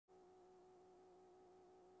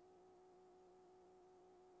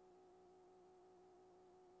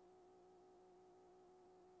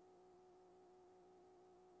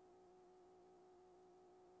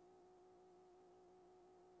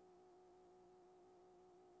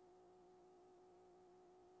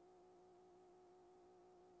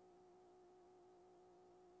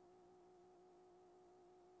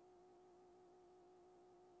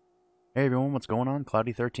Hey everyone, what's going on?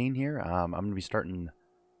 Cloudy13 here. I'm going to be starting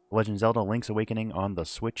Legend of Zelda Link's Awakening on the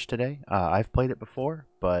Switch today. I've played it before,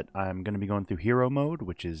 but I'm going to be going through Hero Mode,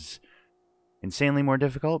 which is insanely more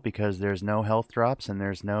difficult because there's no health drops and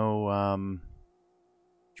there's no,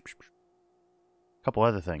 couple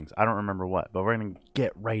other things. I don't remember what, but we're going to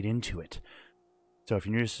get right into it. So if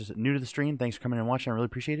you're new to the stream, thanks for coming and watching. I really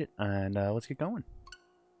appreciate it, and let's get going.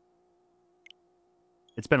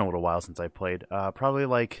 It's been a little while since I played. Probably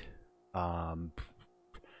like... when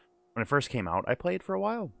it first came out, I played for a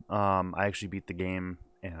while. I actually beat the game,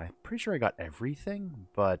 and I'm pretty sure I got everything,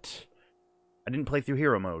 but I didn't play through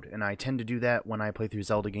Hero Mode, and I tend to do that when I play through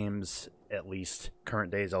Zelda games, at least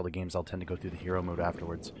current day Zelda games. I'll tend to go through the Hero Mode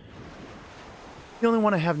afterwards. The only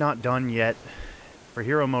one I have not done yet for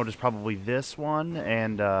Hero Mode is probably this one,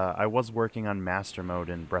 and I was working on Master Mode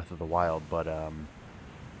in Breath of the Wild, but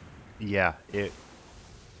yeah,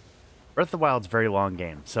 Breath of the Wild's a very long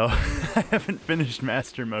game, so I haven't finished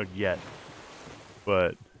Master Mode yet.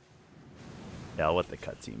 But yeah, I'll let the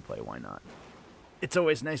cutscene play, why not? It's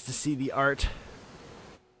always nice to see the art.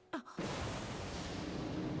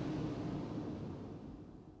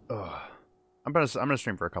 Ugh. I'm gonna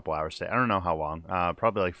stream for a couple hours today. I don't know how long.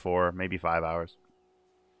 Probably like 4, maybe 5 hours.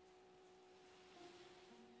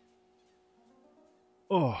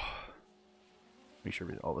 Oh. Make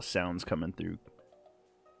sure all the sounds coming through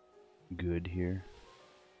good here.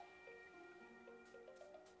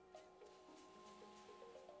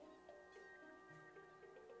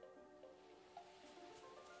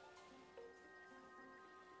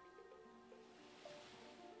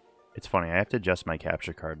 It's funny, I have to adjust my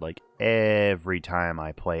capture card like every time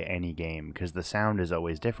I play any game because the sound is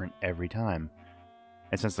always different every time.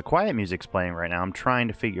 And since the quiet music's playing right now, I'm trying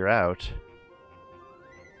to figure out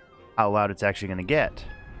how loud it's actually going to get.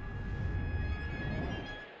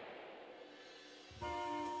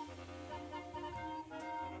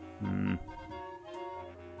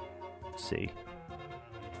 Let's see.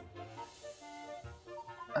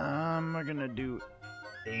 We're gonna do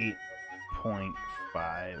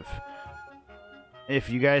 8.5.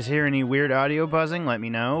 If you guys hear any weird audio buzzing, let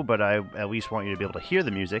me know, but I at least want you to be able to hear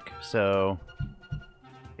the music, so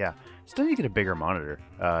yeah. Still need to get a bigger monitor.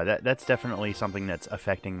 That's definitely something that's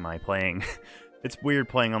affecting my playing. It's weird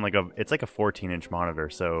playing on it's like a 14-inch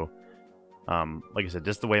monitor, so like I said,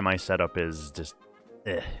 just the way my setup is just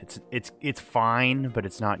it's fine, but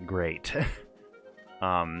it's not great.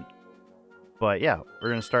 But yeah, we're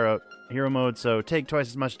gonna start out Hero Mode, so take twice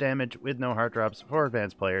as much damage with no heart drops for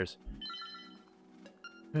advanced players.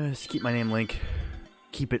 Just keep my name Link.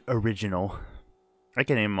 Keep it original. I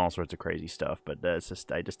can name him all sorts of crazy stuff, but I just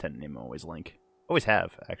tend to name him always Link. Always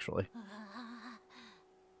have, actually.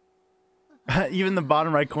 Even the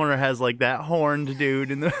bottom right corner has like that horned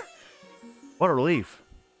dude in the... What a relief.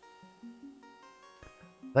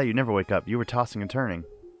 Thought you'd never wake up. You were tossing and turning.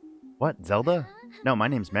 What, Zelda? No, my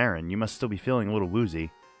name's Marin. You must still be feeling a little woozy.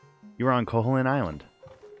 You were on Koholint Island.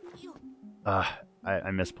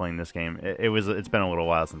 I miss playing this game. It's been a little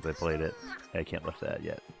while since I played it. I can't lift that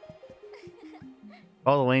yet.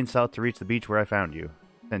 Follow the lane south to reach the beach where I found you.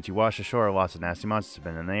 Since you washed ashore, lots of nasty monsters have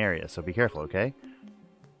been in the area, so be careful, okay?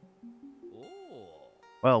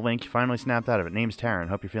 Well, Link, you finally snapped out of it. Name's Taran.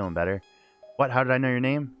 Hope you're feeling better. What? How did I know your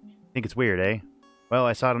name? Think it's weird, eh? Well,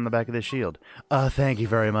 I saw it on the back of this shield. Thank you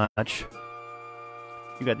very much.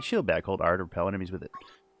 You got the shield back. Hold R to repel enemies with it.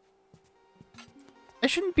 It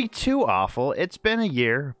shouldn't be too awful. It's been a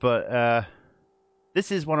year, but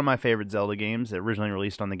this is one of my favorite Zelda games. It originally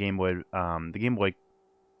released on the Game Boy,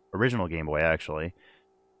 original Game Boy actually,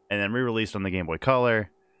 and then re-released on the Game Boy Color,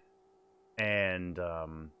 and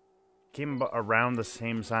came around the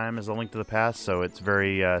same time as A Link to the Past, so it's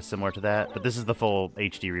very similar to that. But this is the full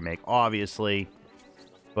HD remake, obviously.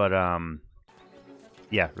 But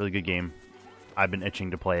yeah, really good game. I've been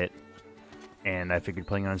itching to play it, and I figured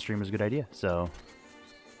playing it on stream was a good idea, so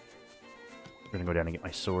we're gonna go down and get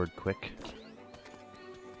my sword quick.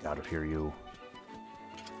 Get out of here, you.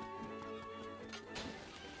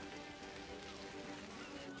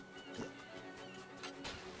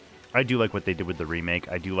 I do like what they did with the remake.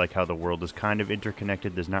 I do like how the world is kind of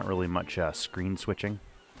interconnected. There's not really much screen switching.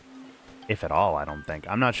 If at all, I don't think.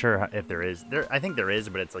 I'm not sure if there is. I think there is,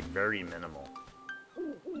 but it's like very minimal.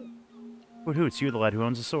 Hoot hoots, you're the lad who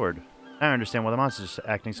owns a sword. I don't understand why the monster's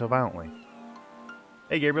acting so violently.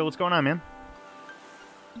 Hey Gabriel, what's going on, man?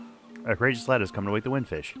 A courageous lad has come to wake the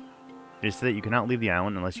windfish. It is said that you cannot leave the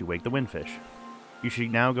island unless you wake the windfish. You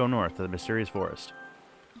should now go north to the mysterious forest.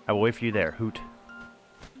 I will wait for you there, Hoot.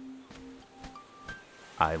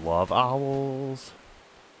 I love owls.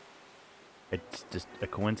 It's just a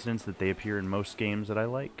coincidence that they appear in most games that I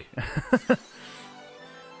like.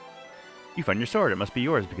 You found your sword. It must be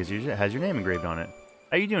yours because it has your name engraved on it.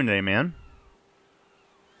 How you doing today, man?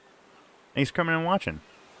 Thanks for coming and watching.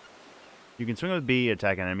 You can swing with B,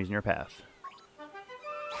 attacking enemies in your path.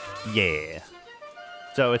 Yeah.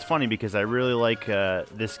 So it's funny because I really like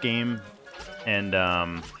this game, and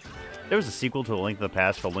there was a sequel to A Link to the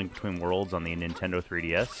Past called Link Between Worlds on the Nintendo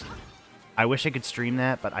 3DS. I wish I could stream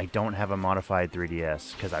that, but I don't have a modified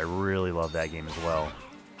 3DS because I really love that game as well.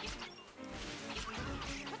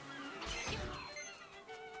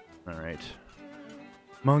 Alright.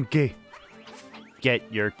 Monkey!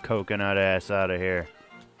 Get your coconut ass out of here.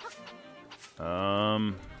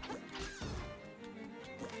 Gonna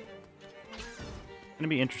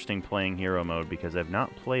be interesting playing hero mode because I've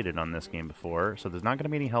not played it on this game before, so there's not gonna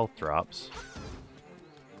be any health drops.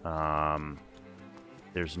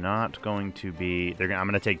 There's not going to be... I'm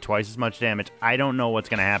gonna take twice as much damage. I don't know what's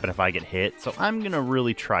gonna happen if I get hit, so I'm gonna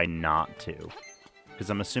really try not to. Because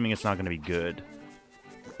I'm assuming it's not gonna be good.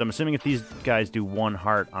 So I'm assuming if these guys do 1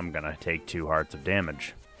 heart, I'm gonna take 2 hearts of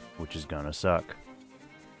damage, which is gonna suck.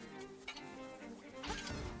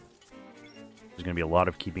 There's gonna be a lot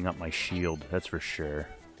of keeping up my shield, that's for sure.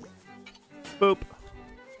 Boop!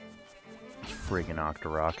 Freaking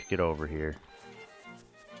Octorok, get over here.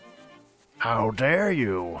 How dare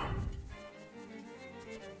you!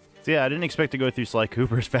 So yeah, I didn't expect to go through Sly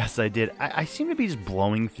Cooper as fast as I did. I seem to be just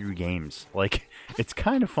blowing through games. Like, it's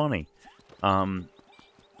kind of funny.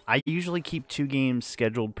 I usually keep 2 games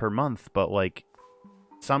scheduled per month, but, like,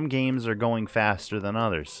 some games are going faster than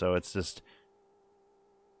others, so it's just...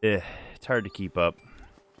 it's hard to keep up.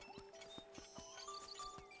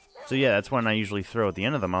 So yeah, that's when I usually throw at the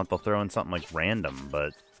end of the month. I'll throw in something, like, random,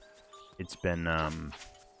 but it's been,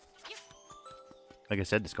 like I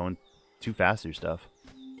said, just going too fast through stuff.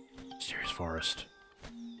 Mysterious Forest.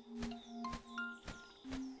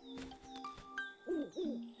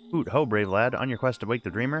 Hoot ho, brave lad. On your quest to wake the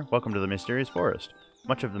dreamer, welcome to the Mysterious Forest.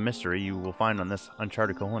 Much of the mystery you will find on this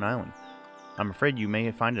uncharted Cajon Island. I'm afraid you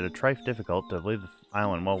may find it a trifle difficult to leave the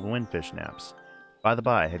island while the windfish naps. By the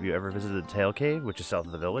by, have you ever visited the Tail Cave, which is south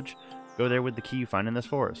of the village? Go there with the key you find in this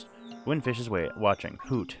forest. The windfish is watching.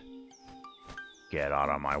 Hoot. Get out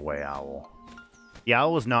of my way, owl. The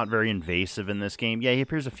owl is not very invasive in this game. Yeah, he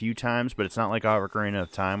appears a few times, but it's not like Ocarina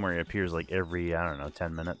of Time where he appears like every, I don't know,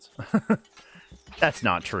 10 minutes. That's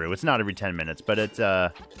not true. It's not every 10 minutes, but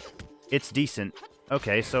it's decent.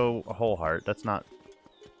 Okay, so a whole heart. That's not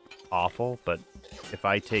awful, but if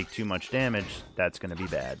I take too much damage, that's going to be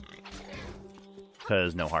bad.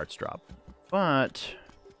 Because no hearts drop. But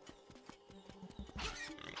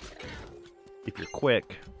if you're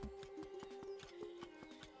quick,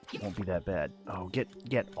 it won't be that bad. Oh, get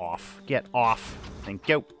off. Get off. Thank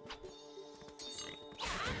you.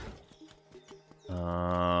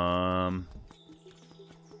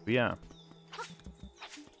 But yeah.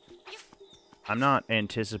 I'm not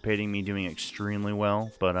anticipating me doing extremely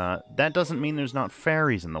well, but that doesn't mean there's not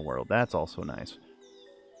fairies in the world. That's also nice.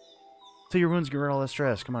 So your wounds get rid of all that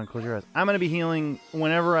stress. Come on, close your eyes. I'm going to be healing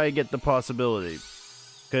whenever I get the possibility.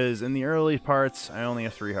 Because in the early parts, I only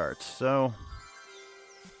have 3 hearts. So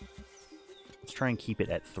let's try and keep it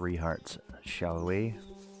at 3 hearts, shall we?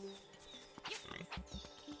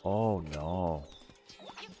 Oh, no.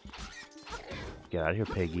 Get out of here,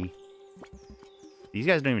 piggy. These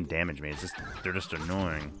guys don't even damage me. It's just, they're just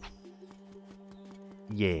annoying.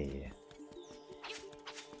 Yeah.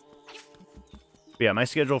 But yeah, my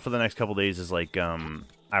schedule for the next couple days is like,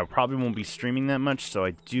 I probably won't be streaming that much, so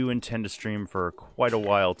I do intend to stream for quite a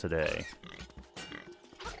while today.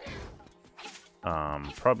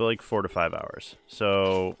 Probably like 4 to 5 hours.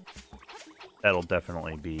 So that'll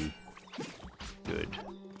definitely be good.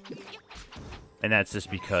 And that's just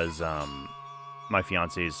because, my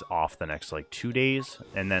fiance is off the next, like, 2 days,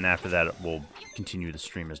 and then after that, we'll continue the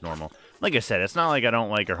stream as normal. Like I said, it's not like I don't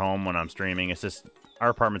like her home when I'm streaming. It's just, our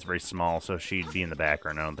apartment's very small, so she'd be in the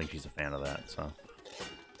background. I don't think she's a fan of that, so.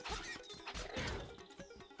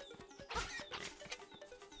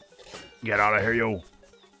 Get out of here, yo!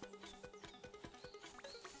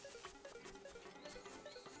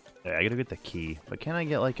 Yeah, I gotta get the key. But can I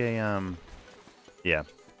get, like, a, yeah.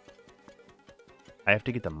 I have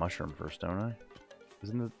to get the mushroom first, don't I?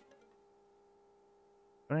 Isn't it?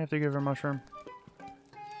 Don't I have to give her a mushroom?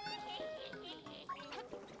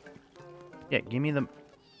 Yeah, give me the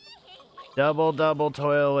double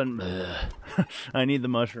toil and I need the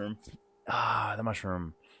mushroom. Ah, the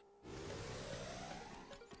mushroom.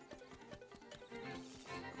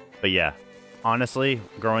 But yeah, honestly,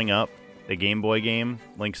 growing up, the Game Boy game,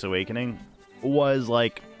 Link's Awakening, was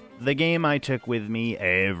like the game I took with me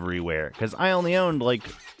everywhere, because I only owned like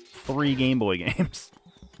 3 Game Boy games.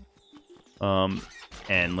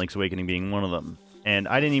 And Link's Awakening being one of them. And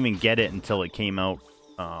I didn't even get it until it came out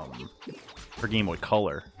for Game Boy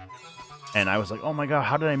Color. And I was like, oh my god,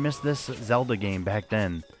 how did I miss this Zelda game back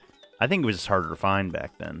then? I think it was just harder to find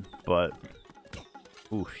back then, but...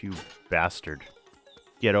 Oof, you bastard.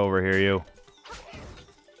 Get over here, you.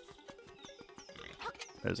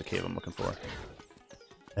 There's a cave I'm looking for.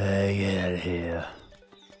 Get out of here.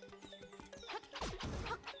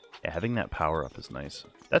 Yeah, having that power up is nice.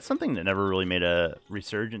 That's something that never really made a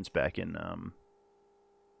resurgence back in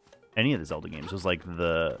any of the Zelda games. It was like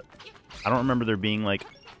the... I don't remember there being like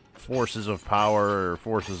forces of power or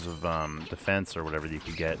forces of defense or whatever that you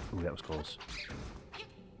could get. Ooh, that was close.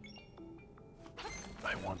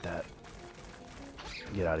 I want that.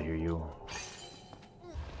 Get out of here, you.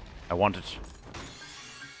 I want it.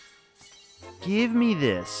 Give me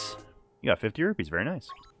this. You got 50 rupees. Very nice.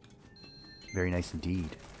 Very nice indeed.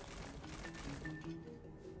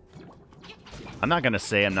 I'm not going to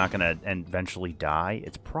say I'm not going to eventually die.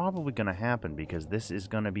 It's probably going to happen because this is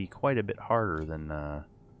going to be quite a bit harder than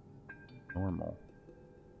normal.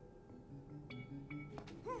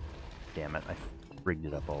 Damn it. I rigged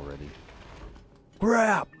it up already.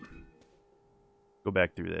 Crap! Go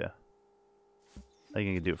back through there. I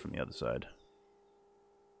think I can do it from the other side.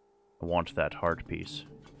 I want that heart piece.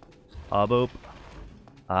 Boop.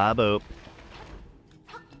 Boop.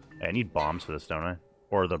 I need bombs for this, don't I?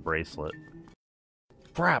 Or the bracelet.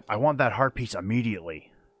 Crap! I want that heart piece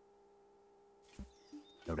immediately.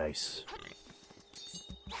 No dice.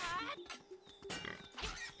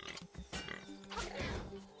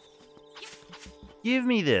 Give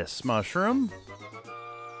me this, mushroom.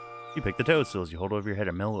 You pick the toadstools. You hold over your head.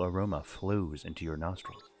 A mellow aroma flows into your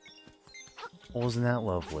nostrils. Oh, isn't that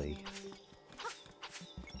lovely?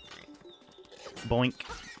 Boink.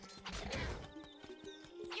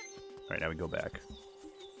 Alright, now we go back.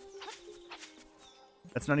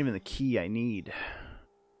 That's not even the key I need.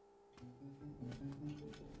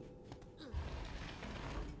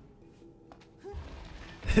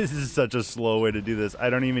 This is such a slow way to do this. I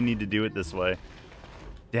don't even need to do it this way.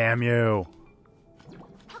 Damn you.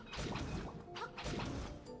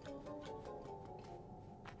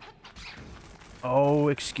 Oh,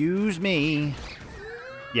 excuse me.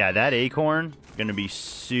 Yeah, that acorn gonna be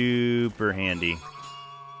super handy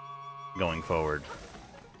going forward.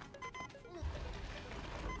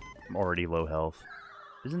 I'm already low health.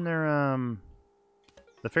 Isn't there,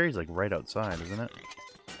 the fairy's like right outside, isn't it?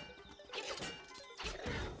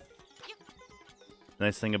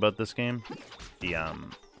 Nice thing about this game, the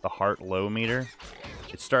heart low meter,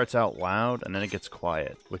 it starts out loud and then it gets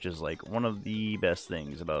quiet, which is like one of the best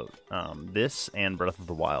things about this and Breath of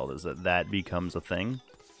the Wild, is that that becomes a thing.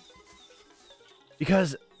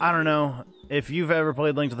 Because, I don't know, if you've ever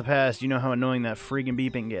played Link to the Past, you know how annoying that freaking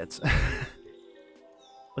beeping gets.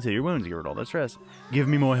 Let's heal your wounds, get rid of all that stress. Give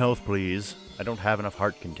me more health, please. I don't have enough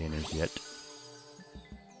heart containers yet.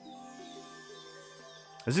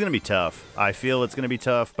 This is going to be tough. I feel it's going to be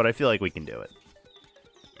tough, but I feel like we can do it.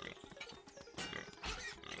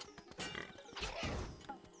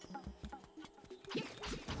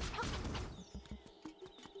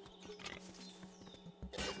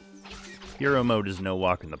 Hero mode is no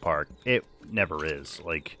walk in the park. It never is.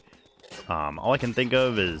 Like, all I can think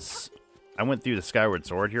of is I went through the Skyward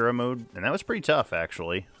Sword hero mode, and that was pretty tough,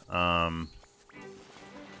 actually. Because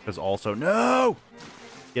also... No!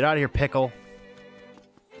 Get out of here, pickle.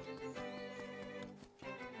 I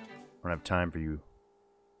don't have time for you.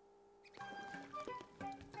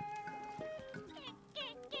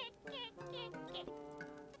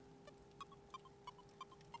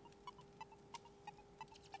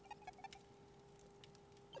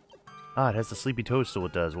 Ah, it has the sleepy toadstool,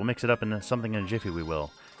 it does. We'll mix it up into something in a jiffy, we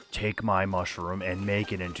will. Take my mushroom and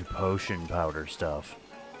make it into potion powder stuff.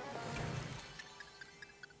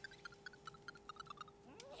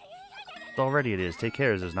 Already it is. Take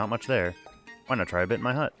care, as there's not much there. Why not try a bit in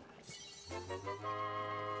my hut?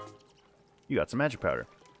 You got some magic powder.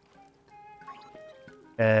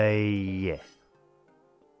 Yeah.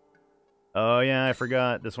 Oh yeah, I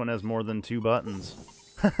forgot. This one has more than 2 buttons.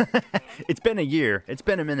 It's been a year. It's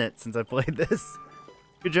been a minute since I played this.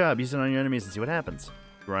 Good job. Use it on your enemies and see what happens.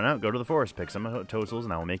 Run out, go to the forest, pick some toadstools,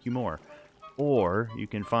 and I will make you more. Or you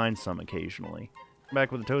can find some occasionally. Come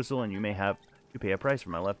back with a toadstool, and you pay a price for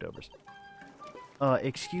my leftovers.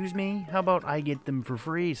 Excuse me? How about I get them for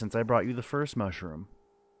free since I brought you the first mushroom?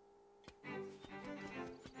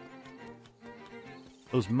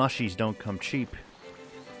 Those mushies don't come cheap.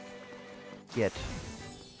 Yet.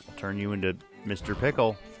 I'll turn you into Mr.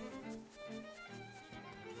 Pickle.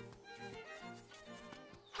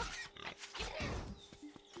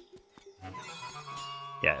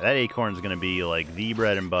 Yeah, that acorn's gonna be like the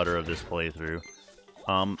bread and butter of this playthrough.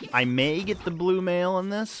 I may get the blue mail in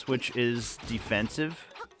this, which is defensive.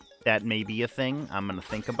 That may be a thing. I'm gonna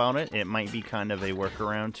think about it. It might be kind of a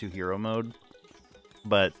workaround to hero mode.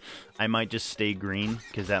 But I might just stay green,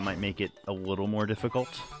 because that might make it a little more difficult.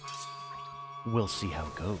 We'll see how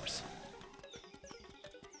it goes.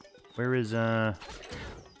 Where is, There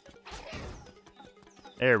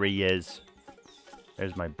he is.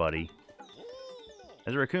 There's my buddy.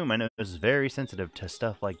 As a raccoon, my nose is very sensitive to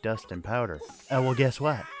stuff like dust and powder. Oh, well, guess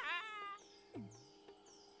what?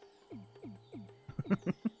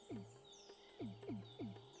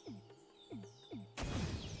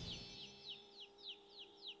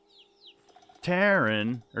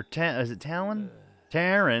 Taran, or is it Talon?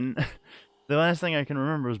 Taran. The last thing I can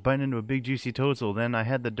remember was biting into a big juicy toadstool, then I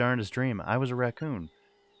had the darndest dream. I was a raccoon.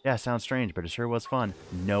 Yeah, sounds strange, but it sure was fun.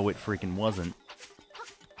 No, it freaking wasn't.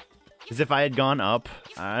 Because if I had gone up,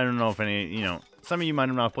 I don't know if any, you know, some of you might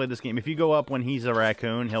have not played this game. If you go up when he's a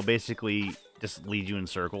raccoon, he'll basically just lead you in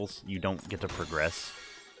circles. You don't get to progress.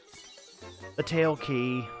 The tail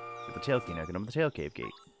key. Get the tail key now. Get over the tail cave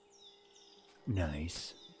gate.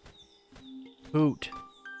 Nice. Hoot.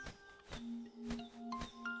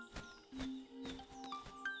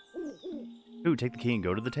 Hoot, take the key and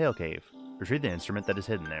go to the tail cave. Retrieve the instrument that is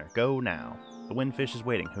hidden there. Go now. The windfish is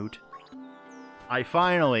waiting, Hoot. I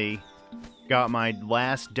finally got my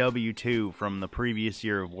last W-2 from the previous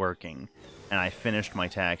year of working, and I finished my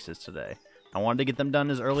taxes today. I wanted to get them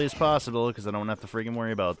done as early as possible, because I don't have to freaking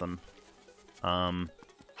worry about them. I'm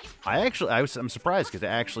surprised, because I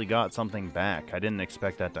actually got something back. I didn't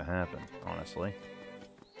expect that to happen, honestly.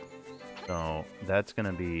 So, that's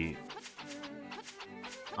gonna be...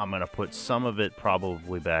 I'm going to put some of it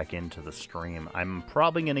probably back into the stream. I'm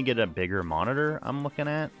probably going to get a bigger monitor I'm looking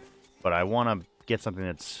at, but I want to get something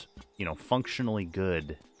that's, you know, functionally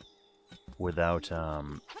good without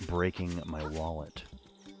breaking my wallet.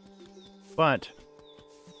 But,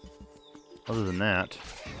 other than that,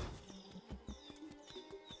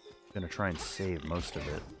 I'm going to try and save most of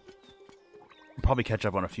it. Probably catch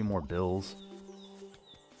up on a few more bills.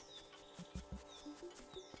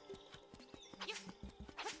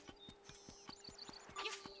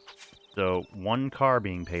 So, one car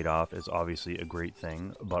being paid off is obviously a great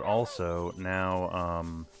thing, but also now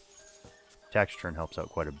tax return helps out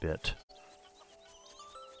quite a bit.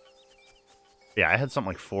 Yeah, I had something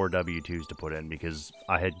like 4 W-2s to put in because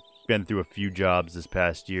I had been through a few jobs this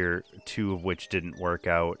past year, 2 of which didn't work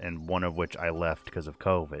out, and 1 of which I left because of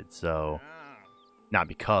COVID. So, not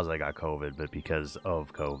because I got COVID, but because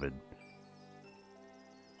of COVID.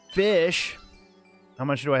 Fish! How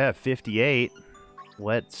much do I have? 58.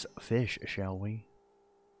 Let's fish, shall we?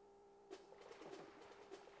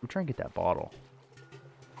 I'm trying to get that bottle.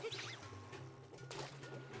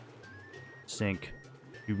 Sink.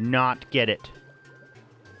 Do not get it.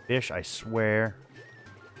 Fish, I swear.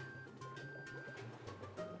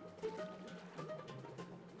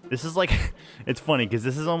 This is like... It's funny, because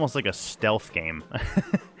this is almost like a stealth game.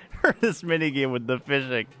 For this minigame with the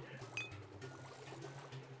fishing.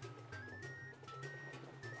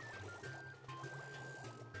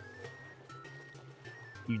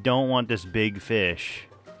 You don't want this big fish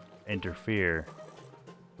interfere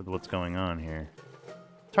with what's going on here.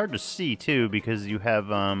 It's hard to see, too, because you have,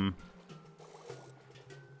 I'm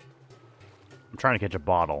trying to catch a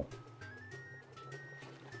bottle.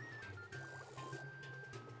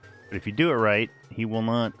 But if you do it right, he will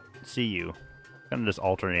not see you. Kind of just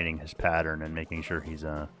alternating his pattern and making sure he's,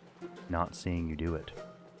 not seeing you do it.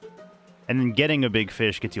 And then getting a big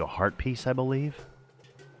fish gets you a heart piece, I believe.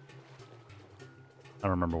 I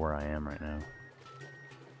don't remember where I am right now.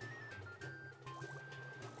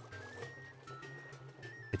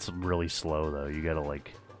 It's really slow, though. You gotta,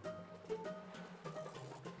 like...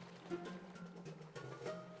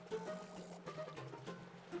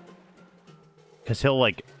 Because he'll,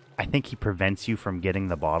 like... I think he prevents you from getting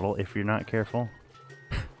the bottle if you're not careful.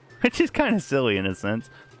 Which is kind of silly in a sense.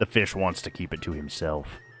 The fish wants to keep it to himself.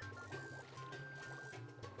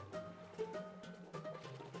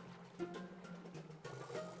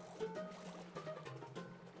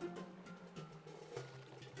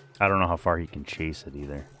 I don't know how far he can chase it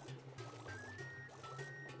either.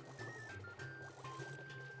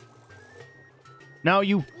 No,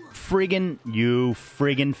 you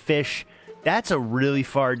friggin' fish. That's a really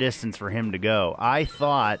far distance for him to go. I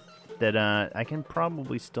thought that I can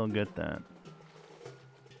probably still get that.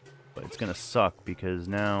 But it's gonna suck because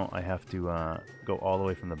now I have to go all the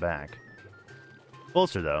way from the back.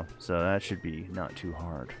 Closer though, so that should be not too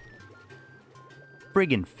hard.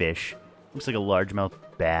 Friggin' fish. Looks like a largemouth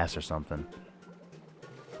bass or something.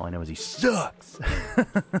 All I know is he sucks.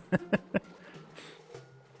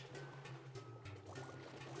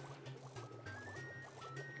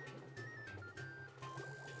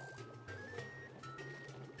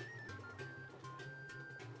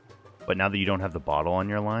 But now that you don't have the bottle on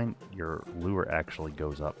your line, your lure actually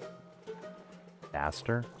goes up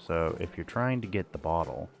faster. So if you're trying to get the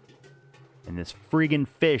bottle and this friggin'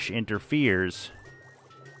 fish interferes,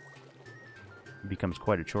 it becomes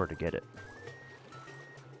quite a chore to get it.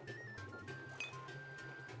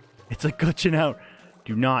 It's like glitching out.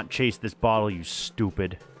 Do not chase this bottle, you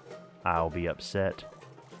stupid. I'll be upset.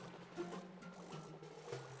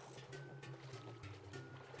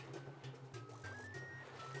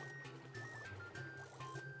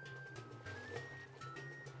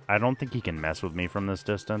 I don't think he can mess with me from this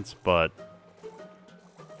distance, but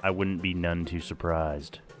I wouldn't be none too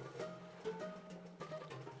surprised.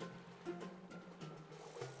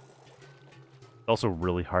 It's also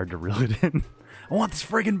really hard to reel it in. I want this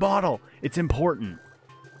friggin' bottle! It's important.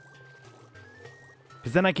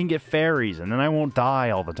 Because then I can get fairies, and then I won't die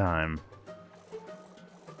all the time.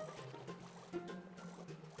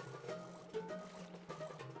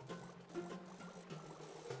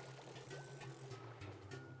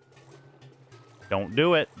 Don't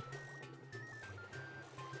do it.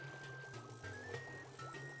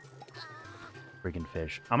 Friggin'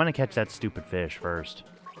 fish. I'm gonna catch that stupid fish first.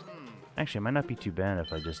 Actually, it might not be too bad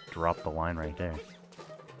if I just drop the line right there.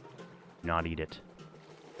 Not eat it.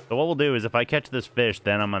 So what we'll do is if I catch this fish,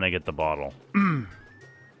 then I'm gonna get the bottle. Don't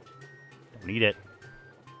eat it.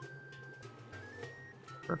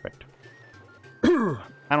 Perfect.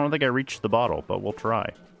 I don't think I reached the bottle, but we'll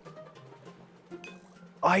try.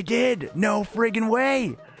 I did! No friggin'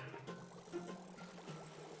 way!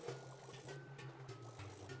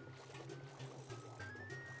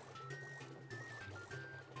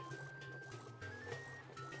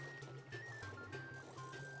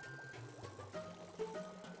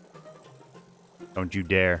 Don't you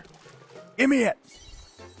dare. Give me it!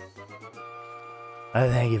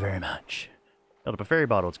 Oh, thank you very much. Build up a fairy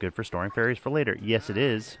bottle. It's good for storing fairies for later. Yes, it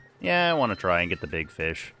is. Yeah, I want to try and get the big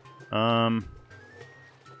fish.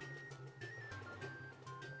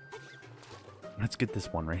 Let's get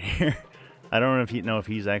this one right here. I don't know if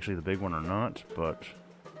he's actually the big one or not, but...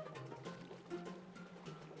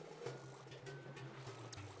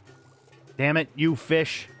 Damn it, you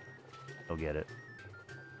fish! Go get it.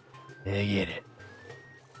 Yeah, get it.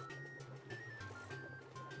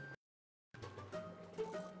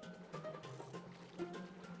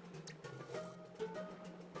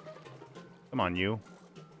 Come on, you.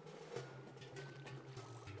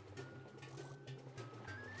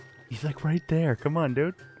 He's like right there. Come on,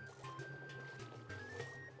 dude.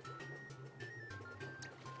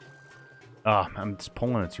 Ah, oh, I'm just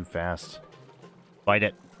pulling it too fast. Bite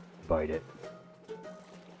it. Bite it.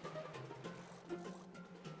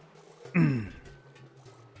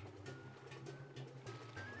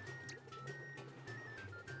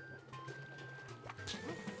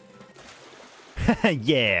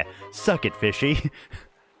 Yeah, suck it, fishy.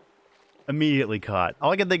 Immediately caught.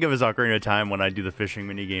 All I can think of is Ocarina of Time when I do the fishing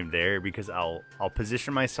minigame there, because I'll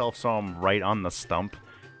position myself so I'm right on the stump,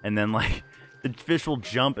 and then like the fish will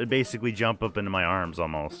jump and basically jump up into my arms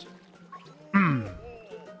almost. It's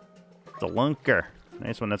a lunker.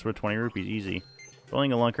 Nice one. That's worth 20 rupees. Easy.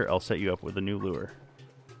 Rolling a lunker, I'll set you up with a new lure.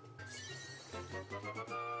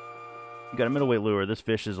 You got a middleweight lure. This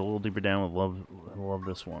fish is a little deeper down with love. I love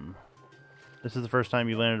this one. This is the first time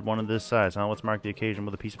you landed one of this size, huh? Let's mark the occasion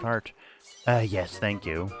with a piece of heart. Yes, thank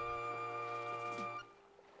you.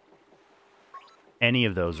 Any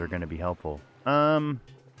of those are going to be helpful. For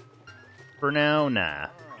now, nah.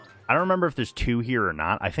 I don't remember if there's 2 here or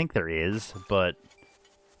not. I think there is, but...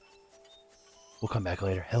 We'll come back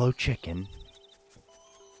later. Hello, chicken.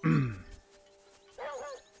 Now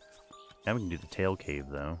we can do the tail cave,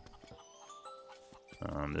 though.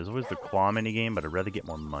 There's always the claw minigame, but I'd rather get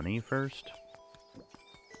more money first.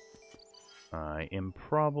 I am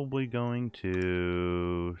probably going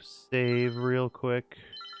to save real quick.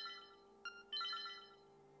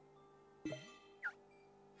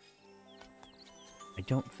 I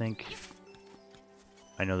don't think...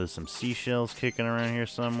 I know there's some seashells kicking around here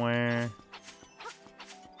somewhere.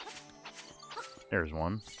 There's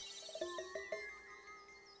one.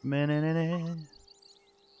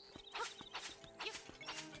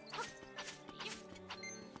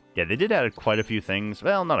 Yeah, they did add quite a few things.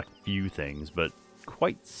 Well, not a few things, but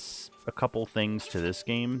quite a couple things to this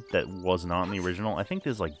game that was not in the original. I think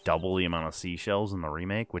there's like double the amount of seashells in the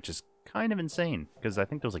remake, which is kind of insane, because I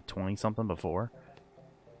think there was like 20-something before.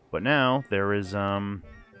 But now, there is,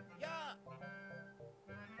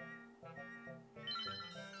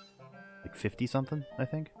 50 something, I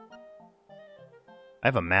think. I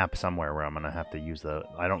have a map somewhere where I'm gonna have to use the.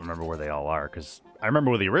 I don't remember where they all are because I remember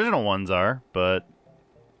where the original ones are, but.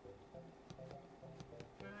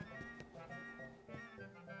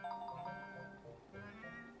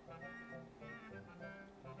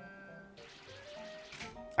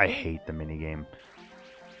 I hate the minigame.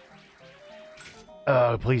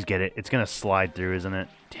 Oh, please get it. It's gonna slide through, isn't it?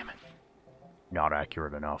 Damn it. Not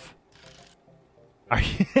accurate enough. Are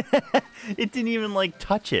you it didn't even, like,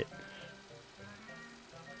 touch it.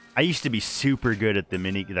 I used to be super good at the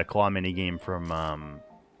claw minigame from,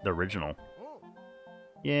 the original.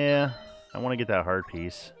 Yeah, I want to get that heart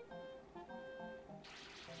piece.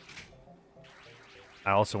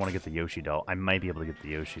 I also want to get the Yoshi doll. I might be able to get the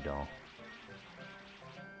Yoshi doll.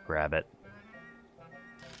 Grab it.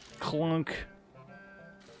 Clunk.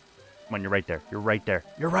 Come on, you're right there. You're right there.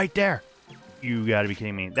 You're right there! You gotta be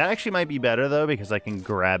kidding me. That actually might be better, though, because I can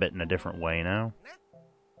grab it in a different way now.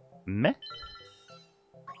 Meh.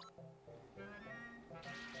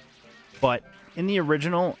 But in the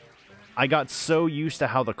original, I got so used to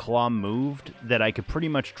how the claw moved that I could pretty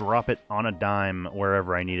much drop it on a dime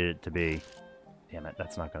wherever I needed it to be. Damn it,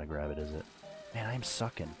 that's not gonna grab it, is it? Man, I'm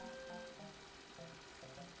sucking.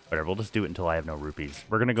 Whatever, we'll just do it until I have no rupees.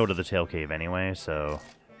 We're gonna go to the Tail Cave anyway, so...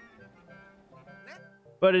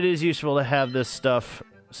 But it is useful to have this stuff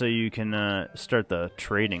so you can start the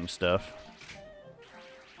trading stuff.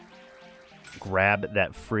 Grab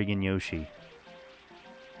that friggin' Yoshi.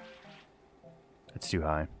 It's too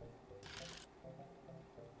high.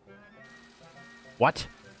 What?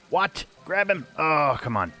 What? Grab him! Oh,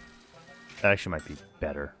 come on. That actually might be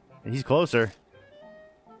better. He's closer.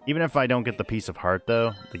 Even if I don't get the piece of heart,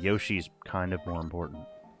 though, the Yoshi's kind of more important.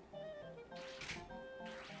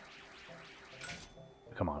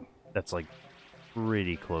 Come on. That's, like,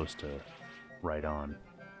 pretty close to right on.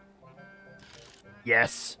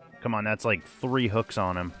 Yes! Come on, that's like 3 hooks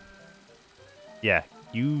on him. Yeah,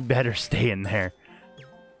 you better stay in there.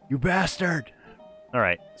 You bastard!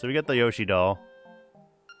 Alright, so we got the Yoshi doll.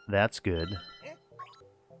 That's good.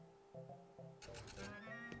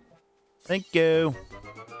 Thank you!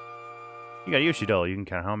 You got a Yoshi doll. You can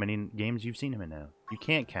count how many games you've seen him in now. You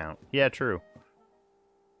can't count. Yeah, true.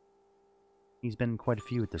 He's been in quite a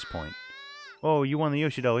few at this point. Oh, you won the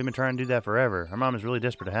Yoshi doll. We've been trying to do that forever. Our mom is really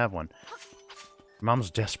desperate to have one. Your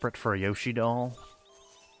mom's desperate for a Yoshi doll?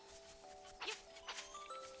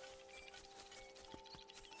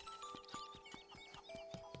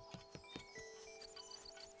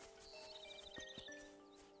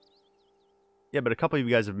 Yeah, but a couple of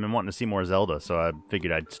you guys have been wanting to see more Zelda, so I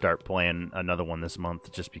figured I'd start playing another one this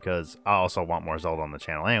month just because I also want more Zelda on the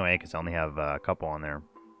channel anyway, because I only have a couple on there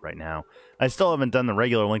right now. I still haven't done the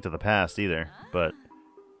regular Link to the Past either, but...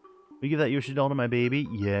 Will you give that Yoshi doll to my baby?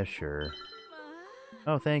 Yeah, sure.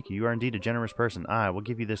 Oh, thank you. You are indeed a generous person. I will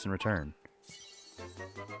give you this in return.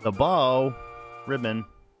 The bow. Ribbon.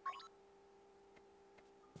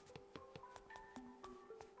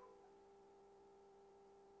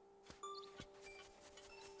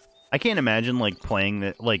 I can't imagine, like, playing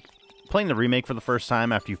the remake for the first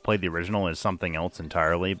time after you've played the original is something else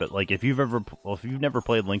entirely, but, like, if you've never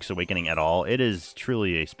played Link's Awakening at all, it is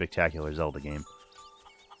truly a spectacular Zelda game.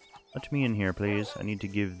 Let me in here, please. I need to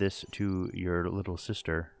give this to your little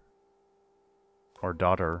sister. Or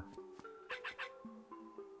daughter.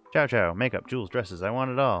 Chow chow. Makeup, jewels, dresses. I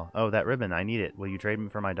want it all. Oh, that ribbon. I need it. Will you trade me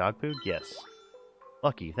for my dog food? Yes.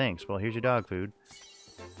 Lucky, thanks. Well, here's your dog food.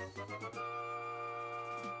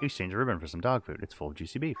 You exchange a ribbon for some dog food. It's full of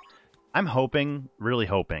juicy beef. I'm hoping, really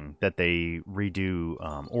hoping, that they redo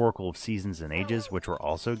Oracle of Seasons and Ages, which were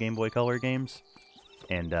also Game Boy Color games,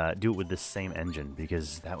 and do it with this same engine,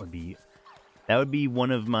 because that would be one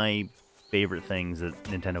of my favorite things that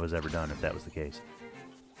Nintendo has ever done, if that was the case.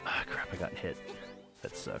 Ah, crap, I got hit.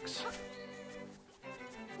 That sucks.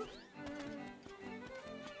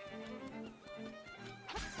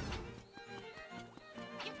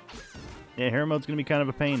 Yeah, hero mode's gonna be kind of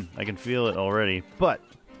a pain. I can feel it already, but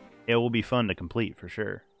it will be fun to complete for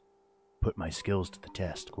sure. Put my skills to the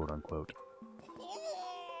test, quote unquote.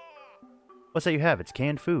 What's that you have? It's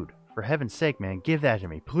canned food. For heaven's sake, man, give that to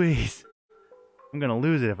me, please. I'm gonna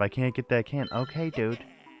lose it if I can't get that can. Okay, dude.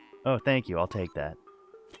 Oh, thank you. I'll take that.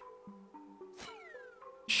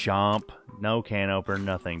 Chomp. No can opener,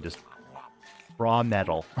 nothing. Just raw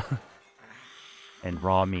metal. And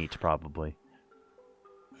raw meat, probably.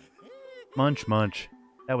 Munch, munch.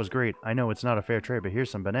 That was great. I know it's not a fair trade, but here's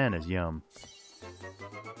some bananas. Yum.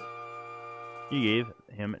 You gave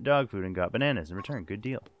him dog food and got bananas in return. Good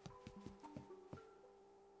deal.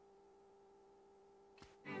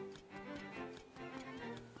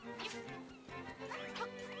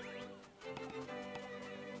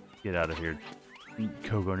 Get out of here,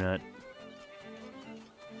 coconut.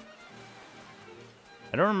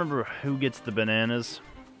 I don't remember who gets the bananas.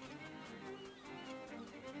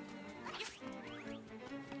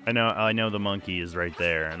 I know the monkey is right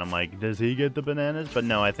there, and I'm like, does he get the bananas? But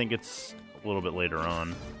no, I think it's a little bit later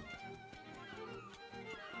on.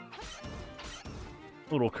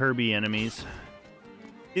 Little Kirby enemies.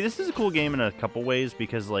 See, this is a cool game in a couple ways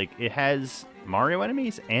because, like, it has Mario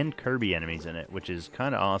enemies and Kirby enemies in it, which is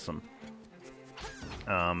kind of awesome.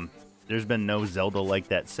 There's been no Zelda like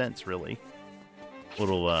that since, really.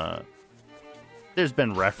 There's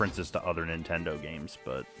been references to other Nintendo games,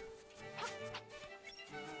 but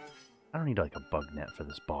I don't need, like, a bug net for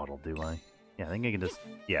this bottle, do I? Yeah, I think I can just...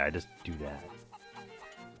 Yeah, I just do that.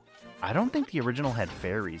 I don't think the original had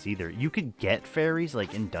fairies, either. You could get fairies,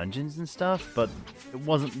 like, in dungeons and stuff, but it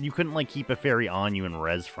wasn't... You couldn't, like, keep a fairy on you and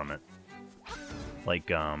res from it.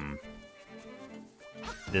 Like,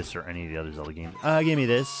 this or any of the other Zelda games. Give me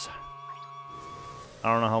this.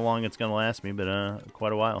 I don't know how long it's gonna last me, but,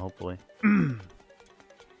 quite a while, hopefully.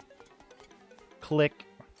 Click.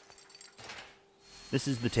 This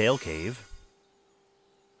is the Tail Cave.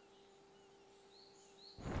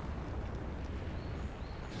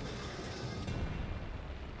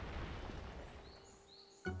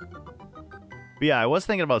 But yeah, I was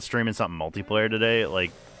thinking about streaming something multiplayer today,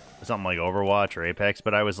 like something like Overwatch or Apex,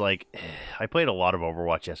 but I was like, I played a lot of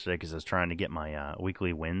Overwatch yesterday because I was trying to get my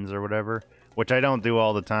weekly wins or whatever, which I don't do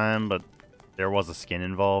all the time, but there was a skin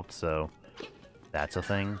involved, so that's a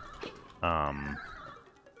thing.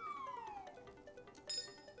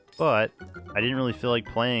 But I didn't really feel like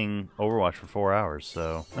playing Overwatch for 4 hours,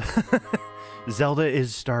 so... Zelda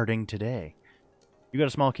is starting today. You got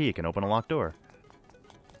a small key, it can open a locked door.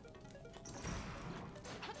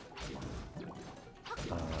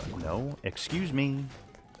 No, excuse me.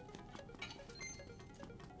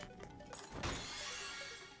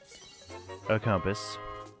 A compass.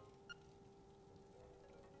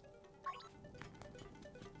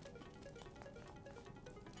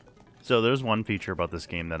 So there's one feature about this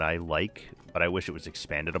game that I like, but I wish it was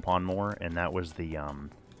expanded upon more, and that was the,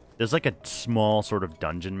 there's like a small sort of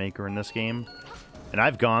dungeon maker in this game, and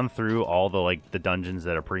I've gone through all the, like, the dungeons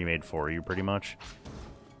that are pre-made for you, pretty much,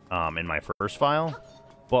 in my first file,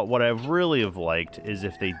 but what I really have liked is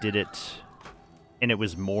if they did it, and it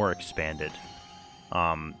was more expanded,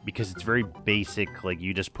 because it's very basic, like,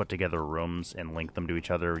 you just put together rooms and link them to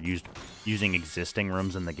each other, using existing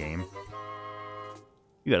rooms in the game.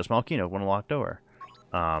 You got a small key to open a locked door.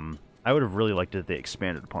 I would have really liked it if they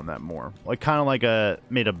expanded upon that more. Like, kind of like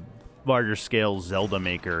made a larger scale Zelda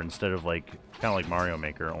Maker instead of, like, kind of like Mario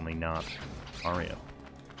Maker, only not Mario.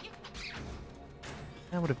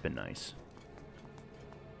 That would have been nice.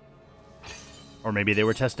 Or maybe they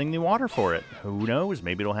were testing the water for it. Who knows?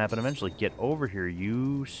 Maybe it'll happen eventually. Get over here,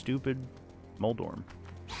 you stupid Moldorm.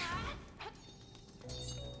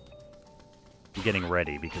 I'm getting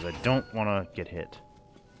ready because I don't want to get hit.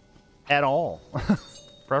 At all.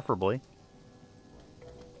 Preferably.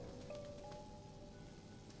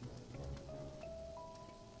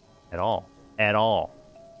 At all. At all.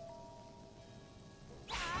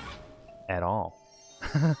 At all.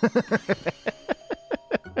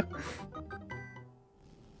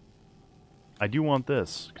 I do want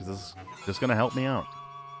this, because this is going to help me out.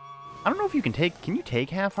 I don't know if you can take... Can you take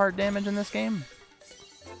half heart damage in this game?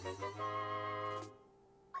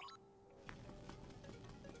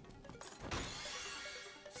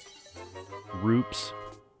 Roops.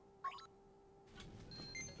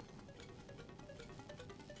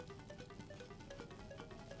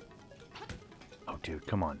 Oh, dude,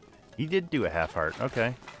 come on. He did do a half heart.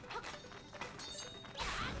 Okay.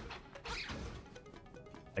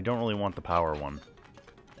 I don't really want the power one.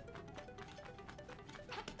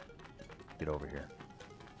 Get over here.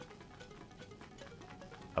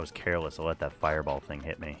 I was careless. I let that fireball thing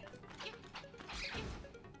hit me.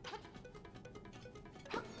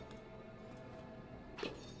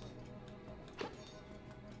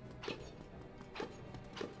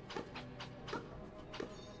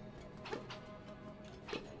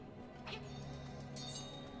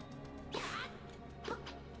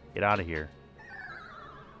 Get out of here.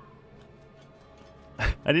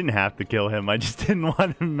 I didn't have to kill him. I just didn't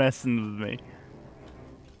want him messing with me.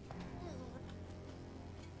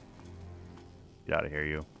 Get out of here,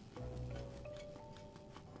 you.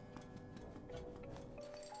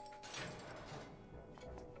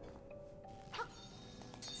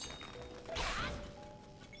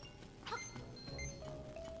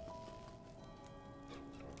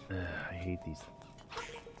 I hate these.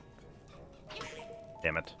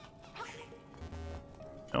 Damn it.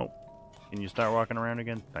 Nope. Can you start walking around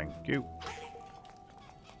again? Thank you.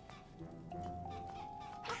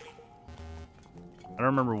 I don't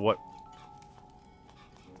remember what...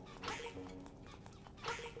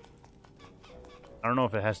 I don't know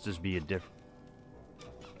if it has to just be a different...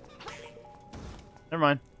 Never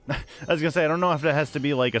mind. I was gonna say, I don't know if it has to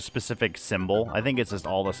be like a specific symbol. I think it's just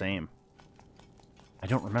all the same. I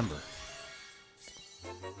don't remember.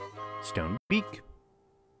 Stone beak.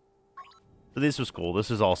 So this was cool.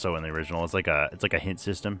 This is also in the original. It's like a hint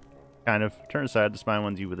system, kind of. Turn aside to spy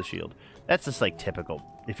one's you with a shield. That's just like typical.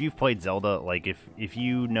 If you've played Zelda, like if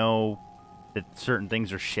you know that certain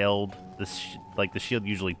things are shelled, like the shield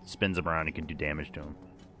usually spins them around and can do damage to them.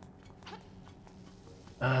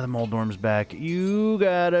 The Moldorm's back. You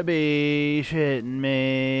gotta be shitting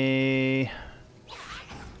me.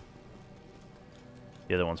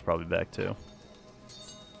 The other one's probably back too.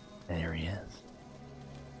 There he is.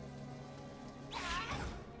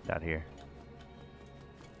 Got here.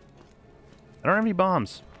 I don't have any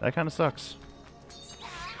bombs. That kind of sucks.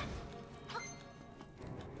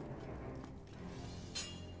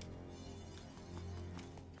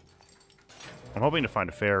 I'm hoping to find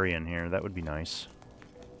a fairy in here. That would be nice.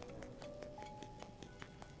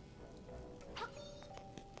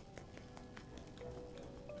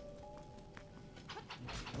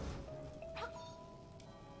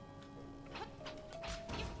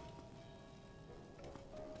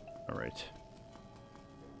 Alright.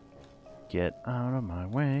 Get out of my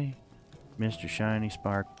way, Mr. Shiny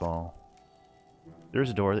Spark Ball. There's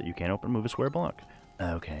a door that you can't open. Move a square block.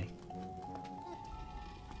 Okay.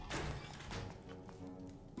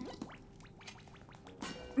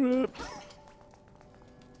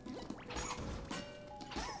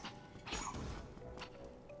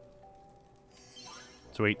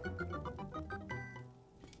 Sweet.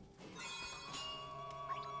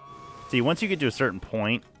 See, once you get to a certain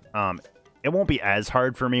point, it won't be as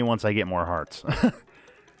hard for me once I get more hearts.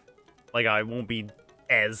 Like, I won't be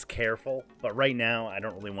as careful, but right now, I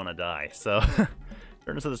don't really want to die, so...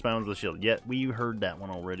 Turn us to the spawns with the shield. Yeah, we heard that one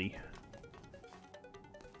already.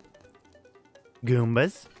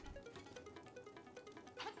 Goombas.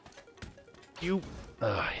 You...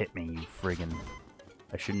 hit me, you friggin'...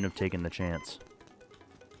 I shouldn't have taken the chance.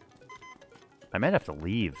 I might have to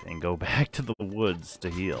leave and go back to the woods to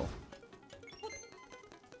heal.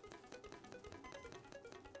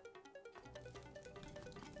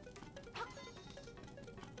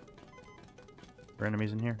 Are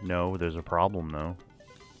enemies in here? No, there's a problem though.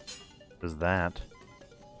 There's that.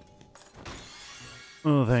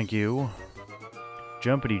 Oh, thank you.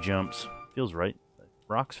 Jumpity jumps. Feels right.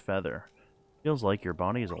 Rock's feather. Feels like your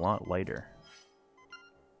body is a lot lighter.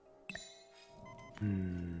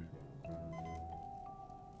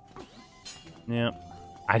 Yeah.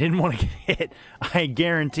 I didn't want to get hit. I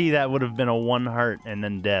guarantee that would have been a 1 heart and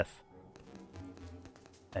then death.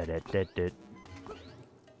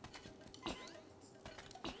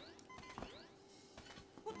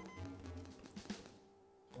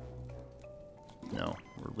 No,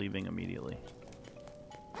 we're leaving immediately.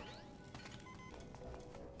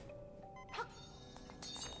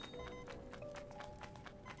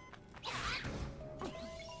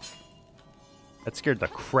 That scared the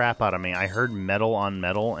crap out of me. I heard metal on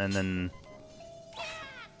metal and then...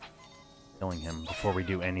 killing him before we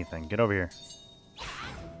do anything. Get over here.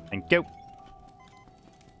 And go!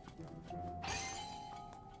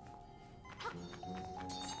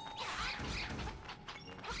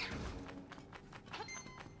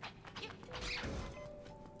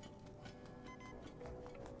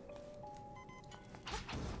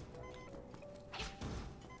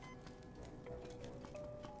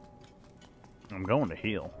 I'm going to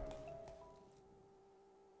heal.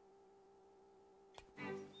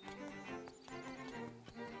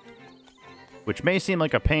 Which may seem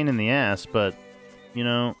like a pain in the ass, but, you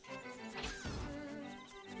know,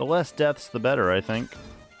 the less deaths, the better, I think.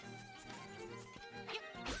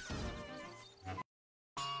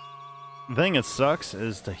 The thing that sucks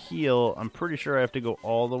is to heal, I'm pretty sure I have to go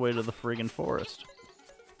all the way to the friggin' forest.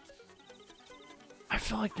 I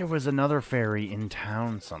feel like there was another fairy in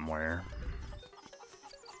town somewhere.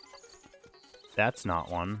 That's not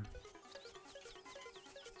one.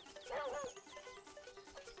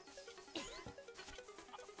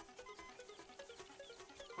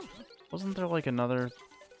 Wasn't there like another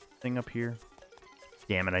thing up here?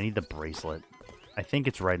 Damn it, I need the bracelet. I think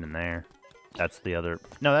it's right in there. That's the other...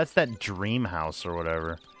 No, that's that dream house or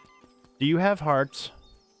whatever. Do you have hearts?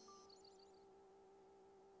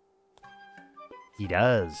 He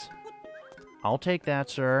does. I'll take that,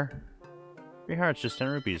 sir. 3 hearts, just 10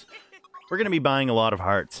 rupees. We're going to be buying a lot of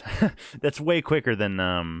hearts. That's way quicker than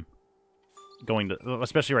going to,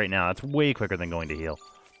 especially right now, that's way quicker than going to heal.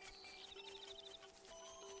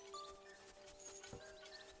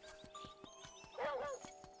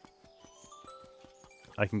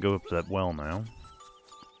 I can go up to that well now.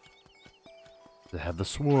 To have the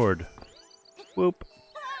sword. Whoop.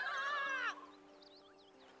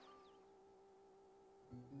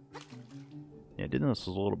 Yeah, I did notice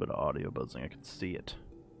there was a little bit of audio buzzing. I could see it.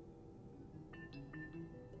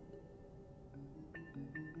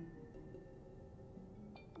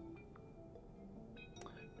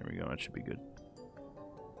 There we go. That should be good.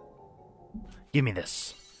 Give me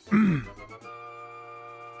this.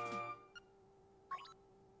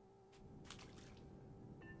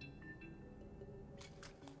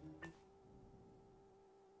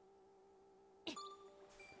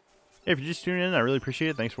 If you're just tuning in, I really appreciate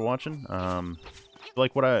it. Thanks for watching. If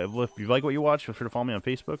you like what you watch, feel free to follow me on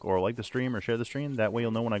Facebook or like the stream or share the stream. That way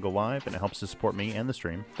you'll know when I go live, and it helps to support me and the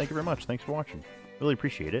stream. Thank you very much. Thanks for watching. Really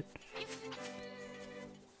appreciate it.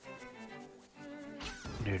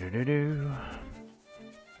 And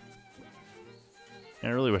I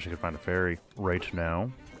really wish I could find a fairy right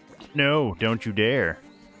now. No, don't you dare.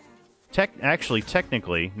 Actually,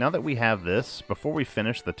 technically, now that we have this, before we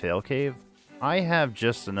finish the tail cave, I have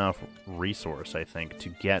just enough resource, I think, to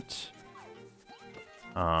get...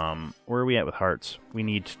 where are we at with hearts? We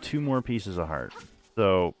need 2 more pieces of heart.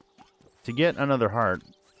 So, to get another heart,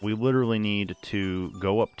 we literally need to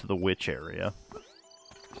go up to the witch area,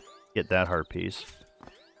 get that heart piece,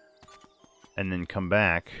 and then come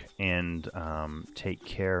back and take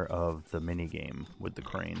care of the minigame with the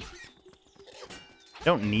crane.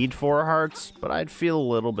 Don't need 4 hearts, but I'd feel a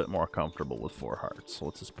little bit more comfortable with 4 hearts. So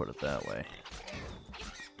let's just put it that way.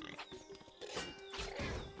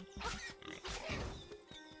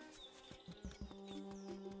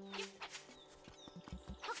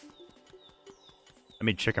 I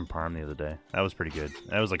made chicken parm the other day. That was pretty good.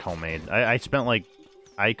 That was like homemade. I spent like...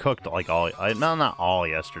 I cooked like all... not all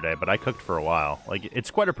yesterday, but I cooked for a while. Like, it's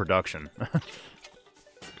quite a production.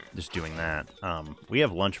 Just doing that. We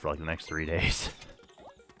have lunch for like the next 3 days.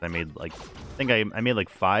 I made like... I made like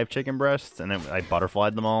 5 chicken breasts, and then I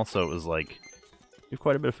butterflied them all, so it was like... We have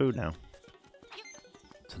quite a bit of food now.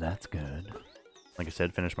 So that's good. Like I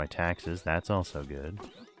said, finished my taxes. That's also good.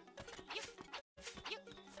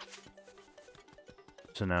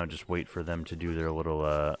 So now just wait for them to do their little,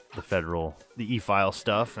 the e-file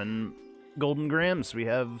stuff, and golden grams. We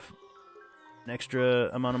have an extra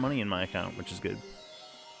amount of money in my account, which is good.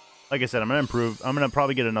 Like I said, I'm going to improve. I'm going to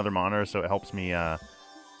probably get another monitor, so it helps me,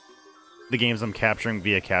 the games I'm capturing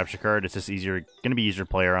via capture card, it's just easier, going to be easier to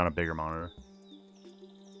play on a bigger monitor.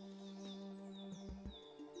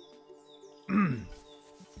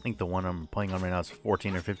 I think the one I'm playing on right now is a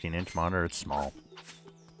 14 or 15 inch monitor. It's small.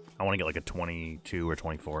 I want to get like a 22 or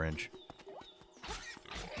 24 inch.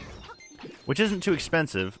 Which isn't too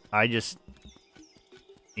expensive. I just,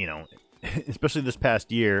 you know, especially this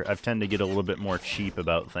past year, I've tended to get a little bit more cheap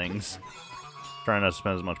about things. Trying not to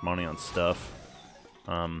spend as much money on stuff.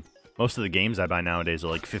 Most of the games I buy nowadays are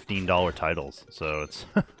like $15 titles, so it's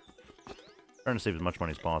trying to save as much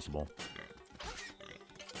money as possible.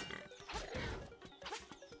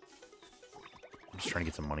 I'm just trying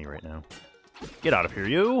to get some money right now. Get out of here,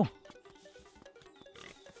 you!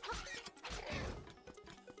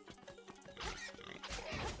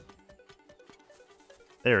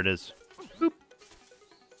 There it is. Boop.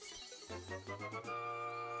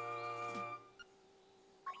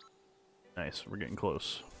 Nice, we're getting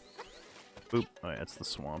close. Boop. Oh, yeah, that's the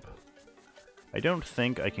swamp. I don't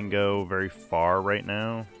think I can go very far right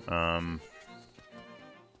now.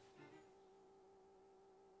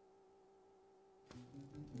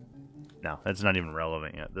 No, that's not even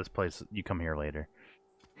relevant yet. This place, you come here later.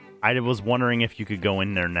 I was wondering if you could go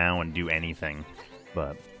in there now and do anything,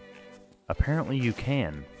 but apparently you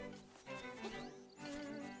can.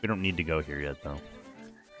 We don't need to go here yet, though.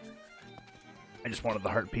 I just wanted the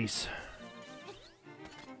heart piece.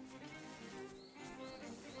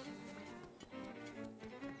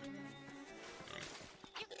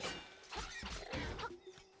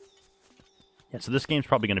 Yeah, so this game's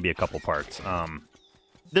probably going to be a couple parts.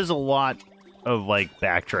 There's a lot of, like,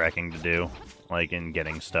 backtracking to do, like, in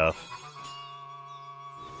getting stuff.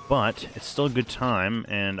 But it's still a good time,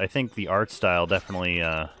 and I think the art style definitely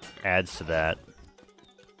adds to that.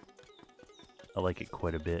 I like it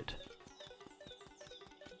quite a bit.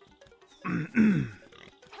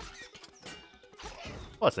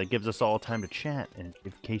 Plus, it gives us all time to chat, in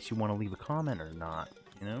case you want to leave a comment or not,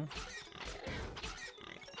 you know?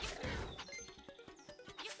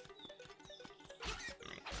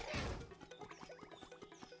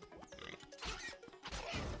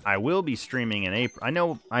 I will be streaming in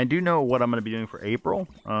April. I do know what I'm going to be doing for April.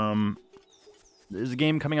 There's a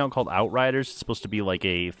game coming out called Outriders. It's supposed to be like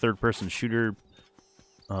a third-person shooter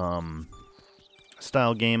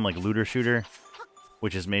style game, like looter shooter,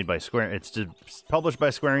 which is made by Square. It's published by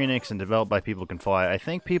Square Enix and developed by People Can Fly. I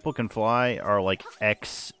think People Can Fly are like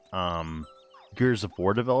ex Gears of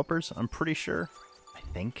War developers. I'm pretty sure.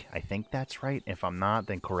 I think that's right. If I'm not,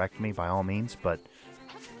 then correct me by all means. But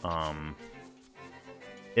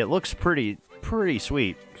it looks pretty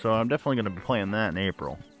sweet. So I'm definitely going to be playing that in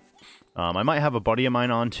April. I might have a buddy of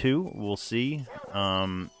mine on too. We'll see.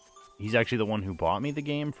 He's actually the one who bought me the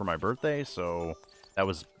game for my birthday, so that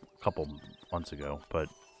was a couple months ago. But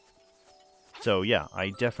so yeah, I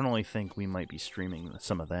definitely think we might be streaming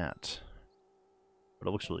some of that. But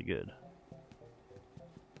it looks really good.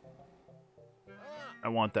 I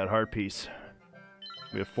want that heart piece.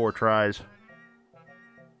 We have 4 tries.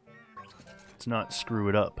 Let's not screw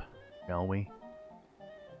it up, shall we?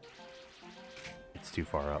 It's too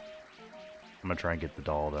far up. I'm gonna try and get the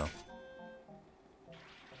doll, though.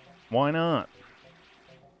 Why not?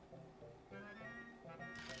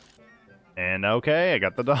 And okay, I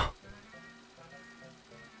got the doll.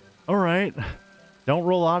 Alright. Don't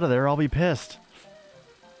roll out of there, I'll be pissed.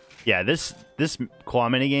 Yeah, this claw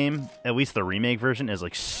minigame, at least the remake version, is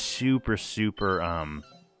like super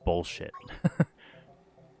bullshit.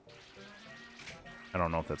 I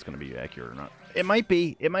don't know if that's gonna be accurate or not. It might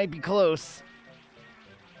be. It might be close.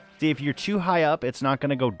 See, if you're too high up, it's not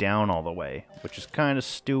going to go down all the way, which is kind of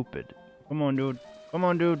stupid. Come on, dude. Come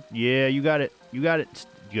on, dude. Yeah, you got it. You got it.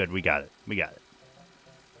 Good, we got it. We got it.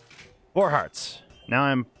 4 hearts. Now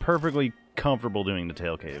I'm perfectly comfortable doing the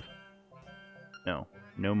tail cave. No.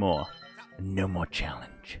 No more. No more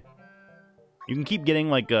challenge. You can keep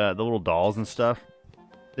getting, like, the little dolls and stuff.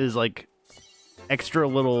 There's, like, extra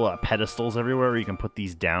little pedestals everywhere where you can put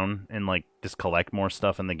these down and, like, just collect more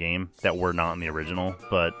stuff in the game that were not in the original,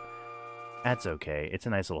 but that's okay. It's a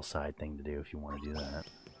nice little side thing to do if you want to do that.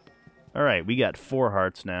 Alright, we got 4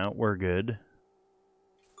 hearts now. We're good.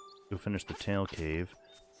 We'll finish the tail cave.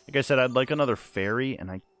 Like I said, I'd like another fairy, and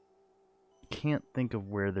I can't think of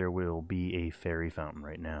where there will be a fairy fountain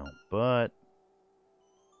right now, but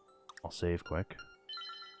I'll save quick.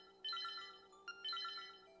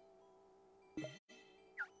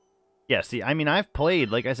 Yeah, see, I mean, I've played,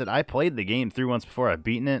 like I said, I played the game through once before. I've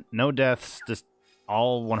beaten it. No deaths, just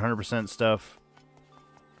all 100% stuff.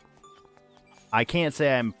 I can't say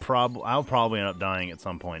I'll probably end up dying at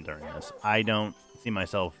some point during this. I don't see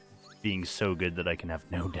myself being so good that I can have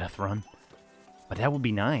no death run. But that would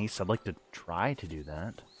be nice. I'd like to try to do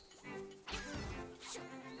that.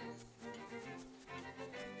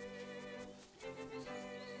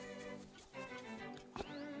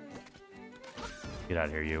 Get out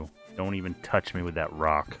of here, you. Don't even touch me with that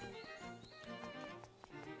rock.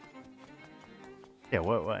 Yeah,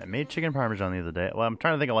 what? I made chicken parmesan the other day. Well, I'm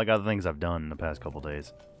trying to think of like other things I've done in the past couple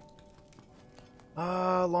days.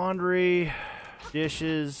 Laundry,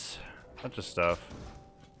 dishes, bunch of stuff.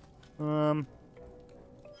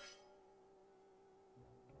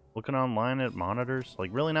 Looking online at monitors.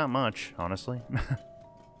 Like, really not much, honestly.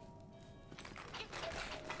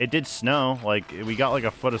 It did snow. Like, we got like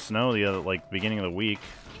a foot of snow the other, like, beginning of the week.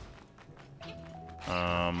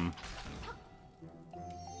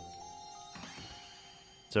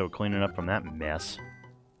 So cleaning up from that mess.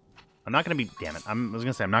 I'm not gonna be, damn it. I was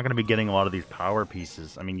gonna say I'm not gonna be getting a lot of these power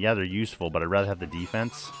pieces. I mean, yeah, they're useful, but I'd rather have the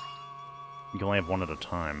defense. You can only have 1 at a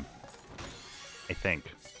time, I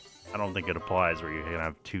think. I don't think it applies where you can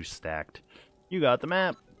have 2 stacked. You got the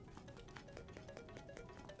map.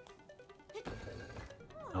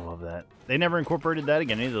 I love that. They never incorporated that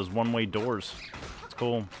again. Any of those one-way doors. It's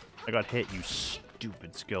cool. I got hit, you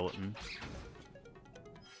stupid skeleton.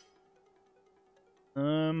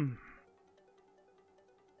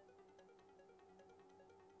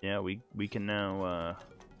 Yeah, we can now,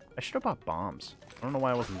 I should have bought bombs. I don't know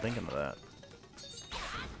why I wasn't thinking of that.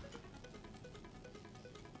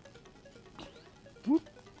 Whoop.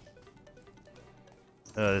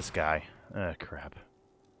 This guy. Crap.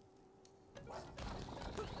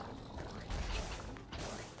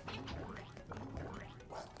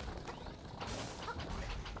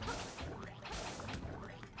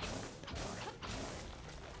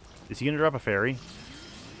 Is he gonna drop a fairy?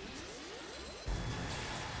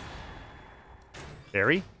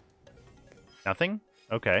 Fairy? Nothing?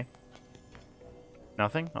 Okay.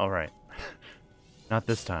 Nothing? Alright. Not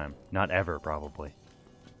this time. Not ever, probably.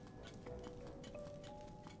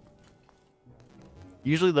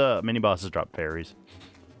 Usually the mini-bosses drop fairies.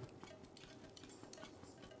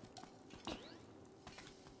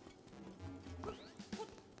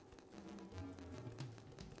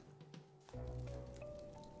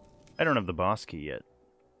 I don't have the boss key yet.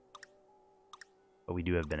 But we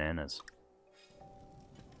do have bananas.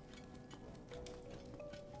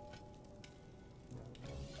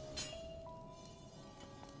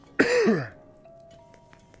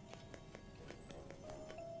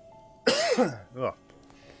 Ugh.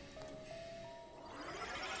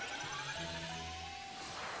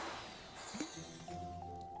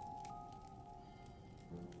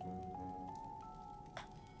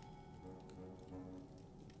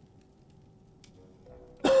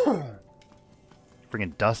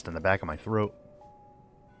 Freaking dust in the back of my throat.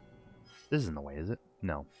 This isn't the way, is it?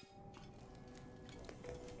 No.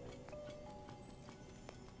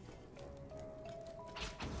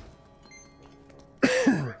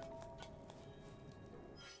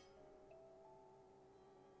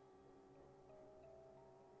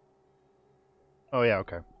 Oh, yeah,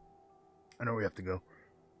 okay. I know we have to go.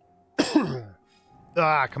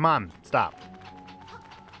 Ah, come on. Stop.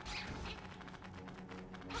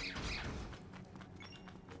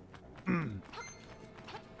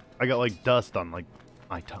 I got like dust on like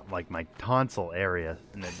my tonsil area,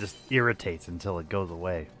 and it just irritates until it goes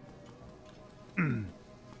away.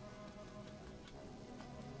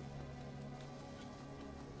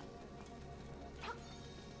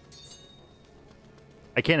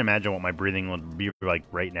 I can't imagine what my breathing would be like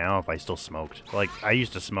right now if I still smoked. Like, I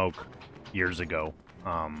used to smoke years ago.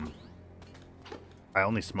 I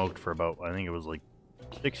only smoked for about, I think it was like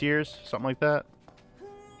 6 years, something like that.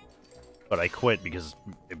 But I quit because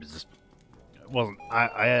it was just, it wasn't,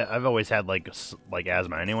 I've always had like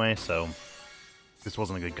asthma anyway, so this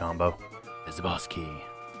wasn't a good combo. It's the boss key.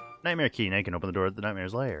 Nightmare key. Now you can open the door to the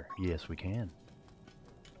Nightmare's lair. Yes, we can.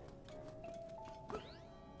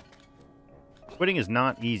 Quitting is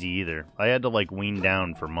not easy either. I had to like wean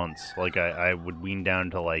down for months. Like I would wean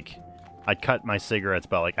down to like, I'd cut my cigarettes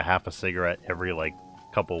about like a half a cigarette every like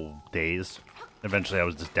couple days. Eventually I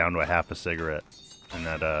was just down to a half a cigarette, and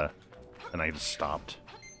that and I just stopped.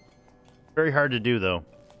 Very hard to do though.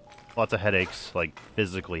 Lots of headaches, like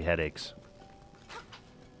physically headaches.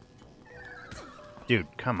 Dude,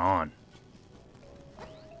 come on.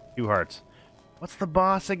 2 hearts. What's the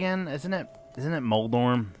boss again? Isn't it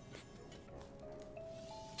Moldorm?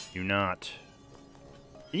 Do not.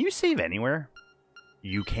 Can you save anywhere?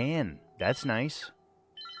 You can. That's nice.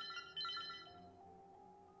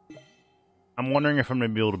 I'm wondering if I'm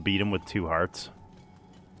going to be able to beat him with 2 hearts.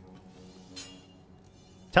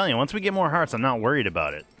 Telling you, once we get more hearts, I'm not worried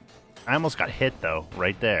about it. I almost got hit, though,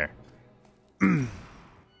 right there. Yeah,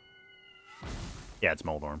 it's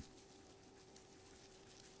Moldorm.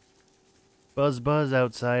 Buzz, buzz,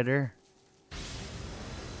 outsider.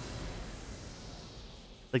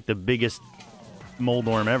 Like the biggest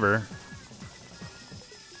Moldorm ever.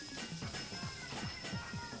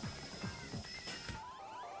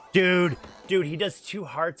 Dude, he does 2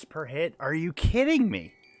 hearts per hit. Are you kidding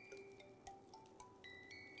me?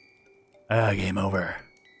 Game over.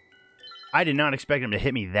 I did not expect him to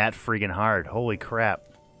hit me that friggin' hard. Holy crap.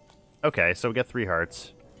 Okay, so we got 3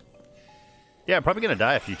 hearts. Yeah, probably gonna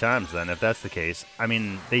die a few times then, if that's the case. I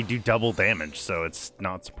mean, they do double damage, so it's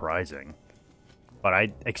not surprising. But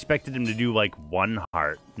I expected him to do like 1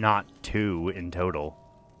 heart, not 2 in total.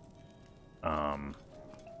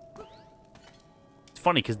 It's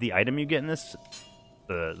funny because the item you get in this,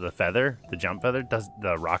 the feather, the jump feather,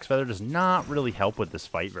 the rocks feather does not really help with this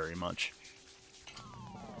fight very much.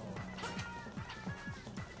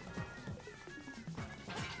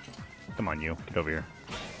 Come on, you. Get over here.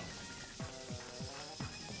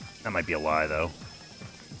 That might be a lie, though.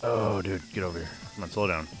 Oh, dude, get over here. Come on, slow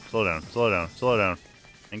down. Slow down. Slow down. Slow down.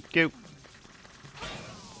 Thank you.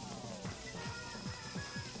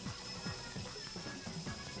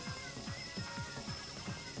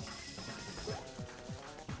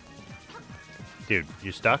 Dude,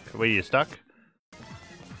 you stuck? Wait, you stuck?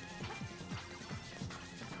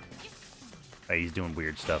 Oh, he's doing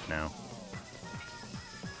weird stuff now.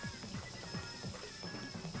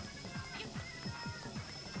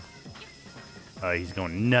 He's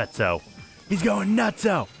going nutso. He's going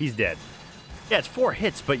nutso. He's dead. Yeah, it's 4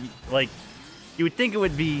 hits, but like, you would think it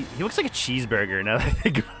would be. He looks like a cheeseburger now that I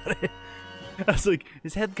think about it. I was like,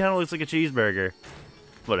 his head kind of looks like a cheeseburger.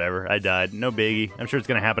 Whatever, I died. No biggie. I'm sure it's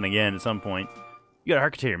gonna happen again at some point. You got a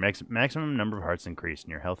heart container. Maximum number of hearts increased,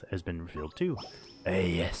 and your health has been refilled too.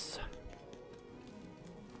 Yes.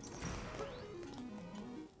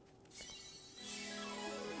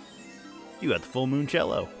 You got the full moon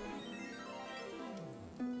cello.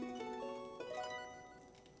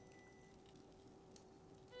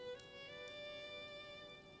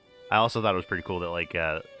 I also thought it was pretty cool that like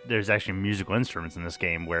there's actually musical instruments in this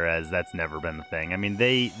game, whereas that's never been the thing. I mean,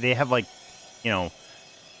 they have like, you know,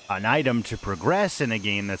 an item to progress in a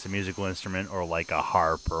game that's a musical instrument, or like a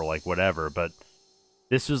harp or like whatever, but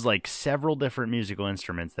this was like several different musical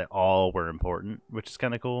instruments that all were important, which is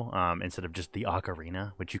kind of cool, instead of just the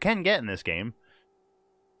ocarina, which you can get in this game.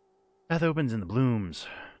 Path opens in the blooms.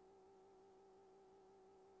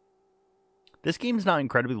 This game's not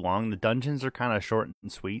incredibly long. The dungeons are kind of short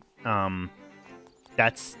and sweet.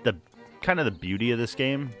 That's the kind of the beauty of this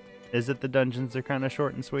game, is that the dungeons are kind of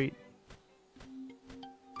short and sweet.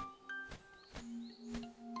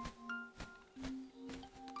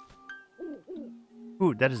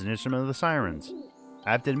 Ooh, that is an instrument of the sirens.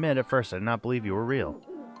 I have to admit, at first I did not believe you were real.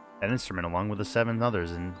 That instrument, along with the 7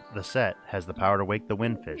 others in the set, has the power to wake the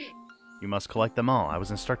windfish. You must collect them all. I was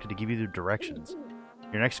instructed to give you the directions.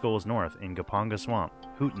 Your next goal is north, in Gapanga Swamp.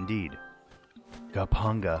 Hoot indeed.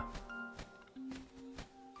 Gapanga.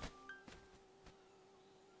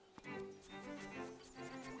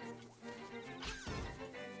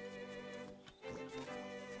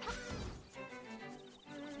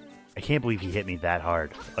 I can't believe he hit me that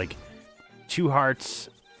hard. Like, 2 hearts.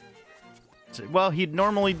 Well, he'd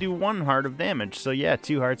normally do 1 heart of damage, so yeah,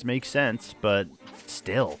 2 hearts makes sense, but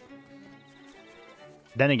still.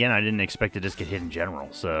 Then again, I didn't expect to just get hit in general,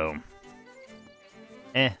 so...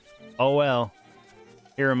 Oh well.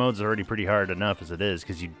 Hero mode's already pretty hard enough as it is,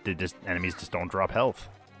 because enemies just don't drop health.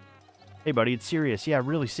 Hey buddy, it's serious. Yeah,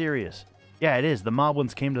 really serious. Yeah, it is. The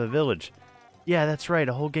moblins came to the village. Yeah, that's right,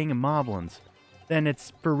 a whole gang of moblins. Then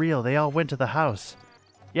it's for real, they all went to the house.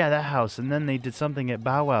 Yeah, that house, and then they did something at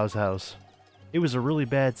Bow Wow's house. It was a really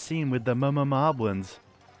bad scene with the moblins.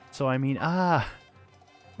 So I mean,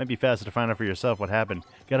 might be faster to find out for yourself what happened.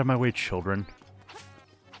 Get out of my way, children.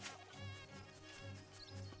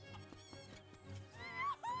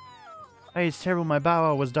 Hey, it's terrible my Bow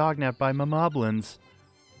Wow was dognapped by moblins.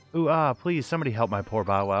 Ooh, please, somebody help my poor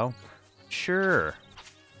Bow Wow. Sure.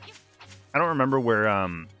 I don't remember where,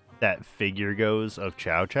 that figure goes of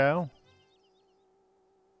Chow Chow.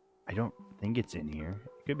 I don't think it's in here.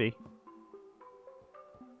 It could be.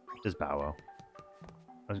 This Bow Wow.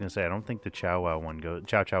 I was gonna say, I don't think the Chow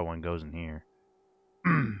Chow one goes in here.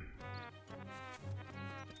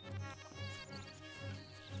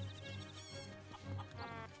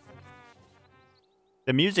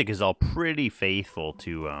 The music is all pretty faithful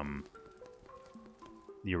to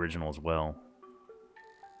the original as well.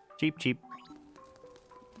 Cheap, cheap.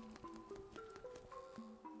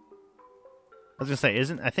 I was gonna say,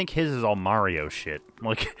 I think his is all Mario shit.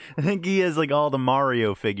 Like, I think he has like all the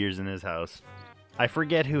Mario figures in his house. I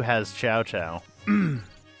forget who has Chow Chow.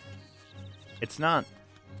 It's not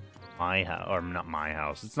my house, or not my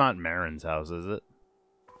house. It's not Marin's house, is it?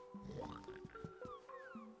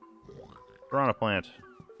 Piranha plant.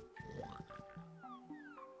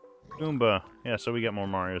 Goomba. Yeah, so we got more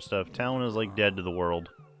Mario stuff. Talon is like dead to the world.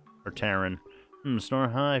 Or Taran. Snore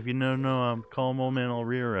high, if you don't know, I'm calm old man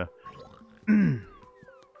Alrira.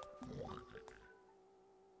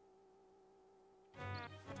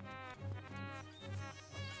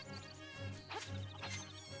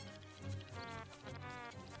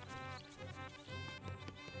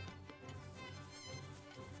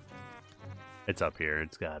 It's up here,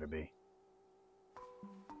 it's gotta be.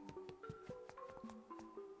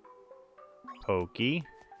 Pokey.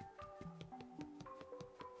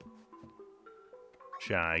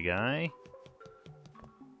 Shy Guy.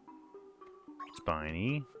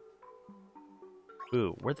 Spiny.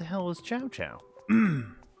 Ooh, where the hell is Chow Chow?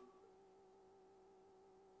 I'm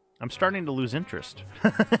starting to lose interest.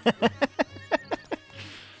 I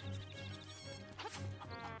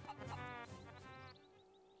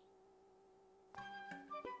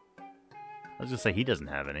was gonna say he doesn't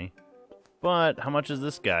have any. But how much is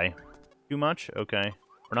this guy? Too much? Okay.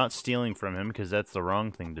 We're not stealing from him because that's the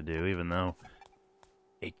wrong thing to do, even though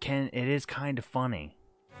it is kind of funny.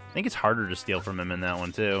 I think it's harder to steal from him in that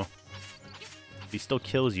one too. He still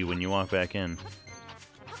kills you when you walk back in.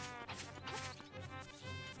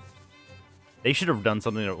 They should have done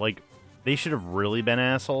something that, like, they should have really been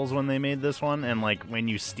assholes when they made this one, and like when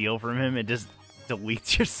you steal from him, it just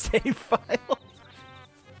deletes your save file.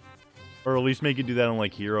 Or at least make it do that in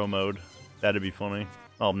like hero mode. That'd be funny.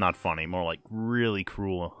 Well, not funny, more like really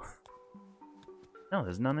cruel. No,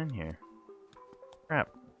 there's none in here. Crap.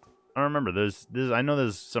 I don't remember. I know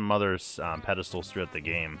there's some other pedestals throughout the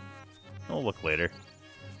game. I'll look later.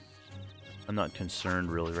 I'm not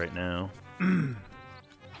concerned really right now.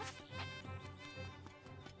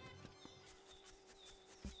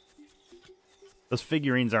 Those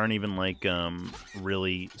figurines aren't even like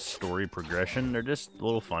really story progression. They're just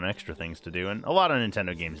little fun extra things to do, and a lot of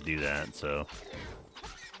Nintendo games do that. So.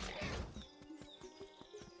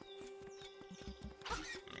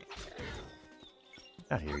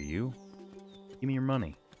 Out here, you. Give me your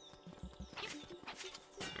money.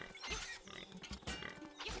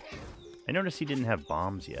 I noticed he didn't have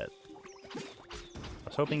bombs yet. I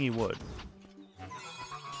was hoping he would.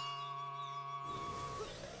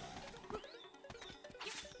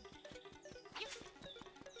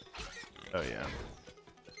 Oh, yeah.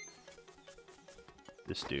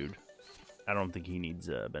 This dude. I don't think he needs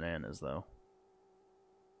bananas, though.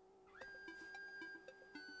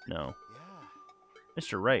 No.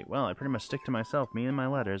 Mr. Wright. Well, I pretty much stick to myself. Me and my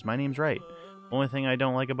letters. My name's Wright. Only thing I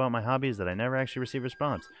don't like about my hobby is that I never actually receive a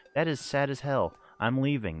response. That is sad as hell. I'm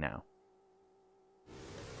leaving now.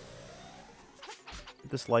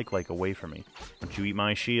 Get this like away from me. Don't you eat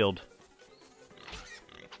my shield.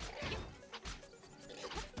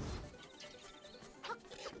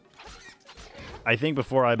 I think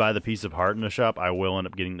before I buy the piece of heart in the shop, I will end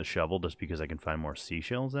up getting the shovel just because I can find more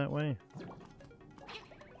seashells that way.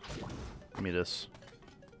 Give me this.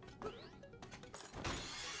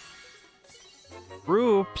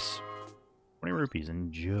 Roops! 20 rupees.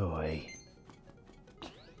 Enjoy.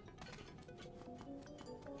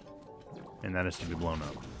 And that is to be blown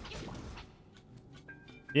up.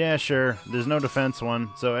 Yeah, sure. There's no defense one.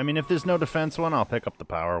 So, I mean, if there's no defense one, I'll pick up the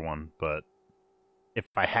power one. But if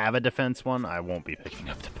I have a defense one, I won't be picking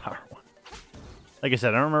up the power one. Like I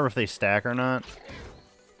said, I don't remember if they stack or not.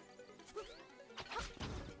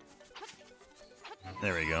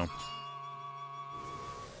 There we go.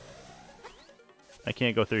 I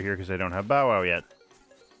can't go through here because I don't have Bow Wow yet.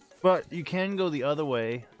 But you can go the other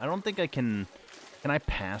way. I don't think I can... Can I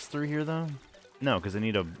pass through here, though? No, because I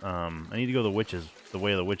need to go the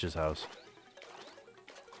way of the witch's house.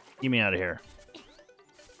 Get me out of here.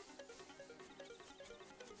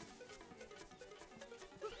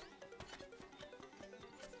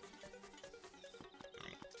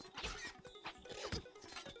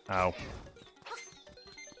 Ow.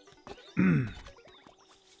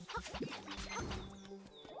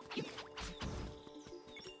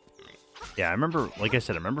 Yeah, I remember, like I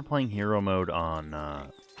said, I remember playing Hero Mode on,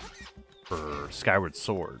 for Skyward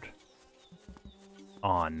Sword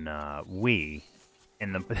on, Wii.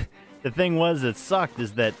 And the thing was that sucked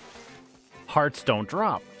is that hearts don't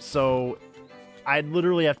drop. So I'd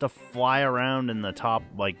literally have to fly around in the top,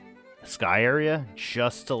 like, sky area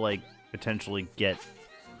just to, like, potentially get,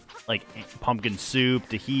 like, pumpkin soup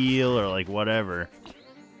to heal or, like, whatever.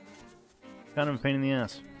 Kind of a pain in the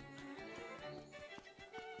ass.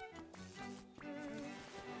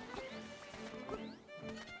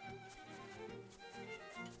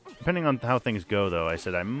 Depending on how things go, though, I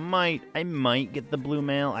said I might get the blue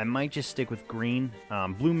mail. I might just stick with green.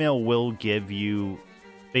 Blue mail will give you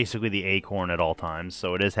basically the acorn at all times,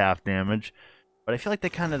 so it is half damage. But I feel like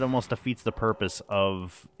that kind of almost defeats the purpose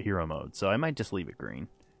of hero mode, so I might just leave it green.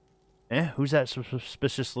 Who's that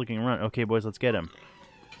suspicious looking run? Okay, boys, let's get him.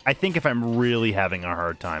 I think if I'm really having a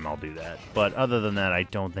hard time, I'll do that. But other than that, I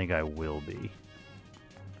don't think I will be.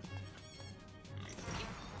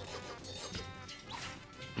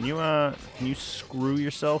 Can you screw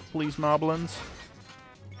yourself, please, Moblins?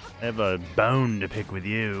 I have a bone to pick with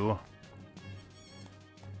you.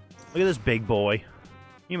 Look at this big boy.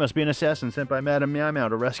 You must be an assassin sent by Madame Meow Meow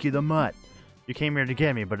to rescue the mutt. You came here to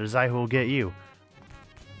get me, but it is I who will get you.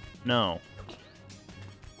 No.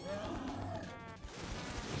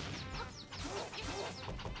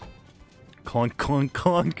 Clunk, clunk,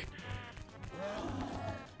 clunk.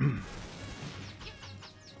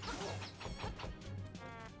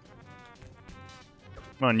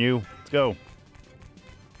 Come on, you. Let's go.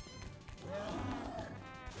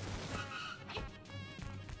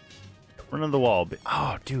 Run into the wall.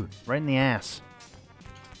 Oh, dude. Right in the ass.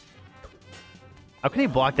 How can he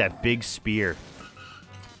block that big spear?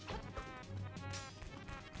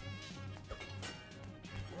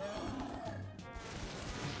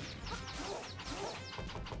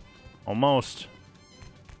 Almost.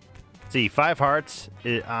 See, 5 hearts.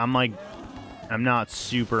 I'm not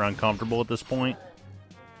super uncomfortable at this point.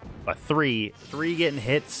 But 3 getting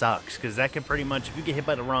hit sucks, because that can pretty much, if you get hit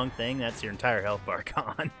by the wrong thing, that's your entire health bar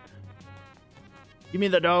gone. Give me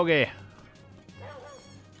the doggy.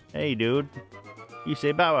 Hey, dude. You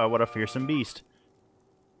say Bow Wow, what a fearsome beast.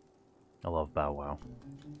 I love Bow Wow.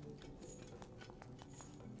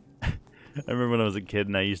 I remember when I was a kid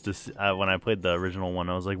and I used to, when I played the original one,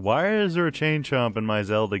 I was like, why is there a chain chomp in my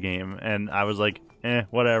Zelda game? And I was like,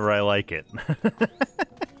 whatever, I like it.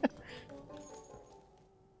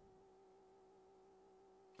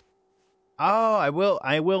 Oh, I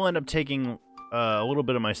will end up taking a little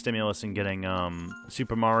bit of my stimulus and getting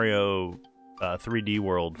Super Mario 3D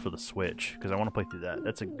World for the Switch, because I want to play through that.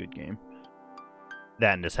 That's a good game.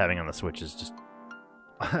 That and just having on the Switch is just...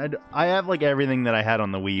 I have like everything that I had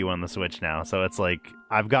on the Wii U on the Switch now, so it's like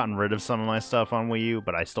I've gotten rid of some of my stuff on Wii U,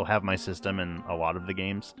 but I still have my system and a lot of the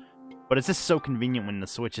games. But it's just so convenient when the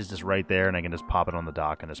Switch is just right there and I can just pop it on the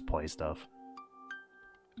dock and just play stuff.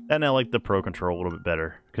 And I like the Pro Control a little bit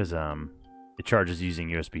better, because it charges using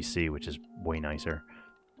USB-C, which is way nicer.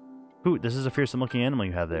 Ooh, this is a fearsome-looking animal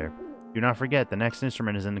you have there. Do not forget, the next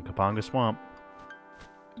instrument is in the Kapanga Swamp.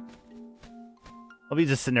 I'll be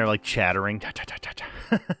just sitting there, like, chattering. Ta, ta, ta, ta, ta.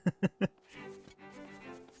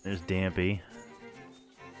 There's Dampy.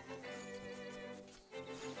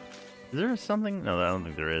 Is there something? No, I don't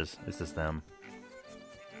think there is. It's just them.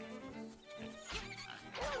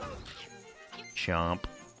 Chomp.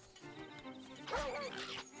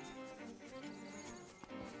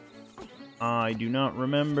 I do not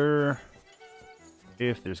remember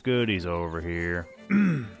if there's goodies over here.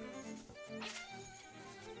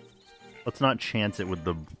 Let's not chance it with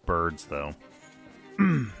the birds, though.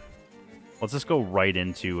 Let's just go right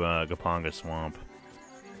into Kapanga Swamp.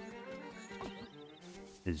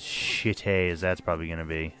 As shitty as that's probably going to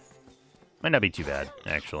be. Might not be too bad,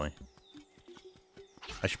 actually.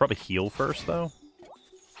 I should probably heal first, though.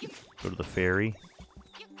 Go to the ferry.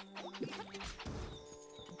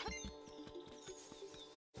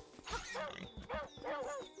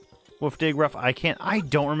 Woof dig rough. I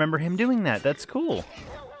don't remember him doing that. That's cool.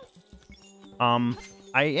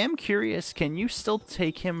 I am curious, can you still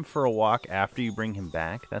take him for a walk after you bring him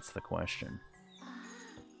back? That's the question.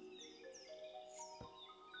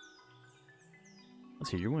 Let's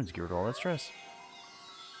heal your wounds, get rid of all that stress.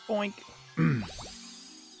 Boink.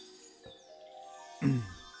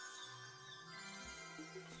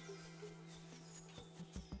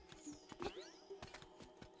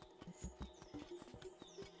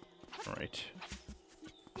 Alright.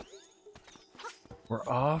 We're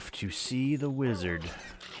off to see the wizard.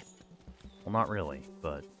 Well, not really,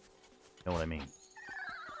 but you know what I mean.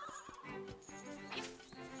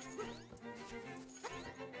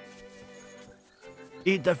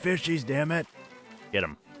 Eat the fishies, damn it! Get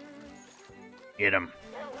him. Get him.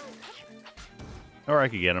 Or I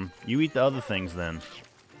could get him. You eat the other things, then.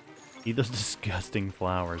 Eat those disgusting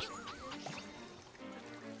flowers.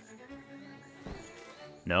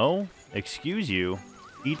 No? Excuse you.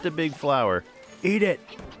 Eat the big flower. Eat it!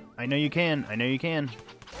 I know you can. I know you can.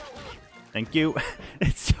 Thank you.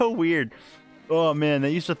 It's so weird. Oh, man, that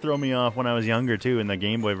used to throw me off when I was younger, too, in the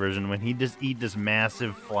Game Boy version, when he'd just eat this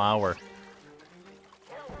massive flower.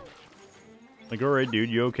 Like, alright, dude,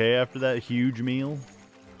 you okay after that huge meal?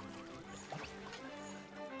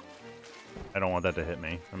 I don't want that to hit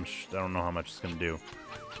me. I don't know how much it's gonna do.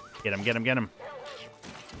 Get him, get him, get him!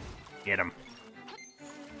 Get him.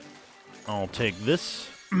 I'll take this.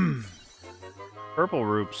 Purple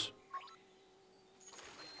roops.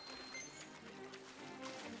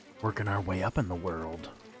 Working our way up in the world.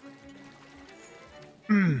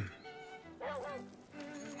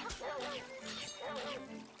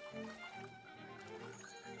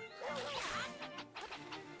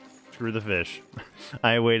 Screw the fish.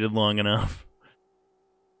 I waited long enough.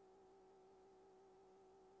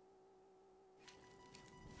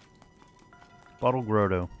 Bottle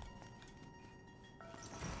Grotto.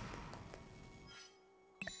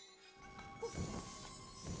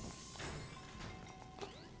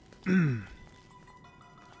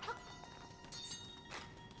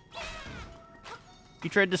 He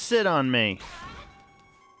tried to sit on me.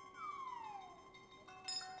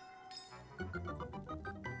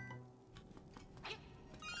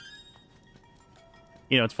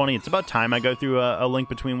 You know, it's funny. It's about time I go through a Link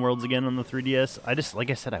Between Worlds again on the 3DS. I just, like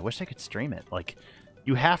I said, I wish I could stream it. Like,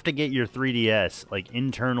 you have to get your 3DS, like,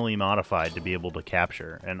 internally modified to be able to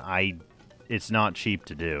capture. And it's not cheap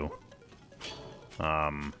to do.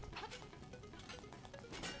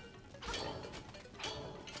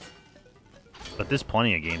 But there's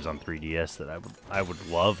plenty of games on 3DS that I would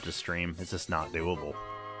love to stream. It's just not doable.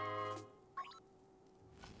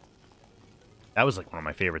 That was like one of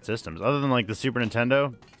my favorite systems. Other than like the Super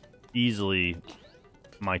Nintendo, easily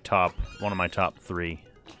one of my top 3.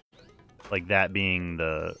 Like that being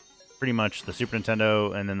pretty much the Super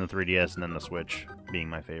Nintendo and then the 3DS and then the Switch being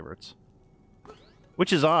my favorites.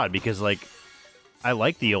 Which is odd because like I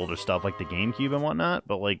like the older stuff like the GameCube and whatnot,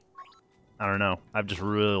 but like I don't know. I've just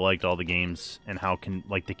really liked all the games and how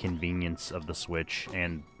like the convenience of the Switch,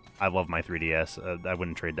 and I love my 3DS. I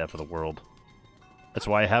wouldn't trade that for the world. That's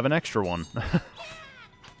why I have an extra one.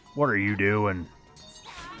 What are you doing?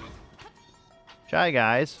 Shy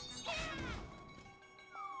guys.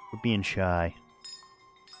 We're being shy.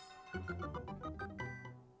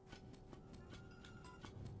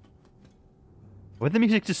 Why did the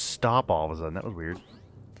music just stop all of a sudden? That was weird.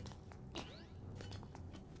 I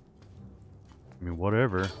mean,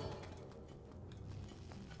 whatever.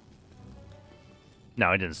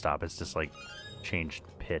 No, it didn't stop. It's just, like, changed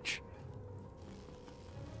pitch.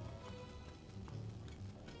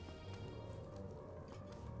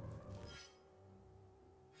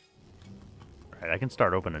 Alright, I can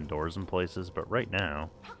start opening doors in places, but right now...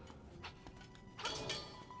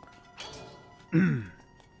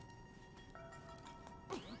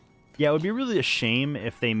 Yeah, it would be really a shame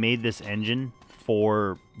if they made this engine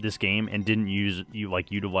for this game and didn't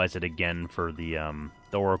utilize it again for the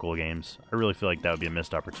Oracle games. I really feel like that would be a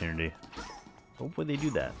missed opportunity. Hopefully they do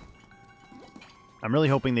that. I'm really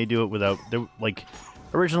hoping they do it without... Like,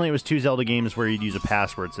 originally it was 2 Zelda games where you'd use a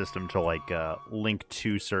password system to, like, link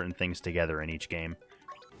 2 certain things together in each game.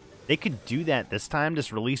 They could do that this time,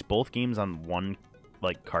 just release both games on one,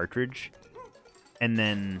 like, cartridge. And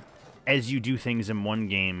then, as you do things in one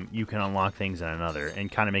game, you can unlock things in another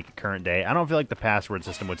and kind of make it current day. I don't feel like the password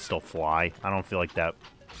system would still fly. I don't feel like that...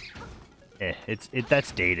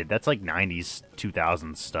 that's dated. That's like 90s,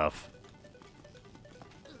 2000s stuff.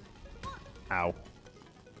 Ow.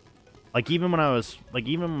 Like, even when I was... Like,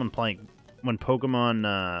 even when playing... When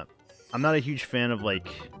Pokemon... I'm not a huge fan of, like...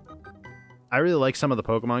 I really like some of the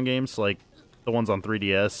Pokemon games, like the ones on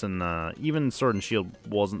 3DS, and even Sword and Shield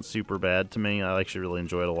wasn't super bad to me. I actually really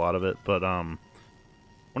enjoyed a lot of it, but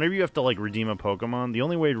whenever you have to, like, redeem a Pokemon, the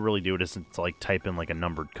only way to really do it is to, like, type in, like, a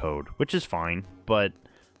numbered code, which is fine, but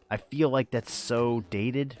I feel like that's so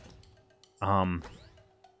dated.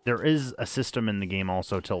 There is a system in the game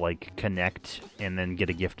also to, like, connect and then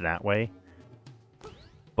get a gift that way,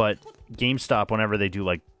 but GameStop, whenever they do,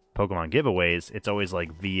 like, Pokemon giveaways, it's always,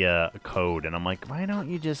 like, via a code, and I'm like, why don't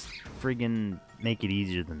you just friggin' make it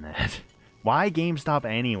easier than that? Why GameStop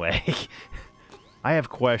anyway? I have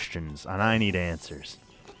questions, and I need answers.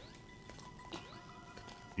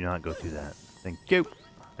 Do not go through that. Thank you.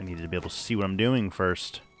 I needed to be able to see what I'm doing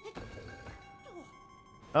first.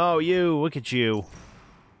 Oh, you! Look at you!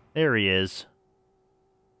 There he is.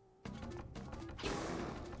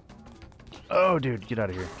 Oh, dude, get out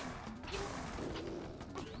of here.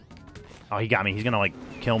 Oh, he got me. He's gonna, like,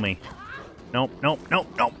 kill me. Nope, nope, nope,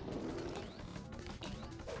 nope!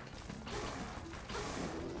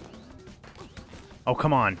 Oh,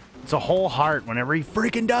 come on. It's a whole heart whenever he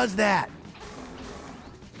freaking does that!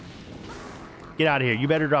 Get out of here. You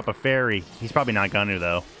better drop a fairy. He's probably not gonna,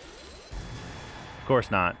 though. Of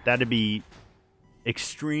course not. That'd be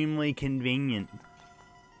extremely convenient.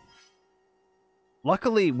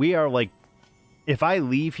 Luckily, we are, like... If I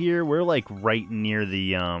leave here, we're, like, right near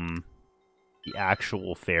the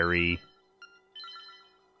actual fairy,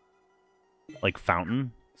 like,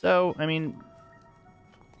 fountain. So, I mean,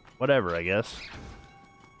 whatever, I guess.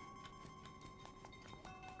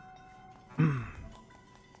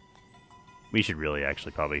 We should really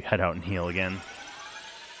actually probably head out and heal again.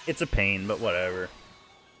 It's a pain, but whatever.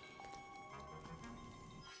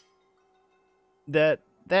 That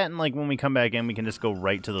and, like, when we come back in, we can just go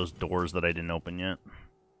right to those doors that I didn't open yet.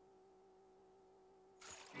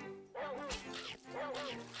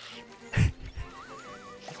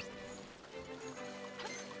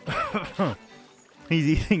 He's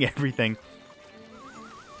eating everything.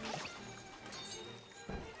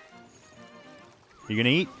 You gonna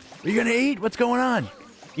eat? Are you gonna eat? What's going on?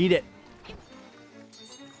 Eat it.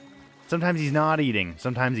 Sometimes he's not eating.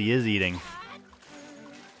 Sometimes he is eating.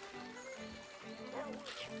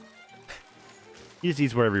 He just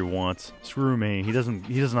eats wherever he wants. Screw me. He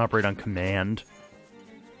doesn't operate on command.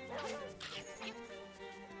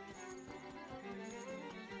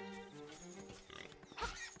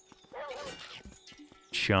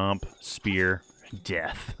 Chomp, spear,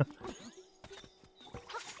 death.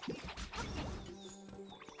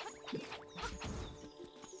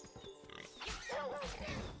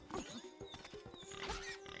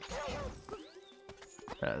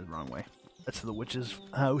 That is the wrong way. That's the witch's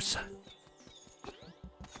house.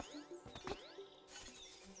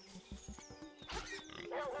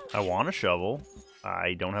 I want a shovel.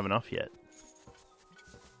 I don't have enough yet.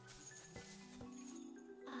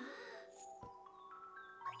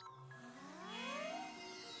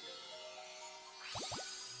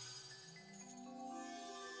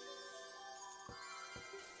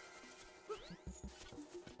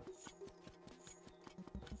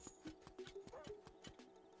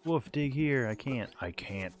 Woof, dig here. I can't. I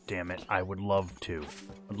can't, damn it. I would love to.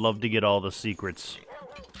 I'd love to get all the secrets.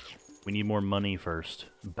 We need more money first.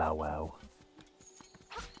 Bow wow.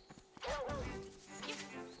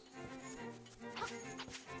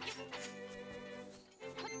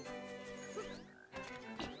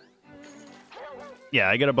 Yeah,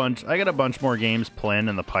 I got a bunch more games planned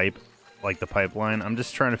in the pipeline. I'm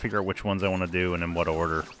just trying to figure out which ones I want to do and in what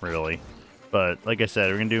order, really. But like I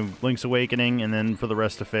said, we're gonna do Link's Awakening, and then for the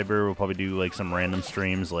rest of February, we'll probably do like some random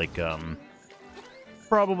streams, like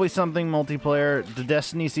probably something multiplayer. The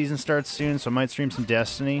Destiny season starts soon, so I might stream some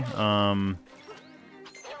Destiny.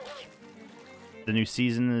 The new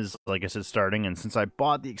season is, like I said, starting, and since I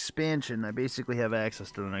bought the expansion, I basically have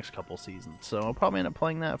access to the next couple seasons. So I'll probably end up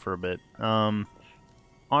playing that for a bit.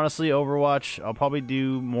 Honestly, Overwatch, I'll probably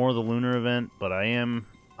do more of the Lunar event, but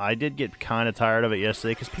I did get kind of tired of it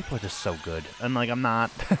yesterday because people are just so good, and like I'm not.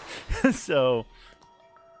 So,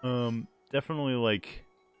 definitely like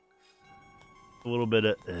a little bit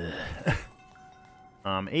of.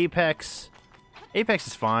 Apex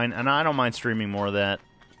is fine, and I don't mind streaming more of that.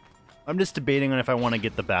 I'm just debating on if I want to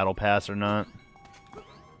get the battle pass or not.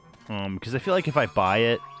 Because I feel like if I buy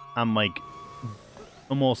it, I'm like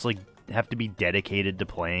almost like have to be dedicated to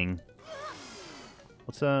playing.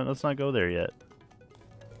 Let's not go there yet.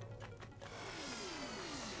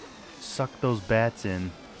 Suck those bats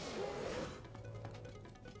in.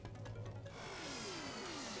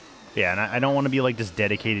 Yeah, and I don't want to be like just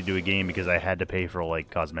dedicated to a game because I had to pay for like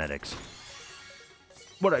cosmetics.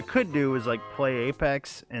 What I could do is like play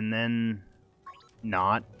Apex and then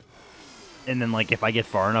not, and then like if I get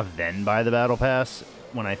far enough, then buy the battle pass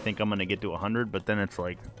when I think I'm gonna get to 100. But then it's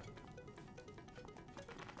like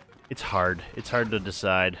it's hard to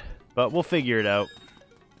decide, but we'll figure it out.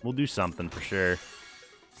 We'll do something for sure.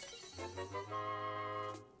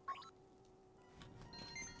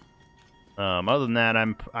 Other than that,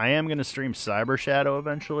 I am gonna stream Cyber Shadow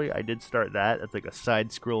eventually. I did start that. It's like a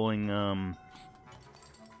side-scrolling,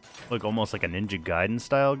 like almost like a Ninja Gaiden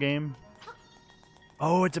style game.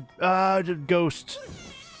 Oh, it's a ghost.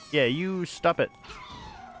 Yeah, you stop it.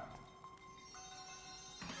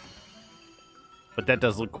 But that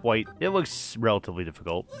does look it looks relatively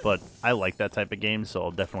difficult, but I like that type of game, so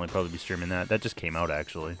I'll definitely probably be streaming that. That just came out,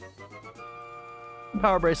 actually.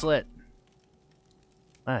 Power Bracelet.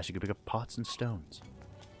 Ah, she could pick up pots and stones.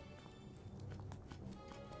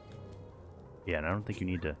 Yeah, and I don't think you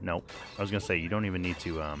need to... Nope. I was going to say, you don't even need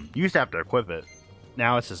to... You used to have to equip it.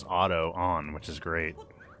 Now it's just auto on, which is great.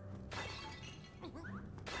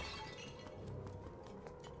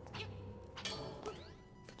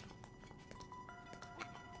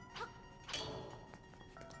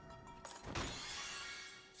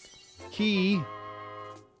 Key.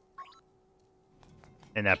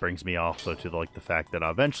 And that brings me also to like the fact that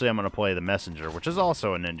eventually I'm going to play The Messenger, which is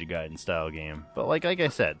also a Ninja Gaiden style game. But like I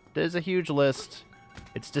said, there's a huge list.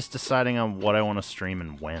 It's just deciding on what I want to stream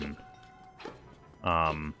and when.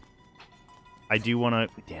 I do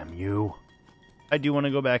want to... Damn you. I do want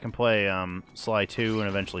to go back and play Sly 2 and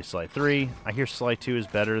eventually Sly 3. I hear Sly 2 is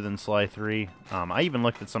better than Sly 3. I even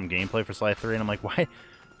looked at some gameplay for Sly 3 and I'm like, why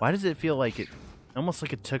does it feel like it... Almost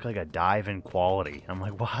like it took like a dive in quality. I'm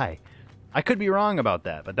like, why? I could be wrong about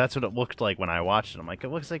that, but that's what it looked like when I watched it. I'm like, it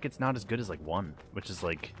looks like it's not as good as like 1, which is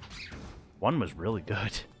like... 1 was really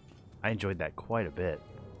good. I enjoyed that quite a bit.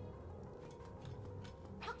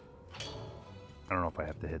 I don't know if I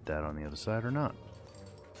have to hit that on the other side or not.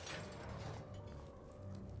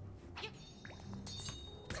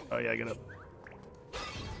 Oh yeah, get up.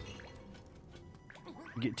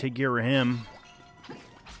 Take care of him.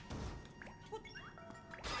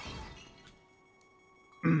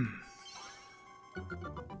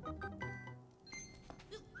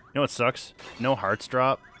 You know what sucks? No hearts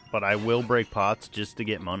drop, but I will break pots just to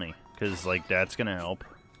get money, because like that's gonna help.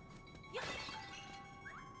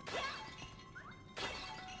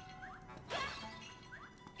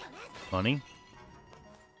 Money?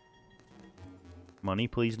 Money,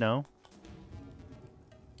 please no.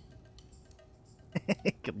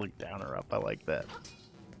 Could look down or up. I like that.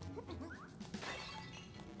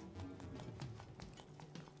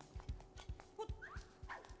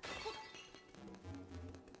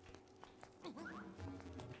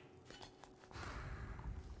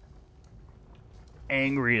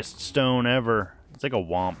 Angriest stone ever. It's like a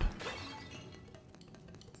womp.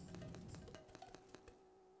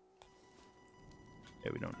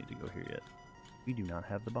 Yeah, we don't need to go here yet. We do not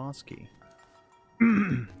have the boss key.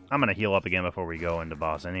 I'm gonna heal up again before we go into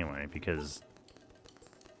boss anyway, because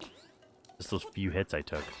just those few hits I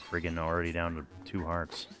took, friggin' already down to 2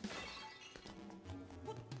 hearts.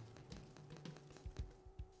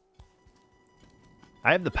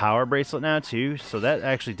 I have the power bracelet now too, so that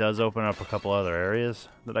actually does open up a couple other areas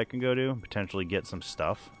that I can go to, potentially get some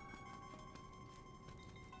stuff.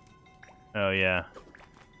 Oh yeah,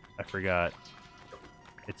 I forgot.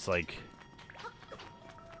 It's like...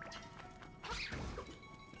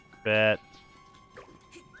 Bet.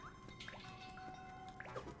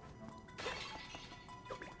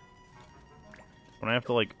 When I have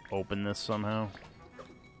to, like, open this somehow.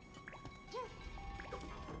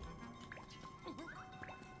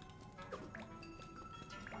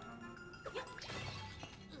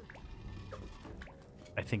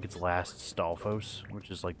 I think it's last Stalfos,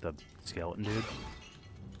 which is, like, the skeleton dude.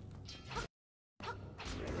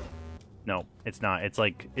 No, it's not. It's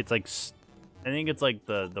like, I think it's like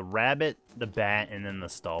the rabbit, the bat, and then the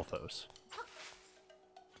Stalfos.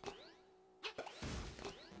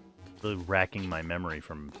 Really racking my memory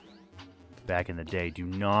from back in the day. Do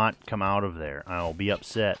not come out of there. I'll be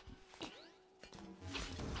upset.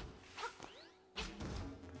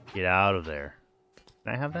 Get out of there.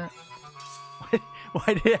 Can I have that?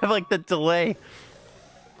 Why did it have, like, the delay?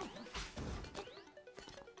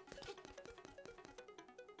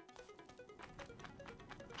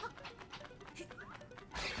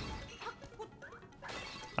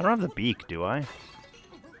 I don't have the beak, do I?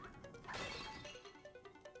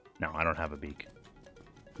 No, I don't have a beak.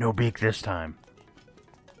 No beak this time.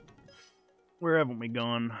 Where haven't we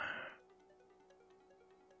gone?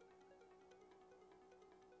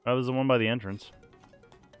 That was the one by the entrance.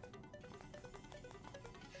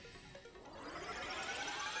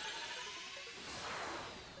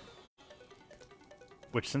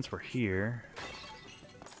 Which, since we're here...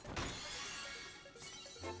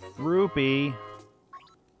 Rupee!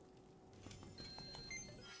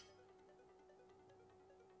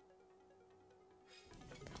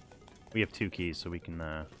 We have 2 keys, so we can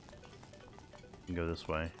go this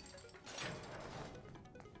way.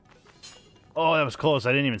 Oh, that was close.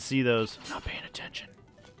 I didn't even see those. Not paying attention.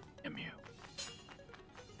 Damn you.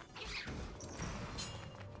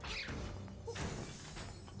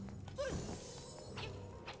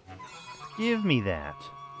 Give me that.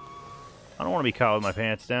 I don't want to be caught with my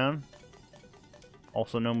pants down.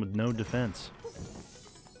 Also known with no defense.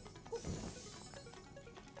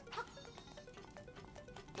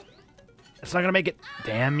 It's not gonna make it.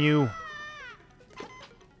 Damn you.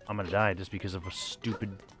 I'm gonna die just because of a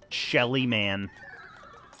stupid Shelly man.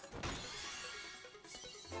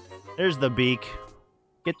 There's the beak.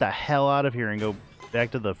 Get the hell out of here and go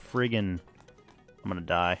back to the friggin'... I'm gonna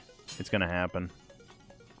die. It's gonna happen.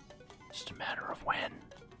 Just a matter of when.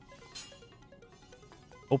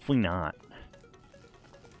 Hopefully not.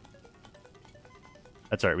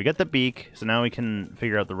 That's alright, we got the beak, so now we can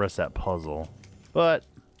figure out the rest of that puzzle. But,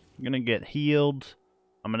 I'm gonna get healed.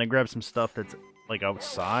 I'm gonna grab some stuff that's, like,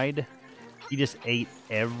 outside. He just ate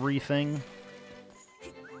everything.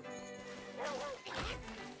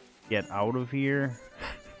 Get out of here.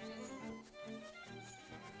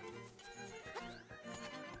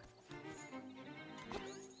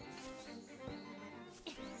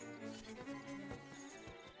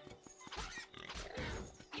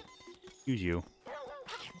 Excuse you.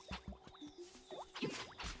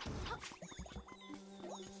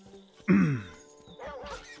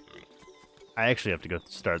 I actually have to go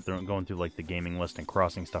start going through, like, the gaming list and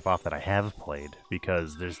crossing stuff off that I have played,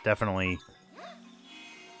 because there's definitely...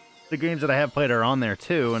 The games that I have played are on there,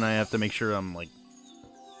 too, and I have to make sure I'm, like...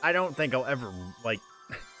 I don't think I'll ever, like,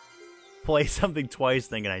 play something twice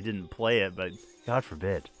thinking I didn't play it, but God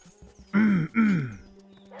forbid. Right,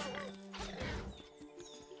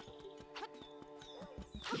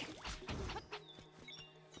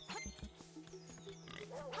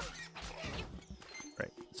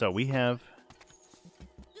 so we have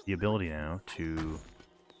the ability now to...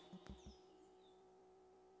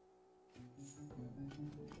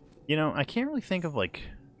 You know, I can't really think of, like...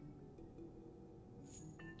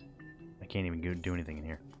 I can't even do anything in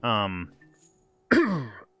here.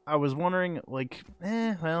 I was wondering, like,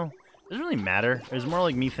 well, it doesn't really matter. It was more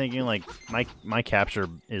like me thinking, like, my capture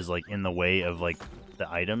is, like, in the way of, like,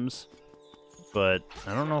 the items. But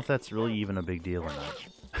I don't know if that's really even a big deal or not.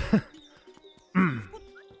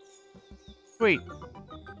 Wait.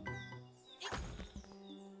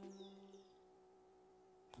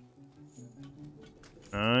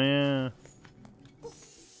 Oh, yeah.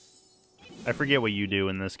 I forget what you do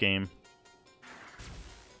in this game.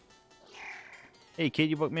 Hey, kid,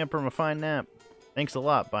 you woke me up from a fine nap. Thanks a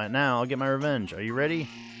lot. By now, I'll get my revenge. Are you ready?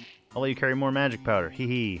 I'll let you carry more magic powder. Hee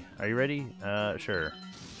hee. Are you ready? Sure.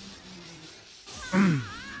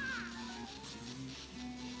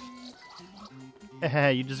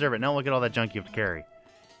 Hey, you deserve it. Now look at all that junk you have to carry.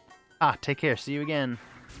 Ah, take care. See you again.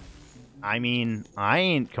 I mean, I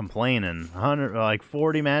ain't complaining. 100, like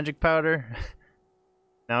 40 magic powder.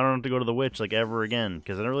 Now I don't have to go to the witch like ever again,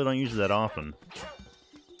 because I really don't use it that often.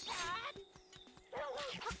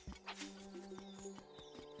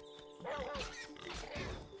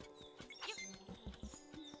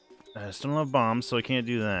 I still don't have bombs, so I can't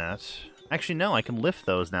do that. Actually, no, I can lift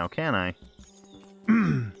those now, can I?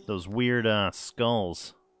 Those weird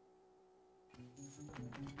skulls.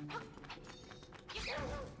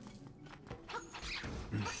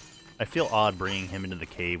 I feel odd bringing him into the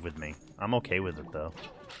cave with me. I'm okay with it, though.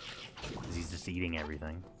 Because he's just eating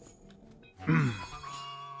everything.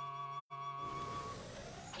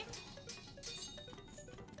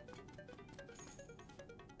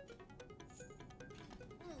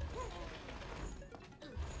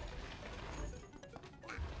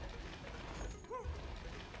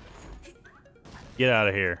 Get out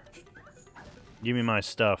of here. Give me my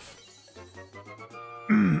stuff.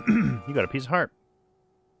 You got a piece of heart.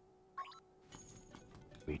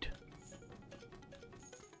 Sweet.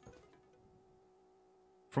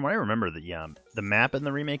 From what I remember, the map in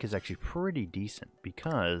the remake is actually pretty decent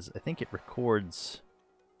because I think it records.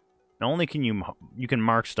 Not only can you can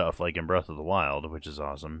mark stuff like in Breath of the Wild, which is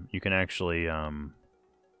awesome. You can actually kind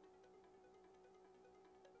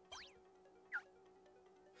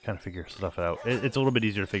of figure stuff out. It's a little bit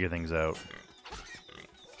easier to figure things out.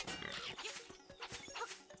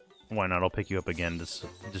 Why not? I'll pick you up again just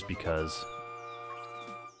because.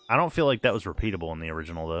 I don't feel like that was repeatable in the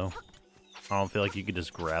original, though. I don't feel like you could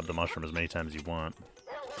just grab the mushroom as many times as you want.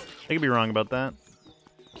 I could be wrong about that.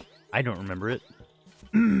 I don't remember it.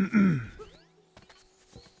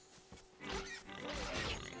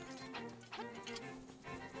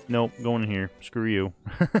 Nope, going in here. Screw you.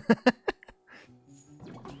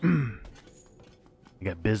 I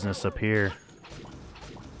got business up here.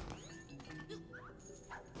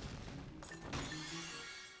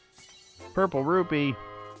 Purple rupee.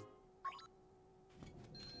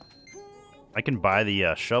 I can buy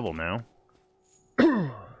the shovel now.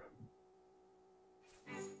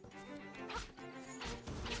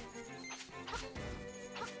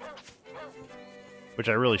 Which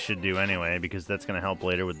I really should do anyway, because that's going to help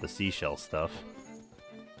later with the seashell stuff.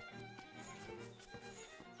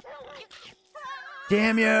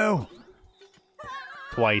 Damn you!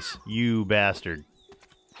 Twice, you bastard.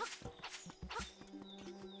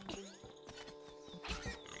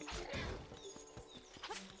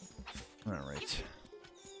 Alright.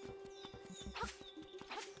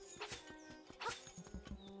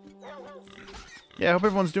 Yeah, I hope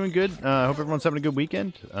everyone's doing good. I hope everyone's having a good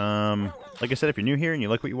weekend. Like I said, if you're new here and you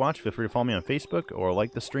like what you watch, feel free to follow me on Facebook or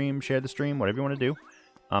like the stream, share the stream, whatever you want to do.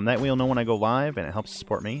 That way you'll know when I go live and it helps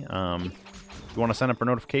support me. If you want to sign up for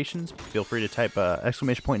notifications, feel free to type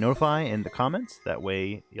 !notify in the comments. That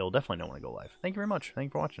way you'll definitely know when I go live. Thank you very much. Thank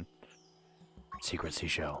you for watching. Secret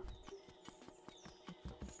seashell.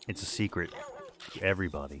 It's a secret to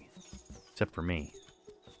everybody, except for me.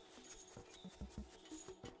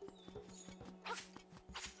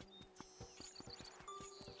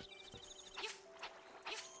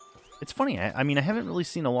 It's funny, I mean, I haven't really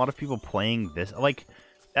seen a lot of people playing this. Like,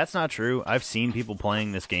 that's not true. I've seen people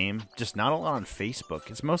playing this game, just not a lot on Facebook.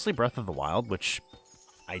 It's mostly Breath of the Wild, which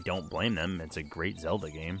I don't blame them. It's a great Zelda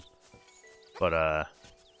game. But,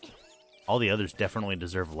 all the others definitely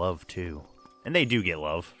deserve love, too. And they do get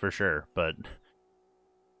love, for sure, but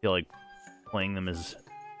I feel like playing them is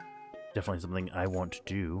definitely something I want to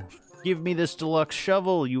do. Give me this deluxe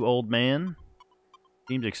shovel, you old man.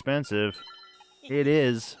 Seems expensive. It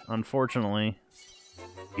is, unfortunately.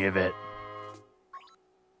 Give it.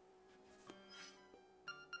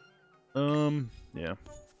 Yeah.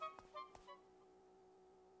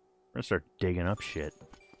 We're gonna start digging up shit.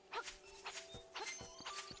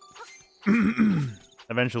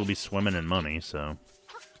 Eventually we'll be swimming in money, so.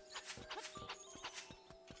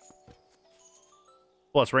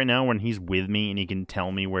 Plus, right now, when he's with me and he can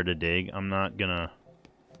tell me where to dig, I'm not gonna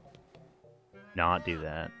not do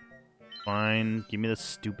that. Fine, give me the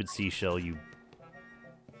stupid seashell, you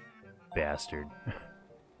bastard.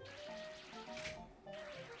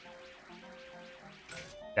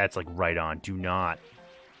 That's like right on. Do not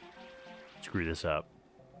screw this up.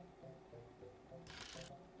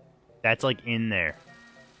 That's like in there.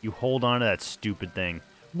 You hold on to that stupid thing.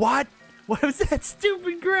 What? What was that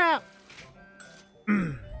stupid crap?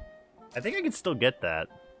 I think I can still get that.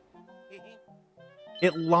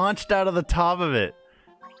 It launched out of the top of it.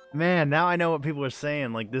 Man, now I know what people are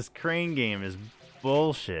saying. Like, this crane game is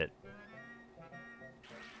bullshit.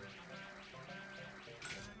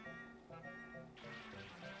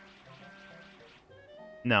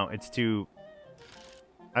 No, it's too...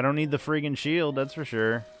 I don't need the friggin' shield, that's for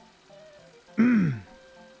sure. Is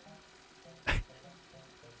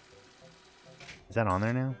that on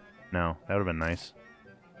there now? No, that would have been nice.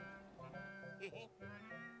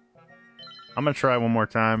 I'm gonna try one more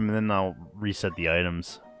time, and then I'll reset the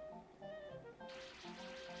items.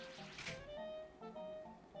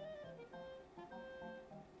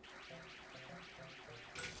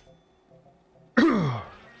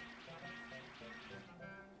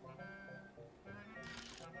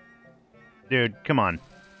 Dude, come on.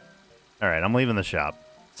 Alright, I'm leaving the shop.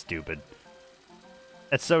 Stupid.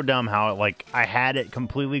 That's so dumb how it, like, I had it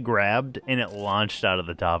completely grabbed and it launched out of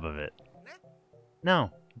the top of it.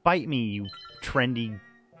 No. Bite me, you trendy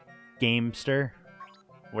gamester.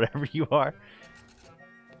 Whatever you are.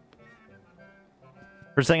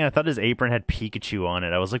 For a second, I thought his apron had Pikachu on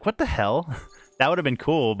it. I was like, what the hell? That would have been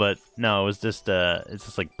cool, but no, it was just, it's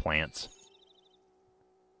just like plants.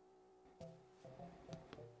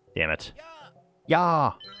 Damn it.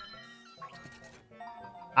 Yeah!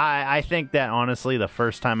 I think that, honestly, the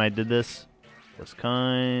first time I did this was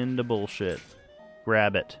kinda bullshit.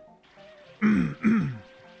 Grab it.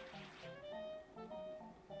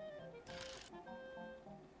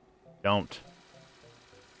 Don't.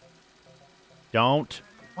 Don't.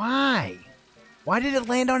 Why? Why did it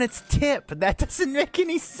land on its tip? That doesn't make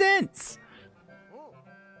any sense.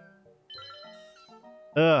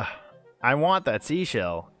 Ugh. I want that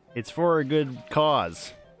seashell. It's for a good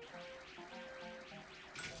cause.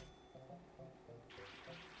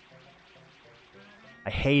 I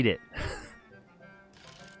hate it.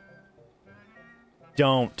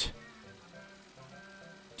 Don't.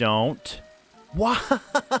 Don't. Why?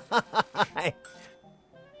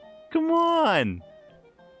 Come on.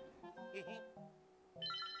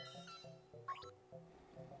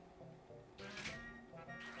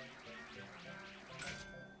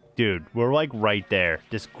 Dude, we're like right there.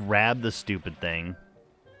 Just grab the stupid thing.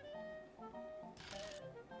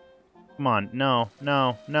 Come on. No,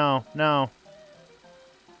 no, no, no.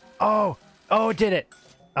 Oh! Oh, it did it!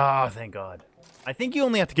 Oh, thank God. I think you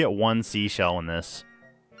only have to get one seashell in this.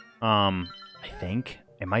 I think.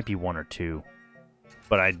 It might be one or two.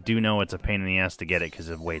 But I do know it's a pain in the ass to get it because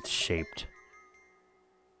of the way it's shaped.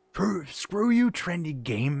 Screw you, trendy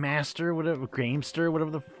game master, whatever, gamester,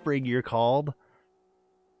 whatever the frig you're called.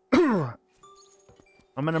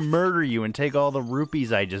 I'm gonna murder you and take all the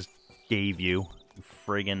rupees I just gave you.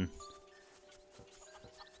 Friggin'.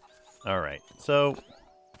 Alright, so...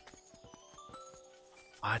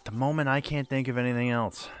 at the moment, I can't think of anything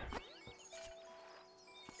else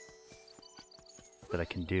that I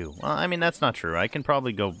can do. Well, I mean, that's not true. I can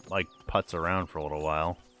probably go, like, putz around for a little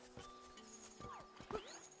while.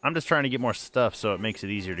 I'm just trying to get more stuff so it makes it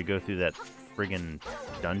easier to go through that friggin'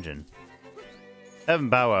 dungeon. Having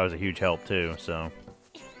Bow Wow is a huge help, too, so...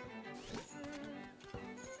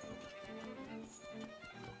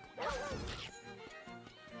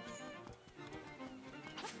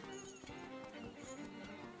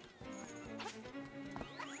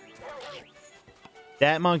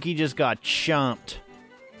 That monkey just got chomped.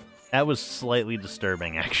 That was slightly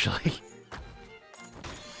disturbing, actually.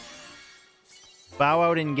 Bow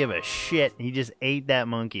Wow didn't give a shit. He just ate that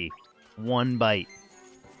monkey. One bite.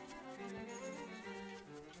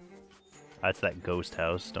 That's that ghost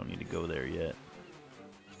house. Don't need to go there yet.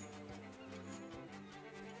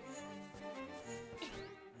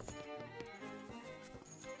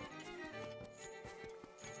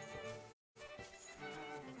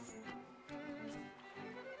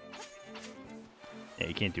 Yeah,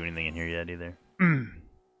 you can't do anything in here yet either. A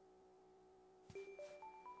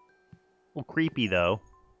little creepy, though.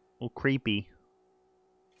 A little creepy.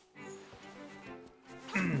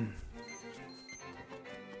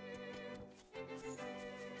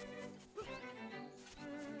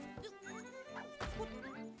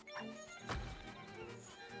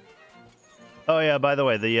 Oh yeah, by the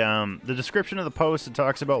way, the description of the post, it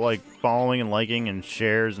talks about like following and liking and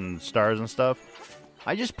shares and stars and stuff.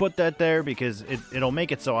 I just put that there because it'll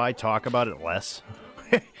make it so I talk about it less.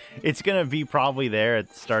 It's gonna be probably there at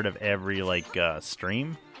the start of every like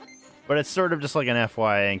stream, but it's sort of just like an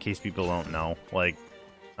FYI in case people don't know. Like,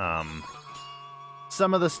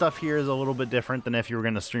 some of the stuff here is a little bit different than if you were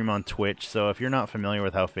gonna stream on Twitch. So if you're not familiar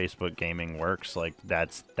with how Facebook gaming works, like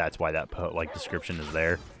that's why that description is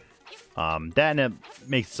there. That and it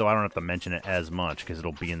makes it so I don't have to mention it as much because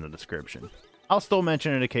it'll be in the description. I'll still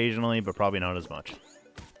mention it occasionally, but probably not as much.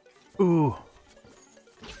 Ooh.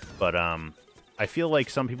 But, I feel like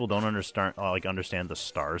some people don't understand the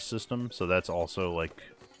star system, so that's also, like,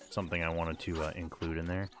 something I wanted to, include in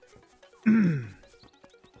there. Alright,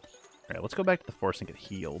 let's go back to the forest and get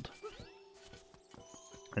healed.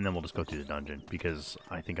 And then we'll just go through the dungeon, because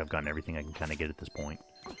I think I've gotten everything I can kind of get at this point.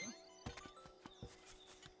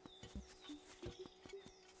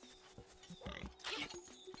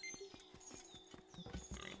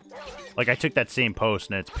 Like, I took that same post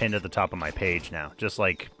and it's pinned at the top of my page now. Just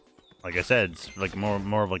like I said, it's like more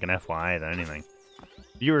of like an FYI than anything.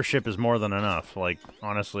 Viewership is more than enough. Like,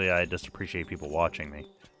 honestly, I just appreciate people watching me.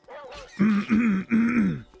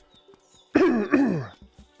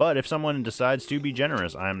 But if someone decides to be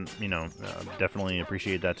generous, I'm, you know, definitely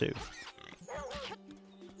appreciate that too.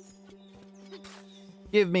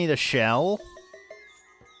 Give me the shell.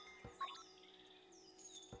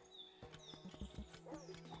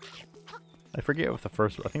 I forget what the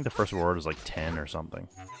first... I think the first word is like 10 or something.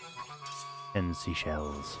 10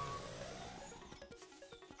 seashells.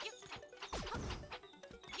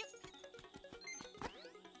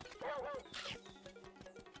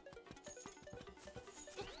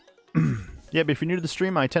 Yeah, but if you're new to the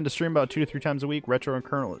stream, I tend to stream about 2 to 3 times a week. Retro and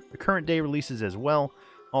current day releases as well.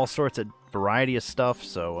 All sorts of variety of stuff,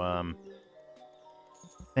 so,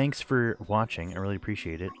 thanks for watching. I really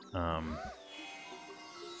appreciate it.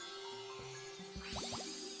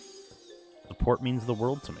 Support means the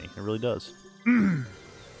world to me. It really does.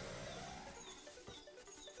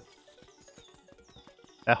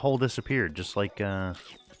 That hole disappeared, just like that.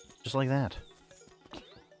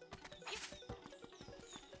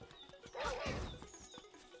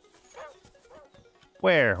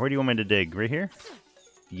 Where? Where do you want me to dig? Right here?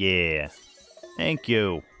 Yeah. Thank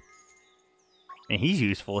you. And he's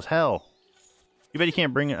useful as hell. You bet you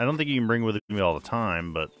can't bring it. I don't think you can bring it with me all the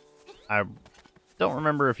time, but I don't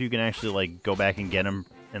remember if you can actually, like, go back and get him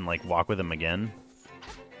and, like, walk with him again.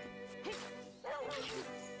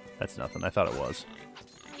 That's nothing. I thought it was.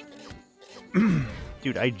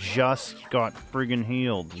 Dude, I just got friggin'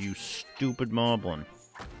 healed, you stupid moblin.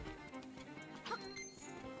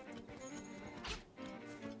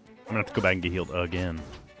 I'm gonna have to go back and get healed again.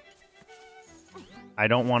 I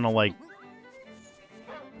don't want to, like,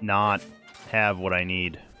 not have what I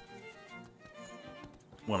need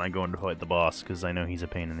when I go in to fight the boss, because I know he's a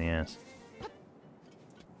pain in the ass.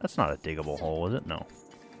 That's not a diggable hole, is it? No.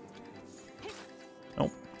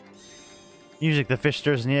 Nope. Music, the fish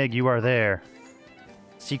stirs in the egg, you are there.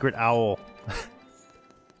 Secret owl.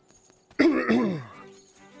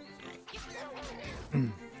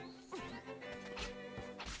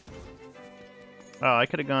 Oh, I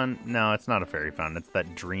could have gone... No, it's not a fairy fountain. It's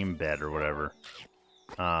that dream bed or whatever.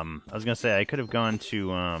 I was gonna say, I could have gone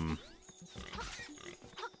to,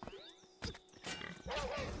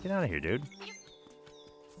 Get out of here, dude.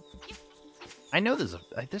 I know there's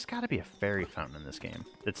gotta be a fairy fountain in this game.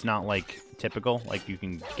 It's not, like, typical. Like, you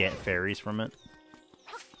can get fairies from it.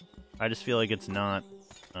 I just feel like it's not,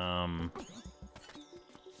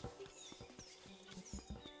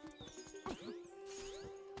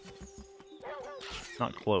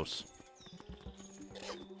 not close.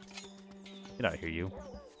 Get out of here, you.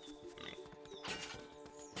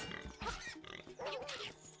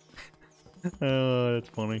 Oh, that's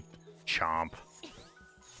funny. Chomp.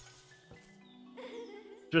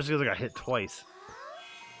 Just because I got hit twice.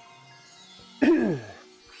 Yeah,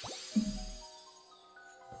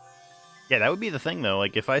 that would be the thing, though.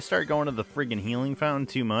 Like, if I start going to the friggin' healing fountain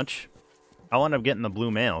too much, I'll end up getting the blue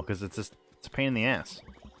mail, because it's just... it's a pain in the ass.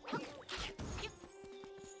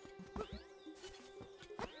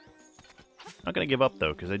 Not gonna give up,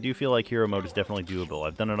 though, because I do feel like hero mode is definitely doable.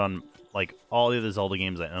 I've done it on, like, all the other Zelda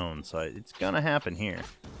games I own, so it's gonna happen here.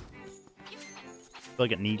 I feel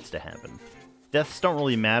like it needs to happen. Deaths don't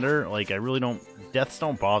really matter. Like, I really don't... Deaths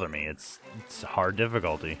don't bother me. It's hard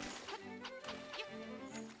difficulty.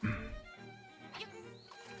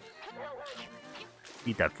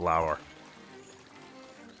 Eat that flower.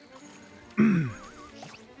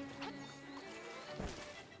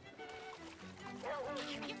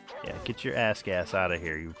 Yeah, get your ass gas out of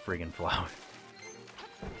here, you friggin' flower.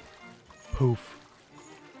 Poof.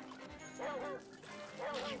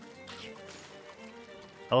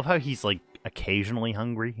 I love how he's, like, occasionally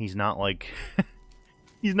hungry. He's not, like...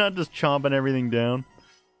 he's not just chomping everything down.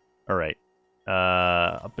 Alright.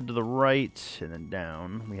 Up and to the right, and then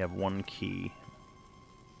down. We have one key.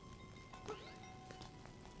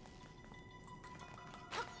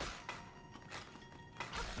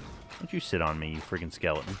 Don't you sit on me, you friggin'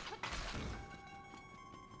 skeleton.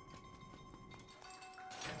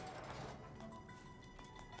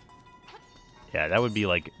 Yeah, that would be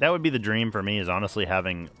like, that would be the dream for me, is honestly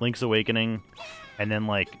having Link's Awakening, and then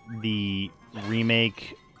like the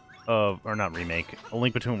remake of, or not remake, A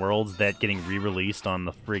Link Between Worlds, that getting re-released on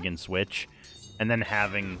the friggin' Switch, and then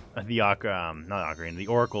having the the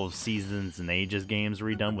Oracle of Seasons and Ages games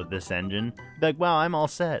redone with this engine. Be like, wow, I'm all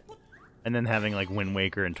set. And then having like Wind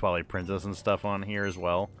Waker and Twilight Princess and stuff on here as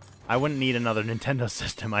well. I wouldn't need another Nintendo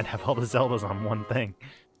system. I'd have all the Zeldas on one thing.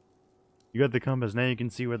 You got the compass. Now you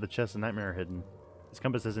can see where the chest of Nightmare are hidden. This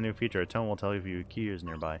compass has a new feature. A tone will tell you if your key is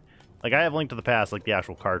nearby. Like, I have Link to the Past, like the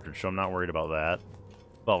actual cartridge, so I'm not worried about that.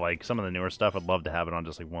 But like some of the newer stuff, I'd love to have it on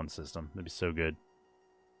just like one system. That'd be so good.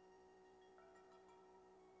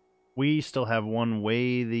 We still have one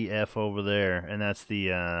way the F over there, and that's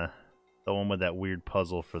the one with that weird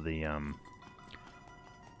puzzle for the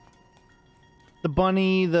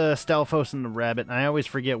bunny, the Stalfos, and the rabbit. And I always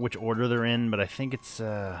forget which order they're in, but I think it's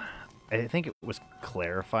I think it was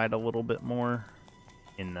clarified a little bit more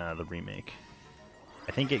in the remake.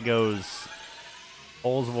 I think it goes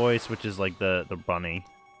Pole's voice, which is like the bunny.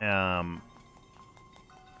 I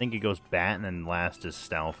think it goes Bat, and then last is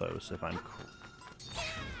Stalfos, if I'm correct.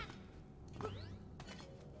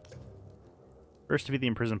 First to be the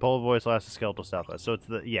imprisoned Pole voice, last is skeletal Stalfos. So it's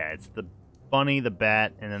it's the bunny, the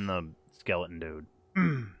bat, and then the skeleton dude.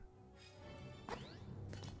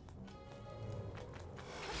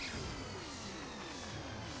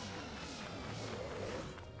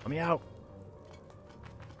 Let me out.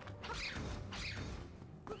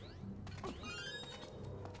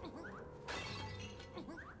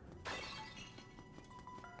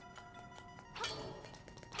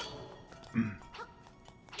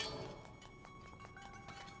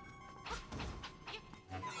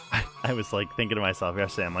 I was like thinking to myself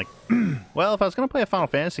yesterday, I'm like, well, if I was going to play a Final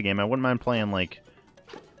Fantasy game, I wouldn't mind playing like,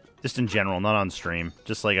 just in general, not on stream.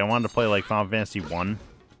 Just like, I wanted to play like Final Fantasy 1,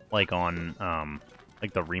 like on,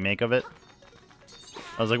 like the remake of it.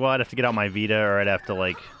 I was like, well, I'd have to get out my Vita, or I'd have to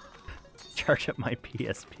like, charge up my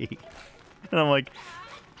PSP. And I'm like,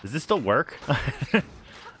 does this still work?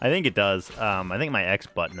 I think it does. I think my X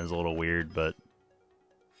button is a little weird, but,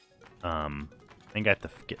 I think I have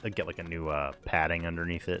to get like a new, padding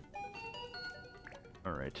underneath it.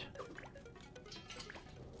 Alright.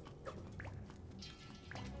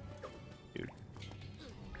 Dude.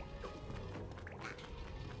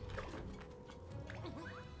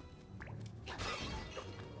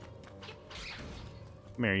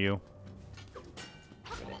 Come here, you.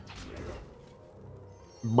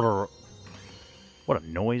 Brr. What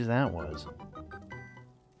a noise that was.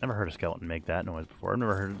 Never heard a skeleton make that noise before. I've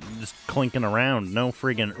never heard it just clinking around. No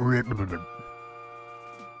friggin'...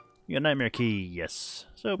 You got Nightmare Key, yes.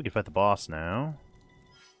 So we can fight the boss now.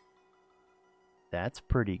 That's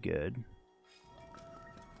pretty good.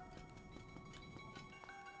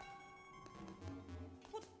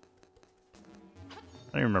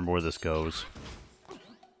 I don't remember where this goes.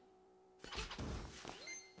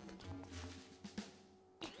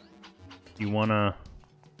 You wanna?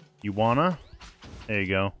 There you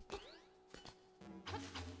go.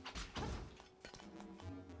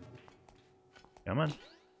 Come on.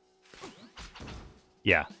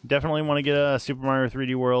 Yeah, definitely want to get a Super Mario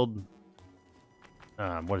 3D World.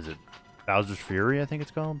 What is it? Bowser's Fury, I think it's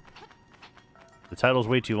called. The title's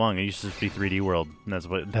way too long. It used to just be 3D World, and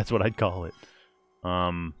that's what I'd call it.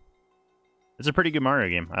 It's a pretty good Mario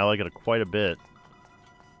game. I like it quite a bit.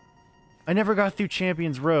 I never got through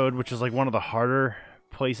Champions Road, which is like one of the harder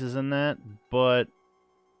places in that, but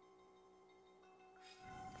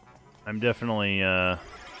I'm definitely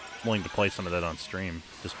willing to play some of that on stream,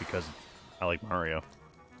 just because I like Mario.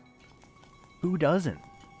 Who doesn't?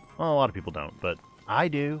 Well, a lot of people don't, but I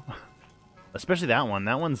do. Especially that one.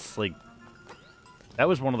 That one's like... That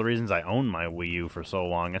was one of the reasons I owned my Wii U for so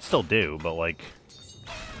long. I still do, but like...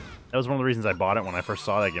 That was one of the reasons I bought it when I first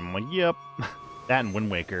saw that game. I'm like, yep. That and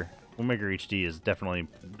Wind Waker. Wind Waker HD is definitely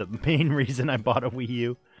the main reason I bought a Wii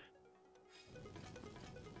U.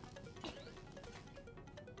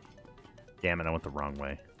 Damn it, I went the wrong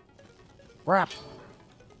way. Rap!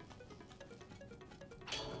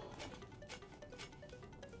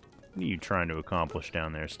 What are you trying to accomplish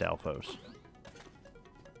down there, Stalfos?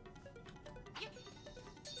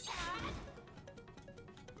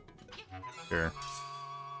 Sure.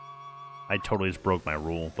 I totally just broke my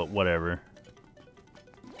rule, but whatever.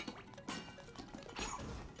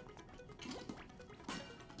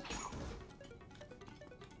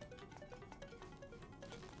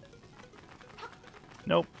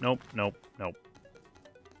 Nope, nope, nope, nope.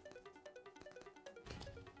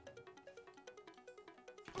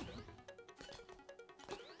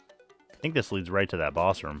 I think this leads right to that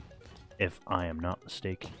boss room, if I am not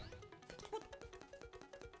mistaken.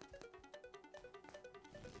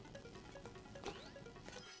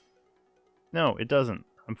 No, it doesn't.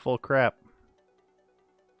 I'm full of crap.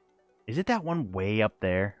 Is it that one way up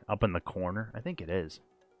there? Up in the corner? I think it is.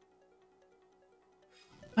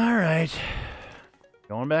 Alright.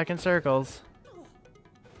 Going back in circles.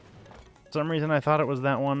 For some reason I thought it was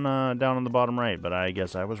that one down on the bottom right, but I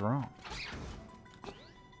guess I was wrong.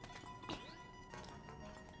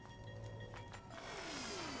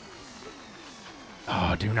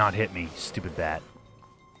 Oh, do not hit me, stupid bat.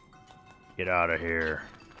 Get out of here.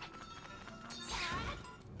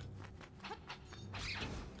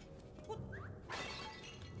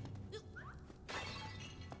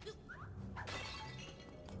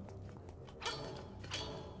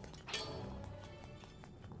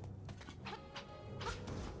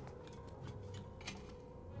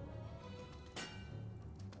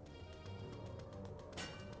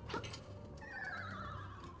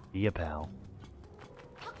 Be a pal.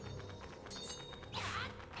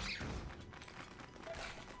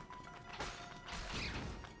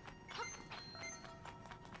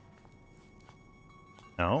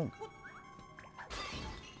 No.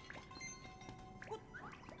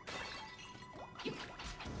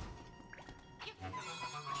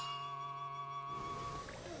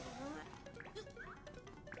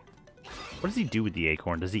 What does he do with the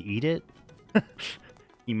acorn? Does he eat it?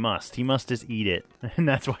 He must. He must just eat it. And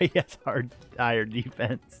that's why he has higher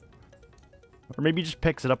defense. Or maybe he just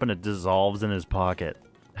picks it up and it dissolves in his pocket.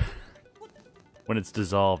 When it's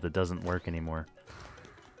dissolved, it doesn't work anymore.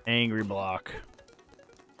 Angry block.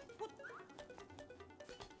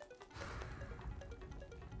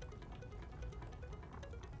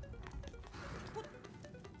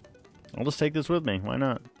 I'll just take this with me. Why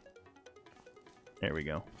not? There we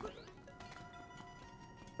go.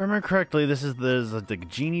 If I remember correctly, this is the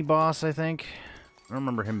genie boss, I think. I don't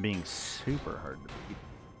remember him being super hard to beat.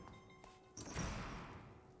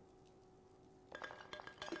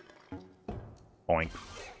 Boink.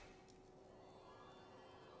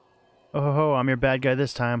 Oh ho ho, I'm your bad guy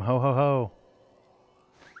this time. Ho ho ho.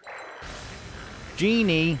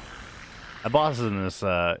 Genie! The bosses in this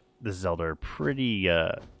this Zelda are pretty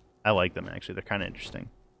I like them actually. They're kinda interesting.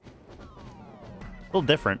 A little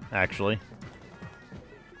different, actually.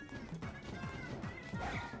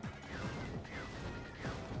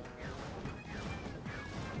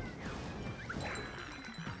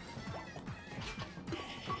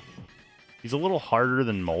 He's a little harder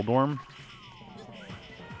than Moldorm.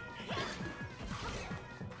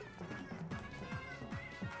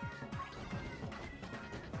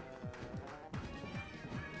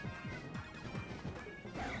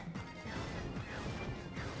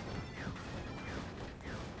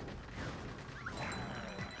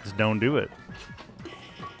 Just don't do it.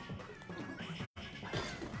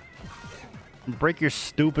 Break your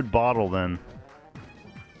stupid bottle then.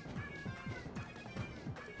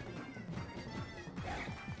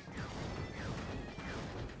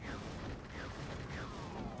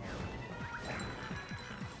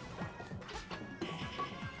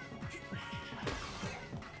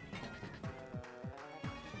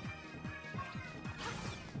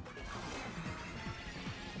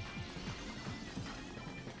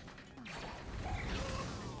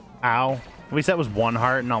 Ow. At least that was one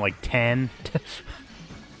heart, not like 10.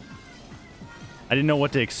 I didn't know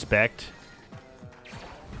what to expect.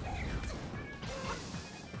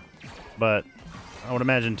 But I would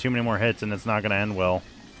imagine too many more hits and it's not going to end well.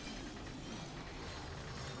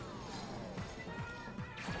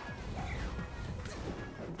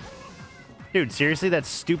 Dude, seriously? That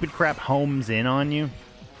stupid crap homes in on you?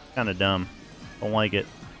 Kind of dumb. Don't like it.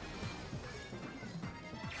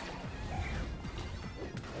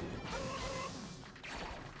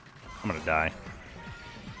 I'm gonna die.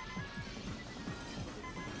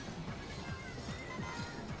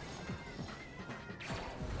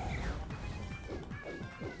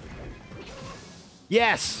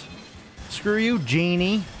 Yes! Screw you,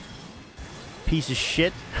 genie. Piece of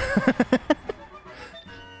shit.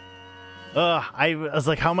 I was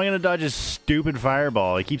like, how am I gonna dodge his stupid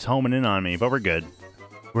fireball? He keeps homing in on me, but we're good.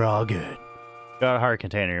 We're all good. Got a heart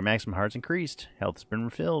container. Your maximum heart's increased. Health has been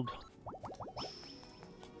refilled.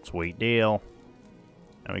 Sweet deal.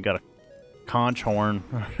 Now we got a conch horn.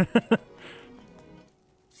 I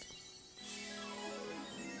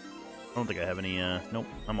don't think I have any, nope,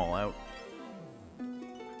 I'm all out.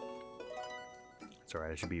 It's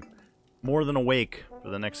alright, I should be more than awake for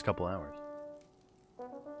the next couple hours.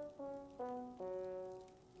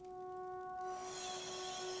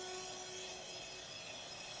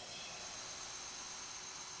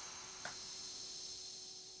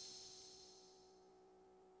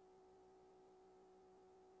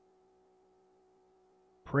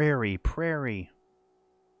 Prairie, prairie.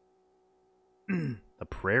 The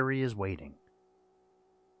prairie is waiting.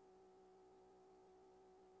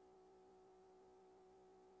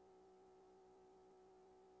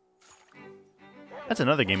 That's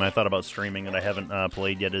another game I thought about streaming that I haven't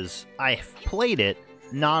played yet. Is I've played it,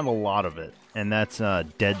 not a lot of it, and that's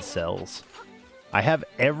Dead Cells. I have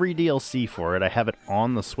every DLC for it. I have it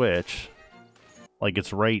on the Switch. Like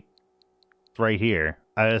it's right here.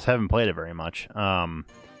 I just haven't played it very much.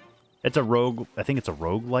 It's a rogue. I think it's a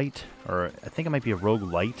roguelite, or I think it might be a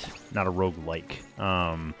roguelite, not a roguelike.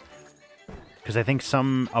 Because I think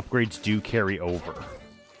some upgrades do carry over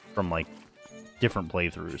from like different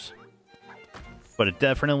playthroughs. But it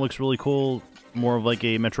definitely looks really cool. More of like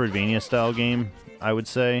a Metroidvania style game, I would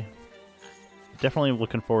say. Definitely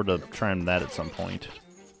looking forward to trying that at some point.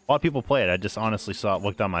 A lot of people play it. I just honestly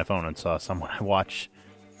looked on my phone and saw someone I watch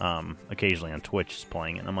occasionally on Twitch is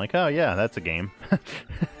playing it. And I'm like, oh yeah, that's a game.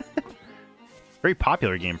 Very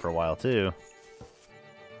popular game for a while too.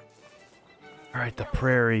 All right, the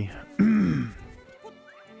prairie. I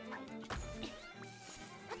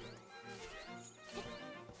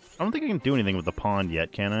don't think I can do anything with the pond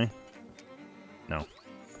yet, can I? No.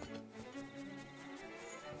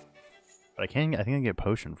 But I think I can get a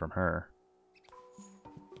potion from her.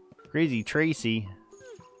 Crazy Tracy.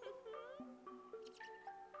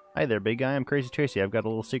 Hi there, big guy. I'm Crazy Tracy. I've got a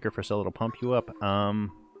little secret for sale that'll pump you up. You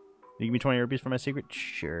give me 20 rupees for my secret?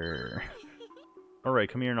 Sure. Alright,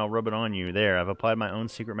 come here and I'll rub it on you. There, I've applied my own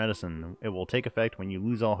secret medicine. It will take effect when you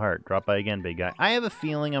lose all heart. Drop by again, big guy. I have a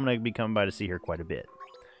feeling I'm going to be coming by to see her quite a bit.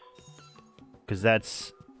 Because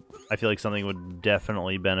that's... I feel like something would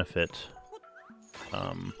definitely benefit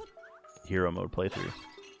hero mode playthrough.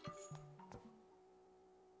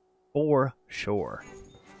 For sure.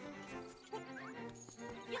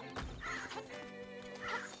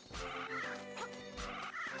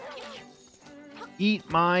 Eat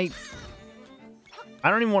my... I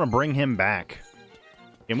don't even want to bring him back.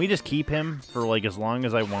 Can we just keep him for, like, as long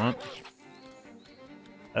as I want?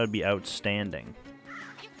 That would be outstanding.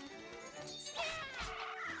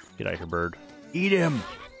 Get out here, bird. Eat him!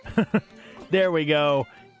 There we go.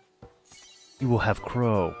 You will have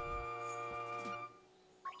crow.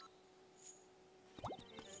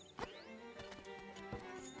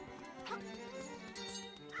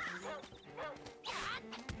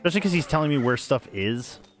 Especially because he's telling me where stuff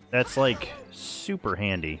is. That's, like, super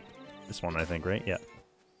handy. This one, I think, right? Yeah.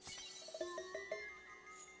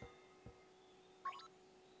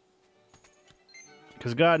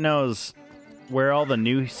 Because God knows where all the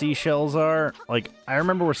new seashells are. Like, I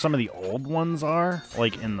remember where some of the old ones are,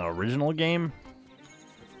 like, in the original game.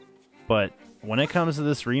 But when it comes to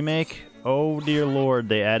this remake, oh, dear Lord,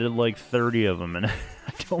 they added, like, 30 of them, and I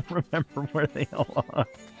don't remember where they all are.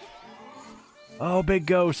 Oh, big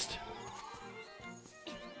ghost.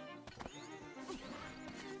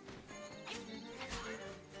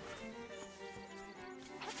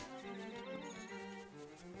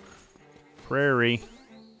 Prairie.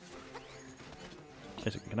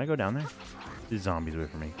 Can I go down there? These zombies away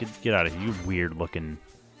from me. Get out of here, you weird looking.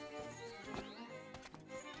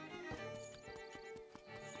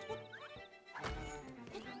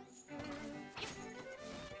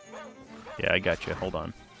 Yeah, I got you. Hold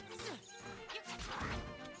on.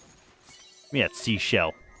 Give me that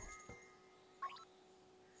seashell.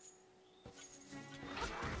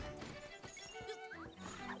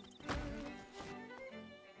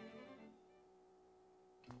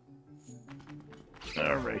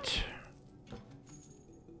 All right.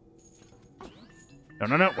 No,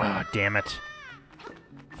 no, no. Ah, damn it.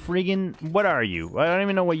 Friggin', what are you? I don't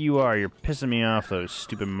even know what you are. You're pissing me off, those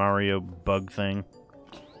stupid Mario bug thing.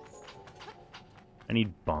 I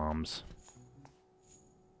need bombs.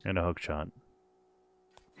 And a hook shot.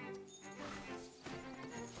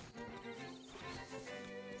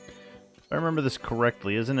 If I remember this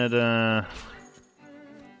correctly, isn't it,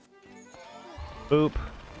 boop.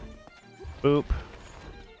 Boop.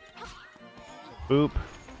 Boop.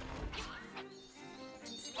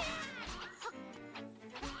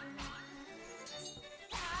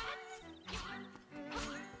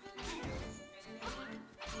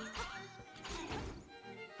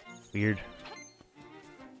 Weird.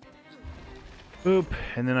 Boop.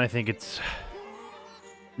 And then I think it's...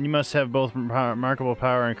 You must have both remarkable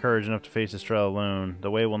power and courage enough to face this trial alone. The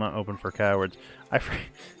way will not open for cowards.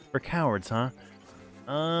 For cowards, huh?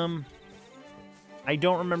 I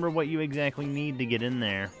don't remember what you exactly need to get in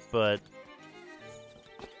there, but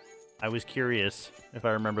I was curious if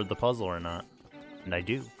I remembered the puzzle or not. And I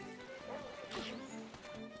do.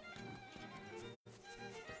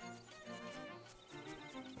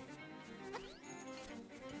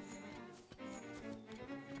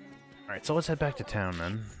 Alright, so let's head back to town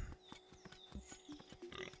then.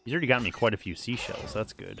 He's already got me quite a few seashells,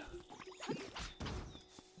 that's good.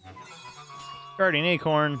 Guardian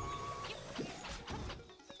acorn.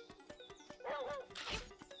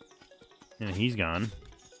 And he's gone.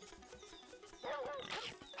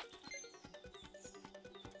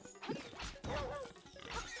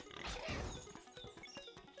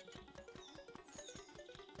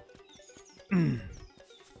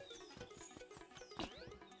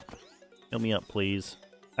 Fill me up, please.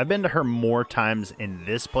 I've been to her more times in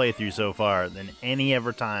this playthrough so far than any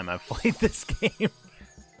ever time I've played this game.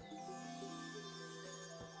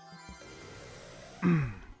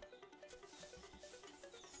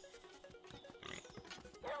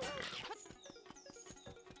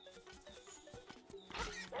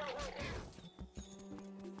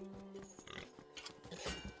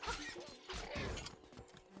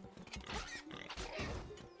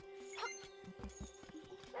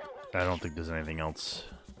 I don't think there's anything else.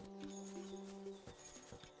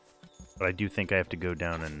 But I do think I have to go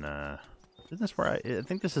down and, isn't this where I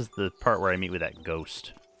think this is the part where I meet with that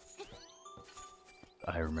ghost. If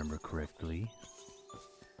I remember correctly.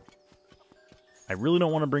 I really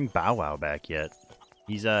don't want to bring Bow Wow back yet.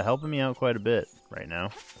 He's, helping me out quite a bit right now.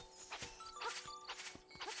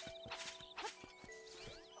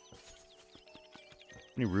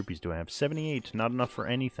 How many rupees do I have? 78. Not enough for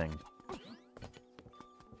anything.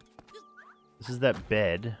 This is that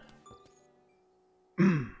bed.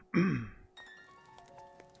 The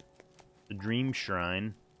Dream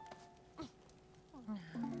Shrine.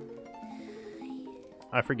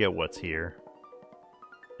 I forget what's here.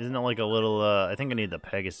 Isn't it like a little, I think I need the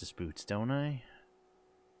Pegasus boots, don't I?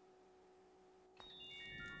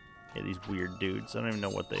 Yeah, these weird dudes. I don't even know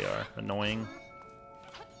what they are. Annoying.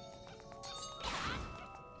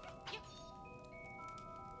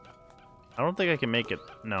 I don't think I can make it.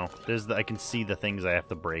 No, there's I can see the things I have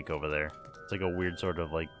to break over there. It's like a weird sort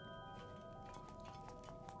of like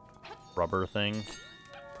rubber thing.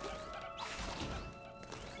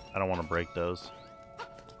 I don't want to break those.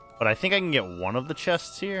 But I think I can get one of the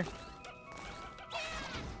chests here.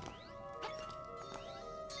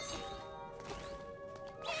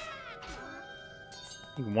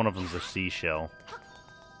 I think one of them's a seashell.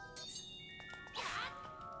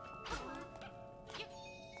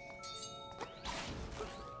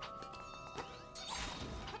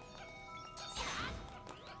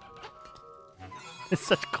 It's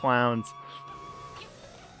such clowns.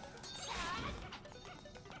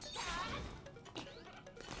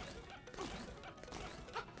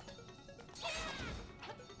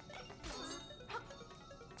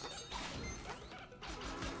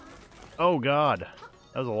 Oh god.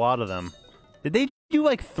 That was a lot of them. Did they do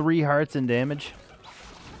like 3 hearts in damage?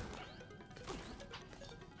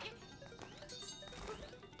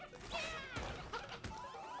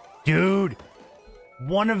 Dude!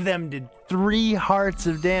 One of them did 3 hearts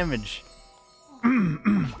of damage.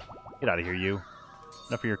 Get out of here, you.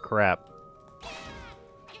 Enough of your crap.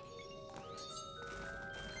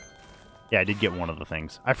 Yeah, I did get one of the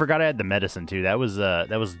things. I forgot I had the medicine too. That was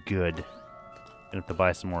good. Gonna have to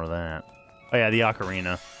buy some more of that. Oh yeah, the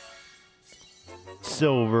ocarina.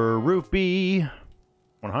 Silver rupee.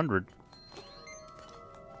 100.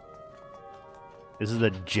 This is the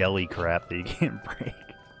jelly crap that you can't break.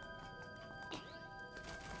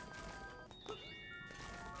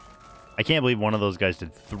 I can't believe one of those guys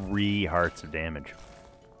did 3 hearts of damage.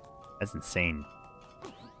 That's insane.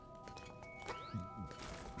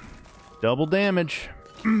 Double damage.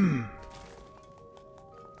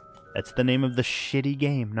 That's the name of the shitty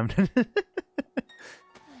game. No,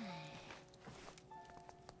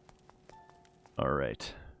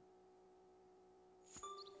 alright.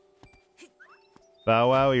 Bow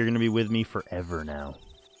Wow, you're going to be with me forever now.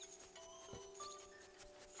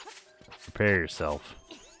 Prepare yourself.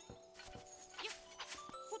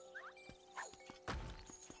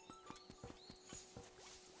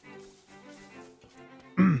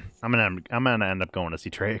 I'm gonna end up going to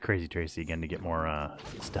see Crazy Tracy again to get more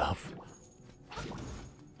stuff.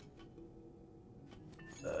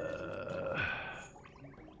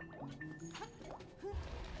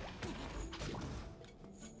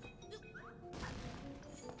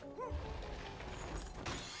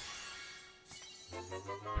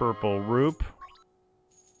 Purple Roop.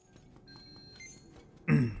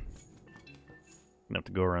 Gonna have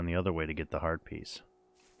to go around the other way to get the heart piece.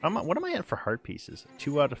 What am I at for heart pieces?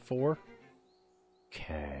 2 out of 4?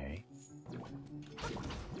 Okay.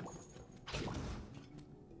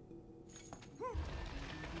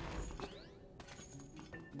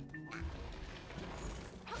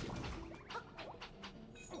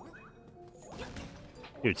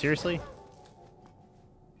 Dude, seriously?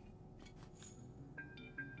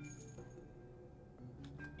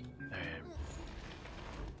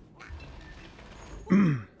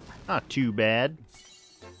 Not too bad.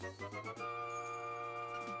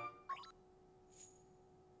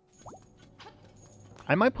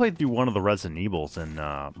 I might play through one of the Resident Evils in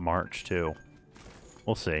March, too.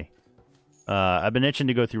 We'll see. I've been itching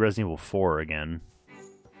to go through Resident Evil 4 again.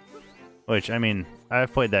 Which, I mean,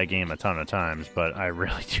 I've played that game a ton of times, but I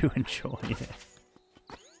really do enjoy it.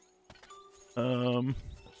 Go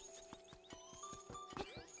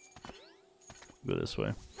this way.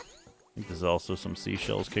 I think there's also some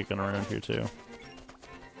seashells kicking around here, too.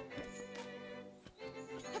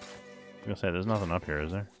 I'm gonna say, there's nothing up here,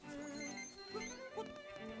 is there?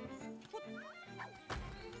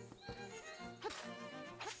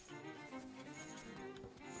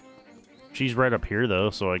 She's right up here, though,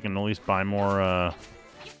 so I can at least buy more,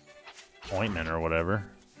 ointment or whatever.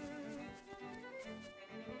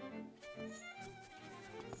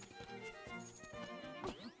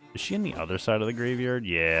 Is she on the other side of the graveyard?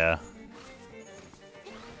 Yeah.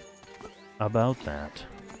 About that.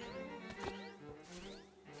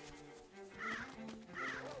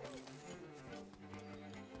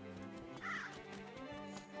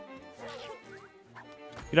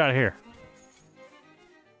 Get out of here.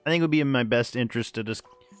 I think it would be in my best interest to just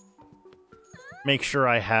make sure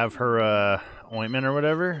I have her ointment or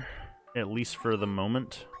whatever, at least for the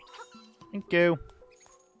moment. Thank you.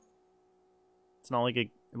 It's not like it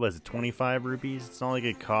was it 25 rupees. It's not like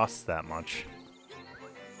it costs that much,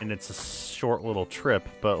 and it's a short little trip.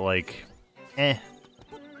 But like, I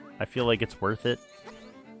feel like it's worth it.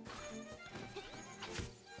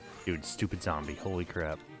 Dude, stupid zombie! Holy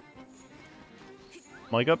crap!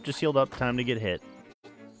 I'm like, up, just healed up. Time to get hit.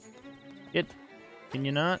 Can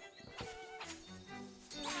you not?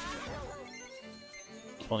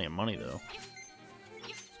 Plenty of money, though.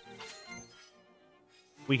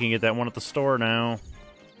 We can get that one at the store now.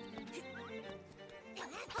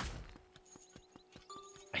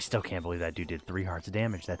 I still can't believe that dude did 3 hearts of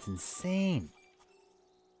damage. That's insane.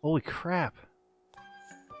 Holy crap.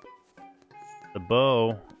 The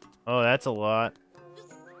bow. Oh, that's a lot.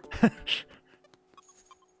 Give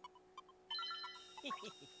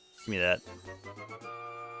me that.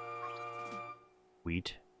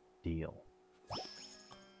 Sweet deal.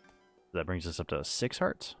 That brings us up to 6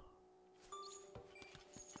 hearts.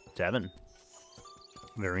 7.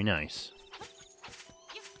 Very nice.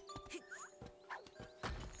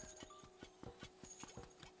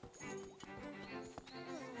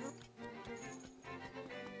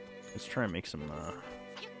 Let's try and make some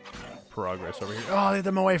progress over here. Oh, get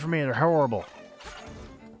them away from me. They're horrible.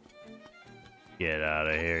 Get out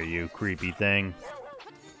of here, you creepy thing.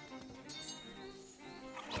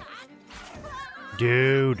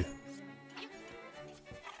 Dude.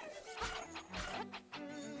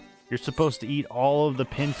 You're supposed to eat all of the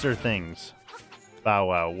pincer things. Bow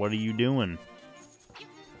Wow, what are you doing?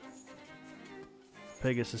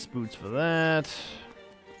 Pegasus boots for that.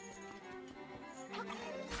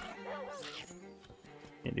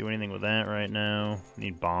 Can't do anything with that right now.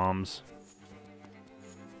 Need bombs.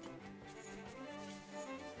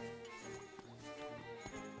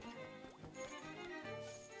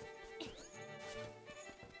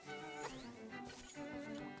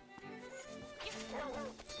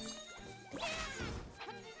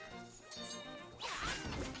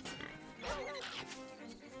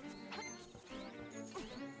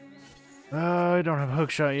 I don't have a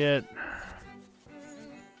hookshot yet.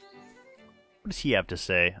 What does he have to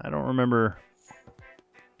say? I don't remember.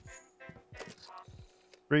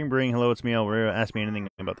 Bring, hello, it's me, Alvaro. Ask me anything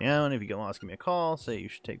about the island. If you get lost, give me a call. Say you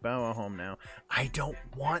should take Bow Wow home now. I don't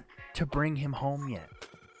want to bring him home yet.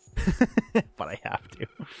 But I have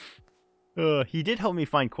to. He did help me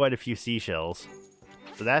find quite a few seashells.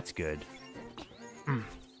 So that's good. What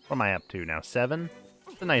am I up to now? 7?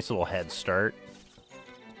 It's a nice little head start.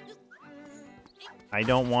 I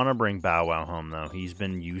don't want to bring Bow Wow home, though. He's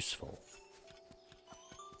been useful.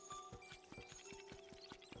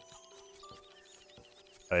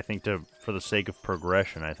 But I think for the sake of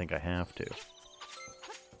progression, I think I have to.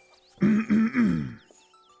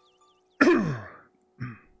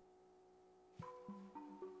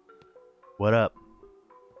 What up?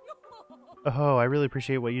 Oh, I really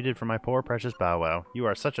appreciate what you did for my poor, precious Bow Wow. You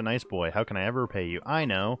are such a nice boy. How can I ever repay you? I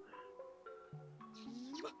know.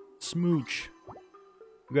 Smooch.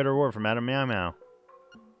 You got a reward from Madam Meow Meow.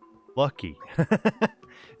 Lucky. Is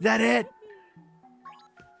that it?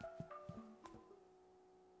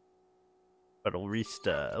 But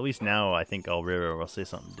at least now I think Alvaro will say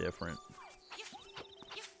something different.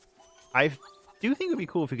 I do think it would be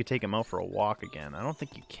cool if we could take him out for a walk again. I don't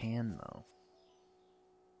think you can, though.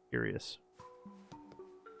 Curious.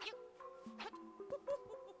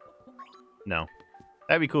 No.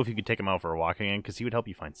 That'd be cool if you could take him out for a walk again, because he would help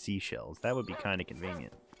you find seashells. That would be kind of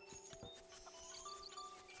convenient.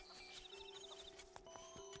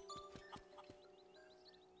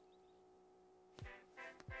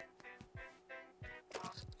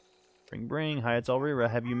 Bring. Hi, it's Alrira.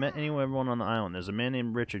 Have you met everyone on the island? There's a man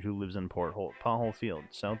named Richard who lives in Pothole Field,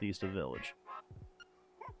 southeast of the village.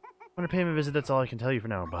 Want to pay him a visit? That's all I can tell you for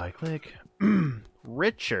now. Bye. Click.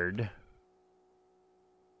 Richard?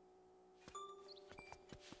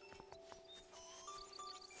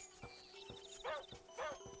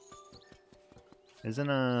 Isn't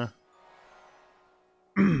a...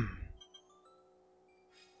 Yeah,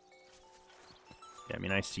 I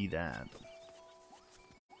mean, I see that.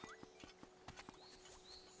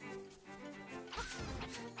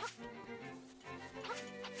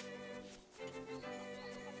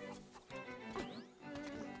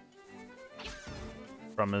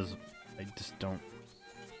 from his... I just don't...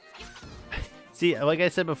 See, like I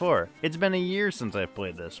said before, it's been a year since I've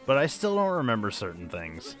played this, but I still don't remember certain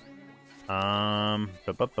things. We'll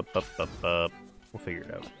figure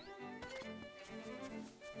it out.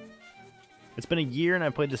 It's been a year and I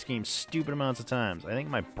played this game stupid amounts of times. I think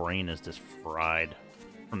my brain is just fried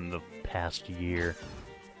from the past year.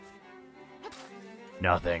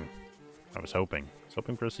 Nothing. I was hoping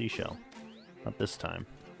for a seashell. Not this time.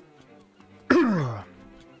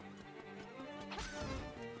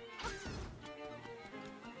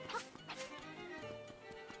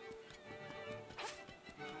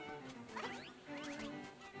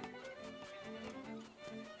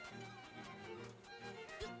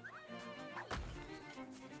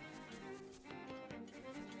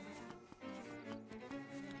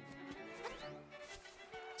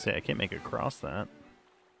 See, I can't make it across that.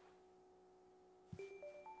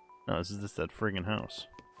 No, this is just that friggin' house.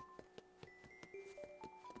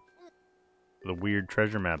 The weird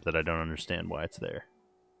treasure map that I don't understand why it's there.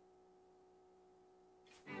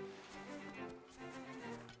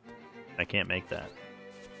 I can't make that.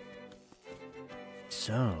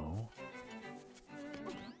 So...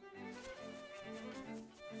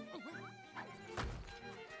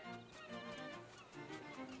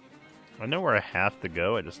 I know where I have to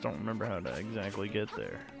go, I just don't remember how to exactly get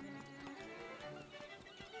there.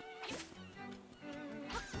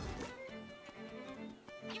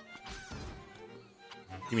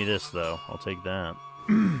 Give me this, though. I'll take that.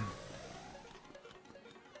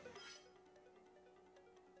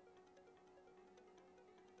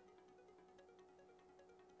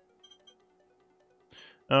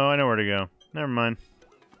 Oh, I know where to go. Never mind.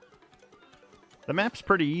 The map's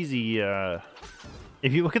pretty easy,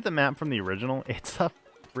 if you look at the map from the original, it's a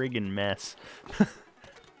friggin' mess.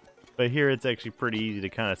 But here it's actually pretty easy to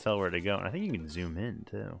kind of tell where to go. And I think you can zoom in,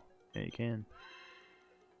 too. Yeah, you can.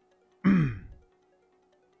 So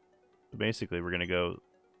basically, we're going to go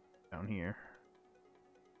down here.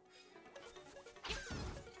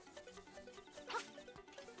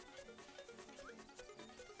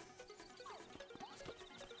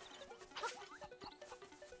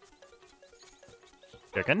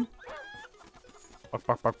 Chicken. Buck,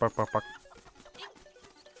 buck, buck, buck, buck, buck.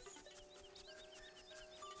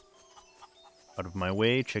 Out of my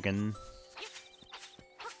way, chicken.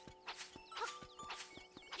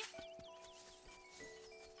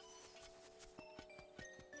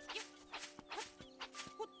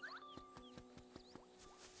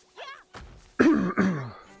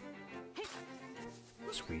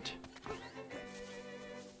 Sweet.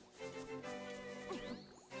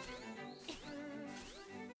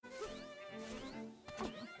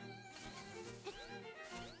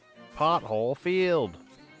 Pothole field.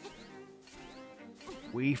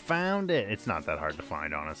 We found it. It's not that hard to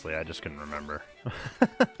find, honestly. I just couldn't remember.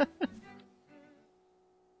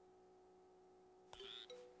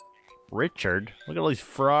 Richard? Look at all these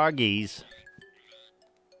froggies.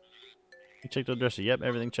 You checked the dresser. Yep,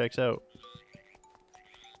 everything checks out.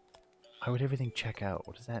 Why would everything check out?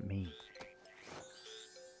 What does that mean?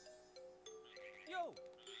 Yo.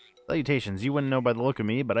 Salutations. You wouldn't know by the look of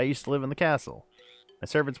me, but I used to live in the castle. My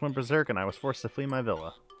servants went berserk and I was forced to flee my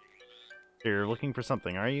villa. You're looking for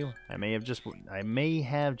something, are you? I may have just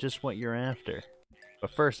what you're after. But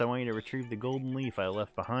first, I want you to retrieve the golden leaf I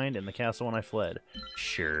left behind in the castle when I fled.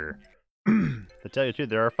 Sure. To tell you the truth,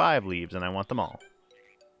 there are 5 leaves, and I want them all.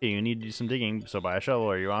 Okay, you need to do some digging, so buy a shovel.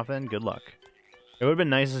 Are you off then? Good luck. It would have been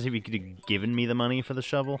nice if he could have given me the money for the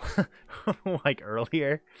shovel, like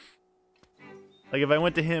earlier. Like, if I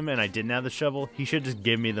went to him and I didn't have the shovel, he should just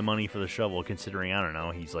give me the money for the shovel, considering, I don't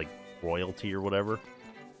know, he's like royalty or whatever.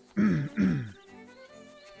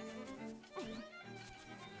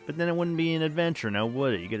 But then it wouldn't be an adventure, now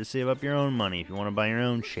would it? You gotta save up your own money if you want to buy your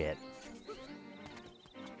own shit.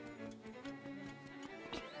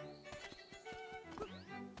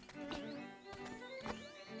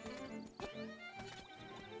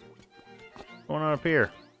 What's going on up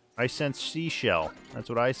here? I sense seashell. That's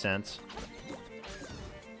what I sense.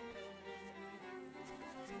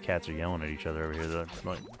 Cats are yelling at each other over here. They're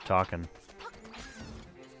like, talking.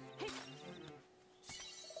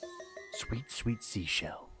 Sweet, sweet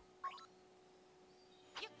seashell.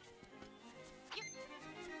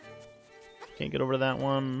 Can't get over to that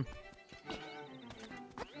one.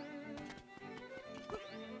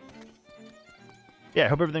 Yeah, I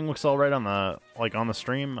hope everything looks all right on the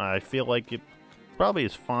stream. I feel like it probably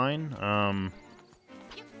is fine.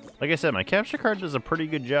 Like I said, my capture card does a pretty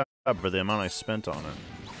good job for the amount I spent on it.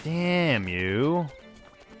 Damn you.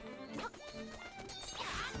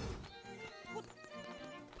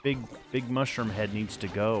 Big mushroom head needs to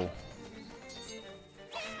go.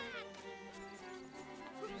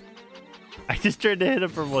 I just tried to hit him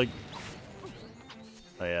from like...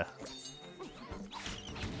 Oh, yeah.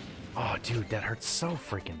 Oh, dude, that hurts so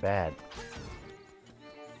freaking bad.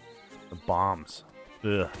 The bombs.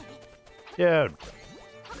 Ugh. Dude.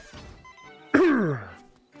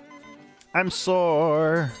 I'm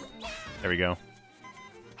sore. There we go.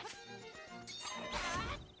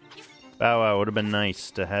 Bow wow, would have been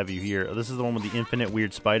nice to have you here. Oh, this is the one with the infinite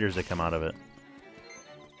weird spiders that come out of it.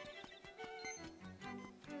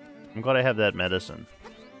 I'm glad I have that medicine.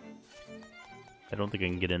 I don't think I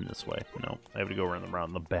can get in this way. No, I have to go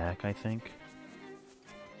around the back, I think.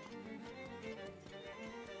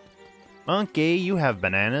 Monkey, you have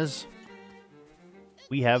bananas.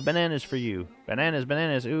 We have bananas for you. Bananas,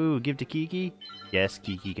 bananas. Ooh, give to Kiki. Yes,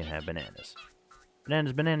 Kiki can have bananas.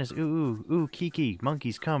 Bananas, bananas. Ooh, ooh, ooh, Kiki.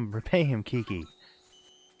 Monkeys, come. Repay him, Kiki.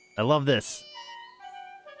 I love this.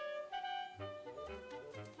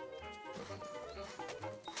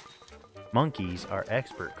 Monkeys are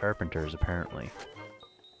expert carpenters, apparently.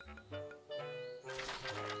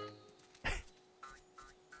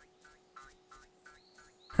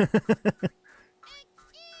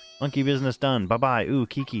 Monkey business done. Bye-bye. Ooh,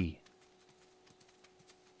 Kiki.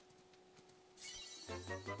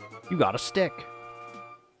 You got a stick.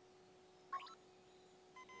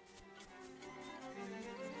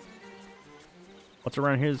 What's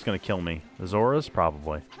around here that's going to kill me? The Zoras?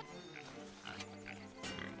 Probably.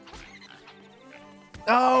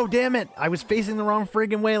 Oh, damn it! I was facing the wrong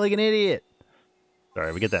friggin' way like an idiot.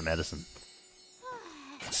 Sorry, we get that medicine.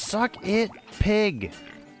 Suck it, pig.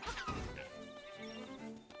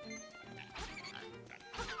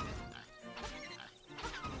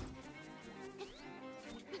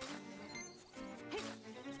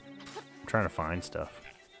 I'm trying to find stuff.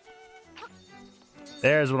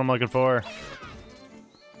 There's what I'm looking for.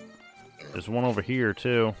 There's one over here,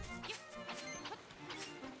 too.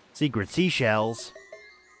 Secret seashells.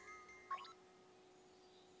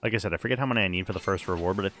 Like I said, I forget how many I need for the first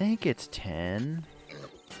reward, but I think it's 10.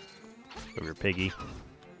 Over here, piggy.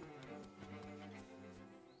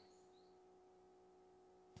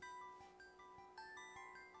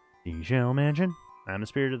 Seashell Mansion. I'm the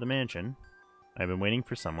spirit of the mansion. I've been waiting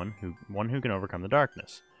for one who can overcome the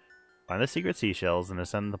darkness. Find the secret seashells and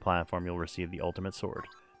ascend the platform. You'll receive the ultimate sword.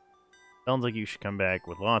 Sounds like you should come back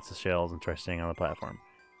with lots of shells and try staying on the platform.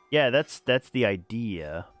 Yeah, that's the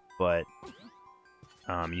idea, but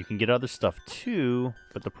you can get other stuff too.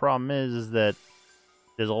 But the problem is that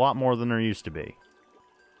there's a lot more than there used to be.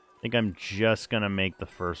 I think I'm just gonna make the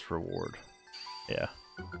first reward. Yeah.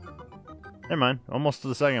 Never mind. Almost to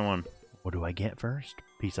the second one. What do I get first?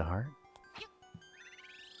 Piece of heart?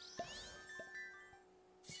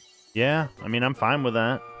 Yeah, I mean, I'm fine with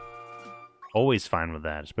that. Always fine with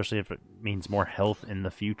that, especially if it means more health in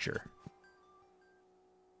the future.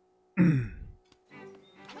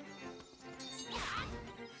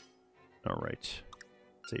 All right.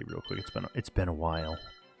 Save real quick. It's been a while.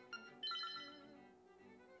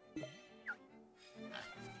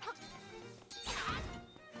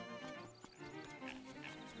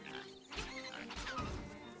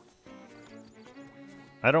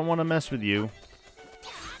 I don't want to mess with you.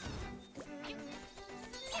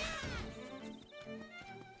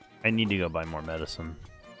 I need to go buy more medicine.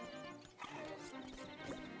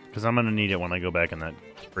 Because I'm going to need it when I go back in that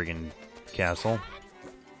friggin' castle.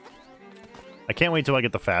 I can't wait till I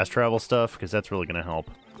get the fast travel stuff, because that's really going to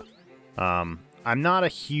help. I'm not a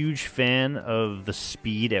huge fan of the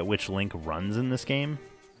speed at which Link runs in this game.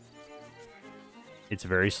 It's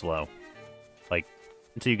very slow. Like,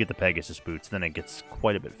 until you get the Pegasus boots, then it gets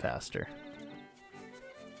quite a bit faster.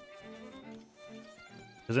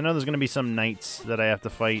 Because I know there's going to be some knights that I have to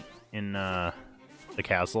fight in the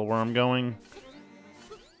castle where I'm going.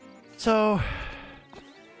 So,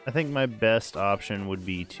 I think my best option would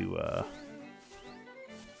be to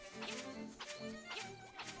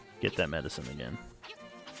get that medicine again.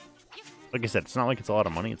 Like I said, it's not like it's a lot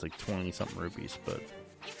of money. It's like 20-something rupees, but...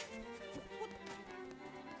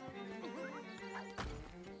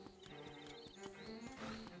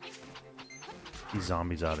 These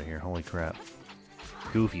zombies out of here. Holy crap.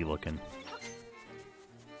 Goofy looking.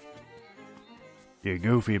 You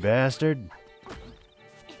goofy bastard.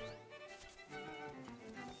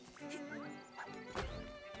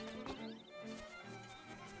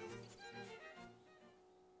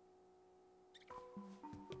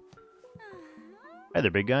 Hi there,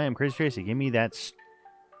 big guy. I'm Crazy Tracy. Give me that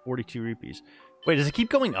 42 rupees. Wait, does it keep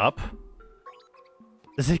going up?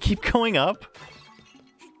 Does it keep going up?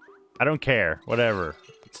 I don't care. Whatever.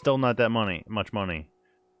 It's still not that much money.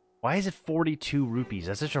 Why is it 42 rupees?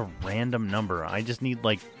 That's such a random number. I just need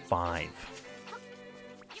like 5.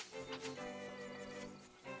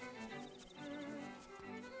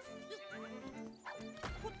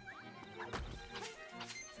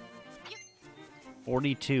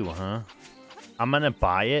 42, huh? I'm gonna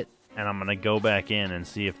buy it, and I'm gonna go back in and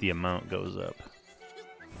see if the amount goes up.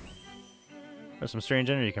 There's some strange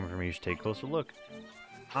energy coming from here. You should take a closer look.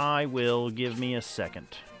 I will. Give me a second.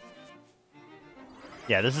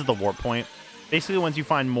 Yeah, this is the warp point. Basically, once you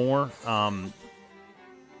find more,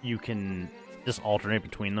 you can just alternate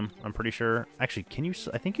between them, I'm pretty sure. Actually, can you?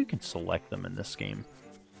 I think you can select them in this game.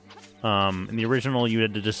 In the original, you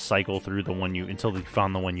had to just cycle through the one until you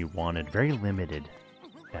found the one you wanted. Very limited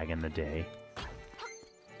back in the day.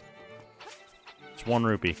 It's 1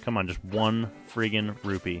 rupee. Come on, just 1 friggin'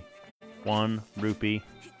 rupee. 1 rupee.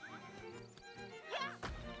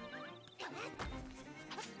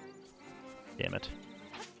 Damn it.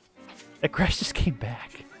 That crash just came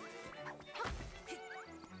back.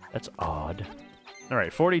 That's odd.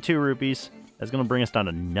 Alright, 42 rupees. That's gonna bring us down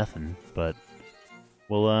to nothing, but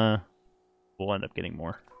we'll end up getting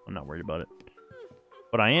more. I'm not worried about it.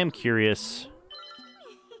 But I am curious,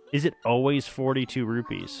 is it always 42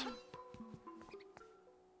 rupees?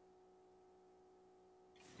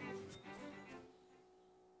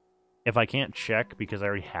 If I can't check because I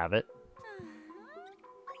already have it.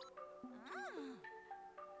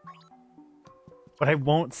 But I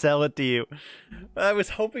won't sell it to you. I was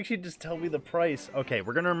hoping she'd just tell me the price. Okay,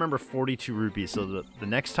 we're going to remember 42 rupees, so the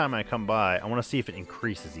next time I come by, I want to see if it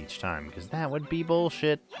increases each time, because that would be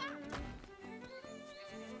bullshit.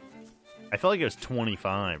 I felt like it was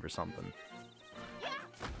 25 or something.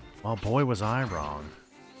 Oh boy, was I wrong.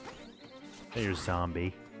 There's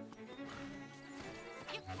zombie.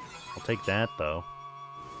 I'll take that, though.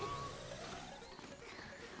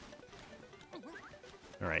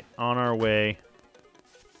 Alright, on our way.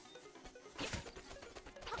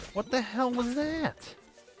 What the hell was that?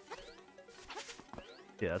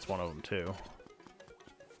 Yeah, that's one of them, too.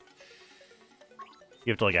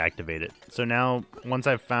 You have to, like, activate it. So now, once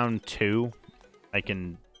I've found 2, I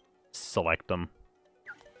can select them.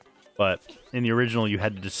 But in the original, you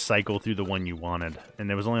had to just cycle through the one you wanted. And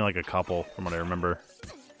there was only, like, a couple, from what I remember.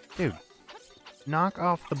 Dude, knock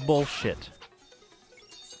off the bullshit.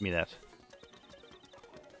 Give me that.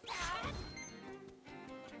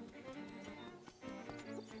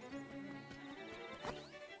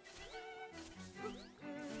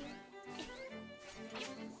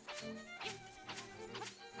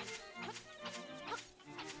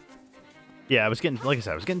 Yeah, I was getting, like I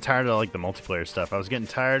said, I was getting tired of, like, the multiplayer stuff. I was getting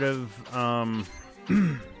tired of, tired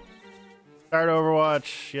of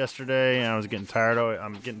Overwatch yesterday, and I'm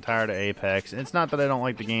getting tired of Apex. And it's not that I don't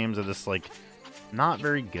like the games, they're just, like, not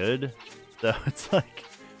very good. So it's like,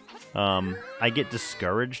 I get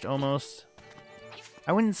discouraged, almost.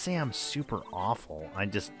 I wouldn't say I'm super awful. I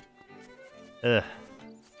just,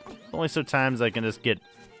 only so times I can just get,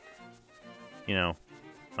 you know,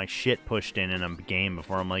 my shit pushed in a game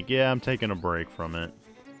before I'm like, yeah, I'm taking a break from it.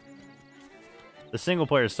 The single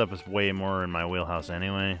player stuff is way more in my wheelhouse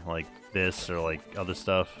anyway, like this or like other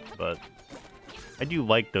stuff, but I do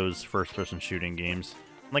like those first-person shooting games.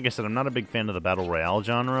 Like I said, I'm not a big fan of the Battle Royale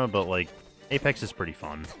genre, but like, Apex is pretty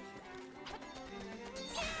fun.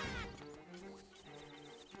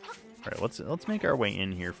 Alright, let's make our way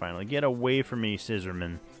in here finally. Get away from me,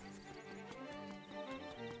 Scissorman.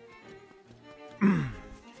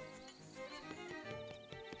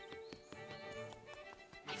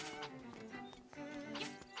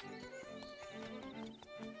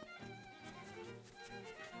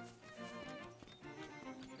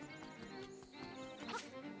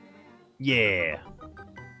 Yeah.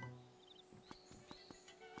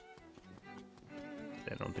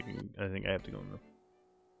 I think I have to go in the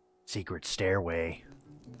secret stairway.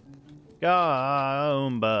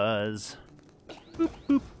 Goombas. Boop,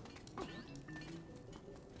 boop.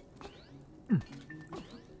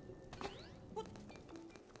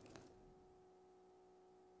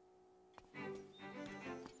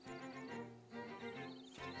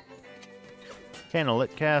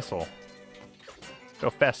 Candlelit Castle. How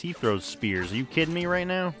fast he throws spears. Are you kidding me right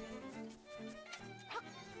now?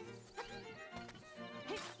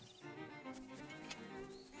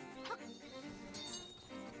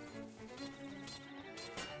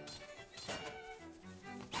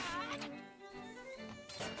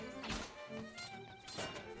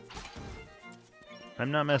 I'm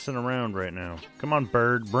not messing around right now. Come on,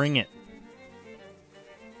 bird. Bring it.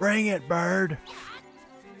 Bring it, bird.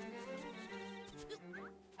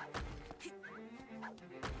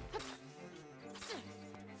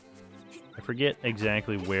 I forget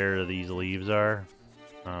exactly where these leaves are.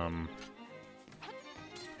 Get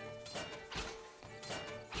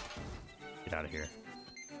out of here.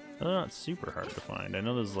 They're not super hard to find. I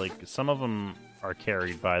know there's like, some of them are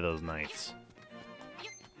carried by those knights.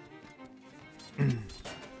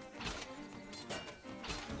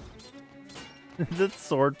 The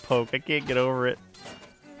sword poke. I can't get over it.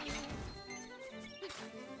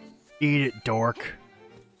 Eat it, dork.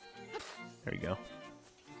 There you go.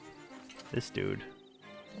 This dude.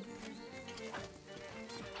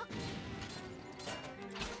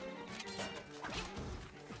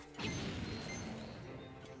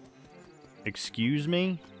 Excuse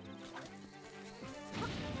me?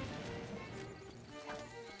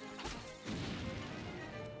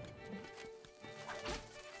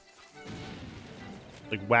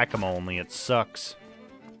 Like whack-a-mole, only it sucks.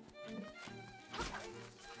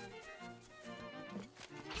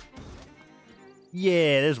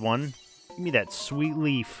 Yeah, there's one. Give me that sweet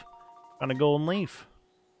leaf. Got a golden leaf.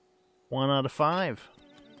 1 out of 5.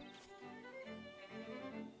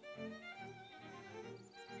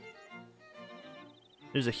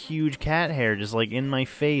 There's a huge cat hair just like in my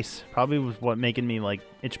face. Probably was what making me like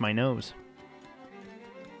itch my nose.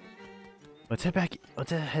 Let's head back.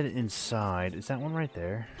 Let's head inside. Is that one right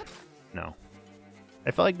there? No.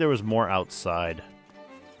 I felt like there was more outside.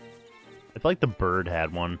 I feel like the bird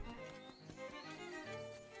had one.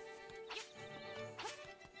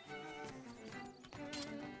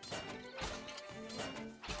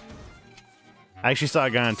 I actually saw a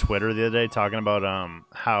guy on Twitter the other day talking about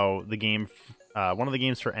how the game, one of the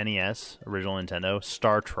games for NES, original Nintendo,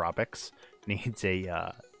 Star Tropics, needs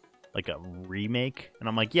a like a remake, and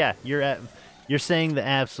I'm like, yeah, you're saying the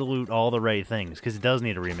absolute all the right things because it does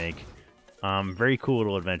need a remake. Very cool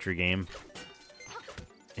little adventure game.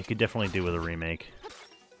 It could definitely do with a remake.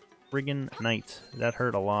 Friggin' Knights, that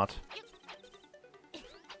hurt a lot.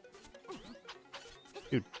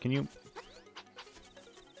 Dude, can you?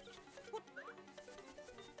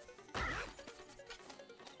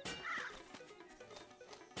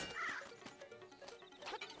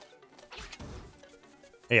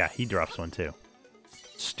 Yeah, he drops one too.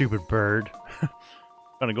 Stupid bird.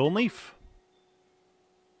 Got a golden leaf.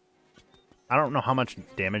 I don't know how much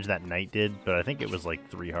damage that knight did, but I think it was like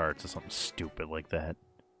 3 hearts or something stupid like that.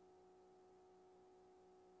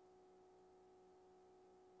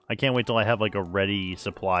 I can't wait till I have like a ready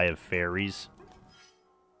supply of fairies.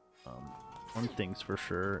 One thing's for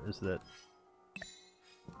sure is that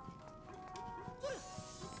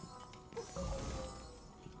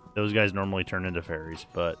those guys normally turn into fairies,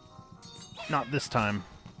 but not this time.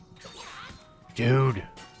 Dude.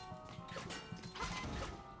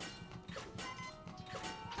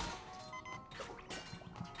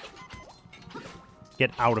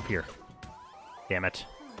 Get out of here. Damn it.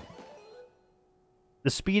 The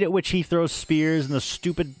speed at which he throws spears and the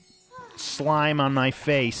stupid slime on my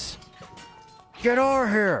face. Get over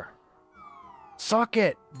here! Suck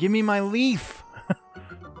it! Give me my leaf!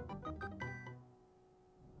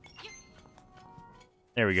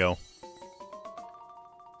 There we go.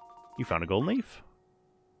 You found a golden leaf.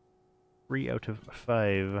 3 out of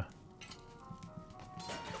 5.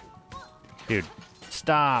 Dude,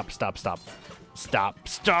 stop, stop, stop. Stop,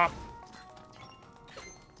 stop!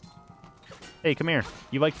 Hey, come here.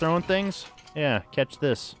 You like throwing things? Yeah, catch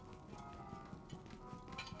this.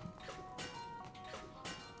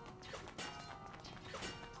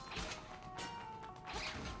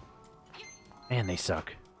 Man, they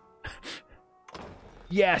suck.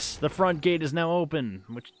 Yes, the front gate is now open,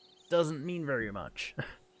 which doesn't mean very much. At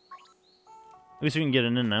least we can get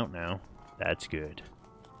in and out now. That's good.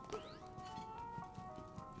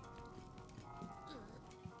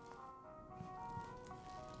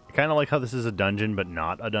 I kind of like how this is a dungeon, but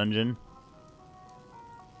not a dungeon.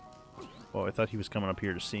 Oh, I thought he was coming up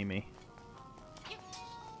here to see me.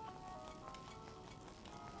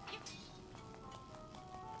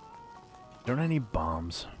 Don't I need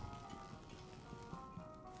bombs?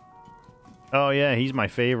 Oh yeah, he's my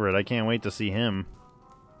favorite. I can't wait to see him.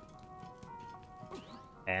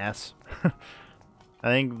 Ass. I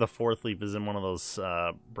think the 4th leaf is in one of those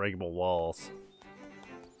breakable walls.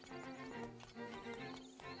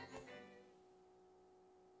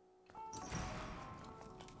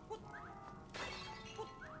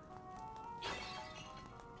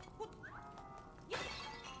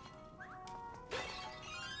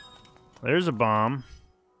 There's a bomb.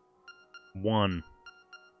 1.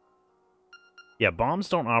 Yeah, bombs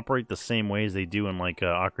don't operate the same way as they do in like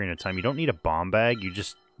Ocarina of Time. You don't need a bomb bag. You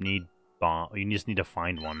just need bomb. You just need to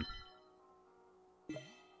find one.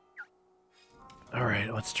 All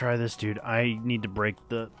right, let's try this, dude. I need to break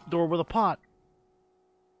the door with a pot.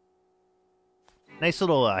 Nice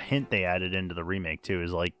little hint they added into the remake too.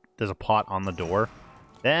 Is like there's a pot on the door.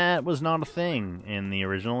 That was not a thing in the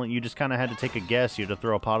original. You just kind of had to take a guess. You had to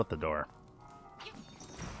throw a pot at the door.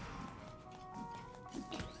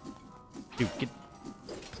 Dude, get...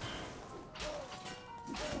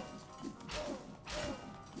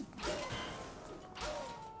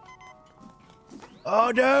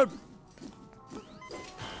 Oh, dude!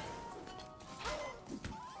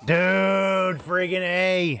 Dude, friggin'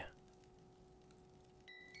 A!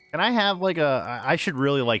 Can I have, like, I should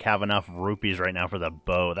really, like, have enough rupees right now for the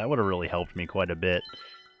bow. That would have really helped me quite a bit.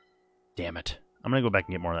 Damn it. I'm gonna go back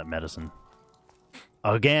and get more of that medicine.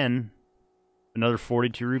 Again! Another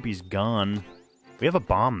 42 rupees gone. We have a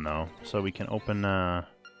bomb, though, so we can open,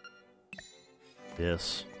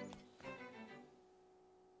 this.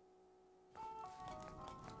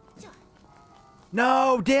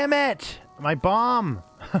 No, damn it! My bomb!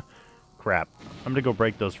 Crap. I'm gonna go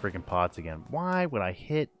break those freaking pots again. Why would I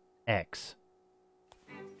hit X?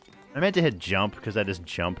 I meant to hit jump, because I just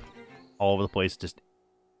jump all over the place just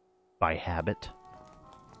by habit.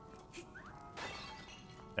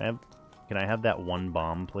 Can I have that one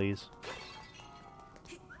bomb, please?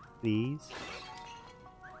 Please?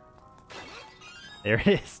 There it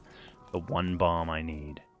is. The one bomb I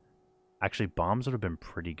need. Actually, bombs would have been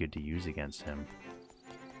pretty good to use against him.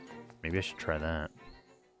 Maybe I should try that.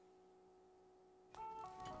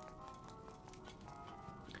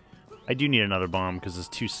 I do need another bomb because there's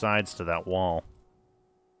two sides to that wall.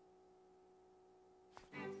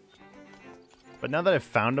 But now that I've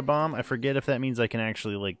found a bomb, I forget if that means I can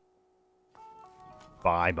actually, like,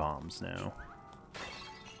 buy bombs now.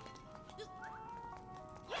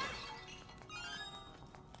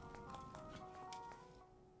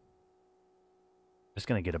 Just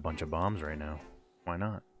gonna get a bunch of bombs right now. Why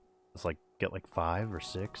not? Let's, like, get, like, 5 or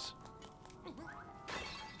 6.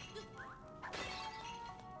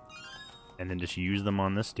 And then just use them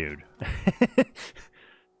on this dude.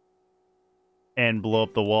 And blow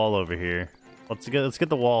up the wall over here. Let's get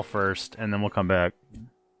the wall first, and then we'll come back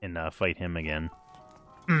and fight him again.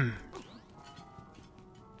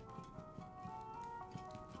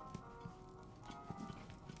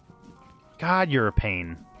 God, you're a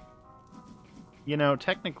pain. You know,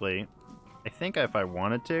 technically, I think if I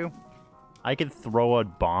wanted to, I could throw a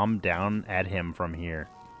bomb down at him from here.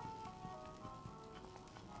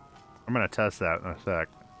 I'm gonna test that in a sec.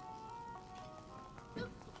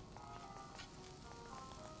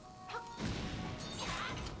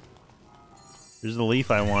 Here's the leaf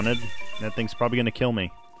I wanted. That thing's probably gonna kill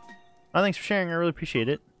me. Oh, thanks for sharing. I really appreciate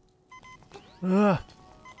it. Ugh.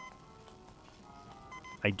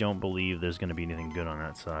 I don't believe there's gonna be anything good on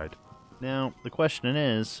that side. Now, the question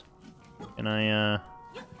is, can I,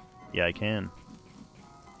 yeah, I can.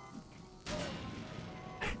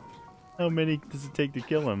 How many does it take to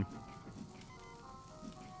kill him?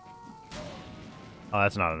 Oh,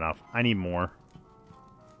 that's not enough. I need more.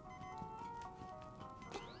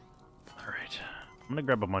 Alright. I'm gonna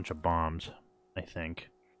grab a bunch of bombs, I think.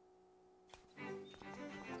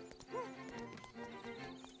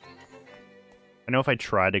 I know if I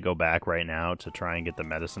try to go back right now to try and get the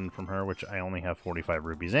medicine from her, which I only have 45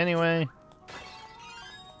 rupees anyway.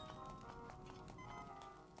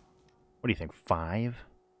 What do you think? 5?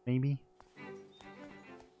 Maybe?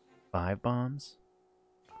 5 bombs?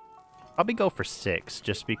 Probably go for 6,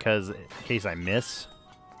 just because in case I miss.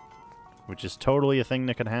 Which is totally a thing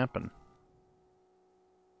that could happen.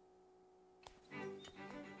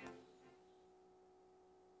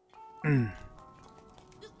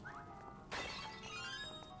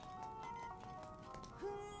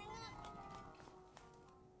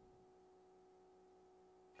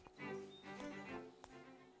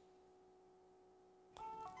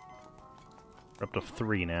 We're up to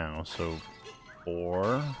 3 now, so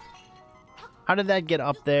 4. How did that get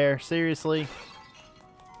up there? Seriously?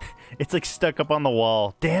 It's like stuck up on the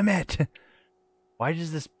wall. Damn it! Why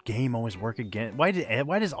does this game always work against... Why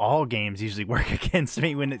does all games usually work against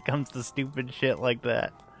me when it comes to stupid shit like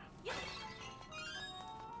that?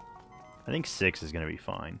 I think 6 is gonna be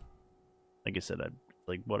fine. Like I said,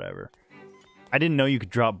 like, whatever. I didn't know you could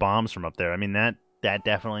drop bombs from up there. I mean, that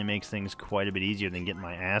definitely makes things quite a bit easier than getting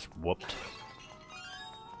my ass whooped.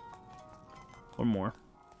 One more.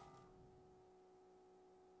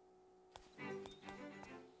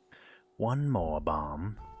 One more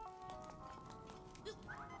bomb.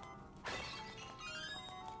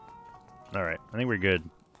 Alright, I think we're good.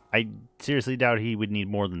 I seriously doubt he would need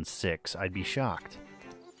more than 6. I'd be shocked.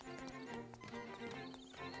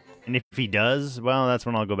 And if he does, well, that's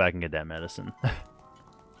when I'll go back and get that medicine.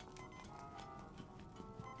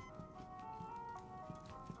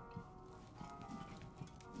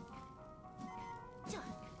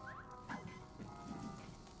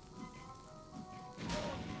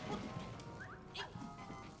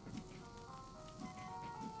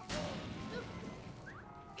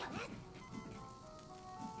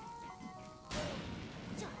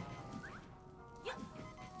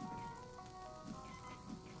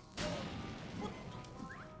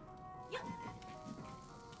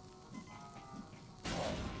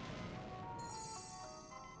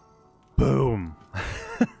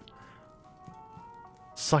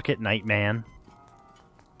 Suck it, Nightman.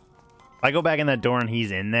 If I go back in that door and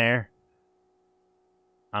he's in there,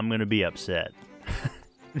 I'm gonna be upset.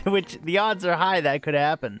 Which, the odds are high that could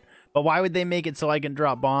happen. But why would they make it so I can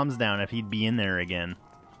drop bombs down if he'd be in there again?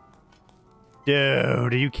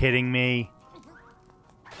 Dude, are you kidding me?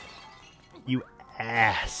 You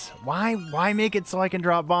ass. Why make it so I can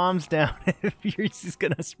drop bombs down if you're just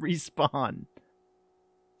gonna respawn?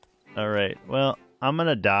 Alright, well, I'm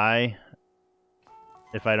gonna die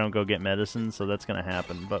if I don't go get medicine, so that's gonna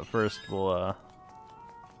happen. But first, we'll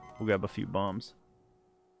grab a few bombs.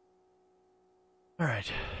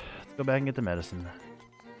 Alright, let's go back and get the medicine.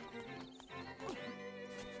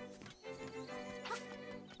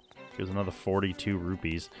 Here's another 42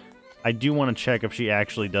 rupees. I do want to check if she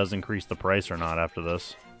actually does increase the price or not after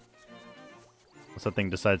this. Unless that thing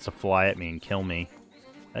decides to fly at me and kill me.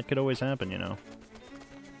 That could always happen, you know.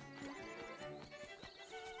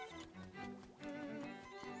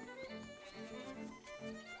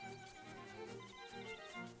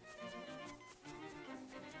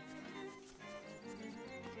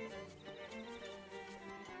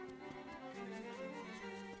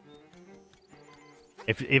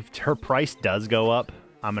 If her price does go up,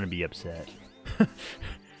 I'm gonna be upset.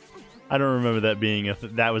 I don't remember that being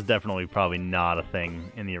that was definitely probably not a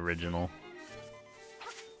thing in the original.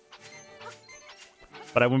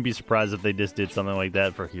 But I wouldn't be surprised if they just did something like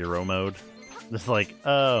that for hero mode. Just like,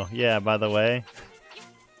 oh yeah, by the way,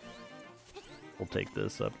 we'll take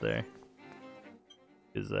this up there.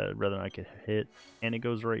 Because rather than I could hit, and it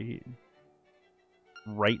goes right here,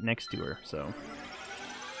 right next to her. So.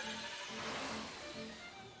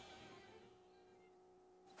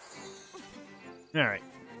 Alright.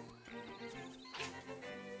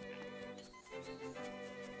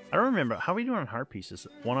 I don't remember. How are we doing on heart pieces?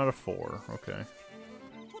 1 out of 4. Okay.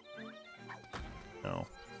 No.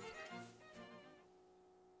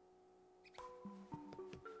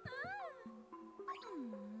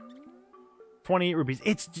 $28.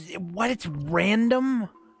 It's... What? It's random?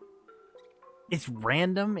 It's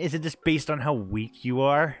random? Is it just based on how weak you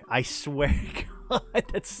are? I swear to God,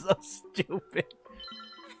 that's so stupid.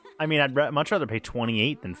 I mean, I'd much rather pay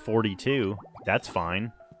 28 than 42. That's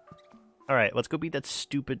fine. Alright, let's go beat that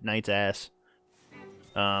stupid knight's ass.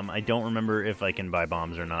 I don't remember if I can buy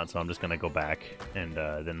bombs or not, so I'm just gonna go back, and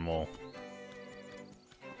then we'll...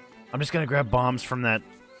 I'm just gonna grab bombs from that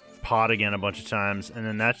pot again a bunch of times, and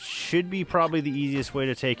then that should be probably the easiest way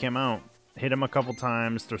to take him out. Hit him a couple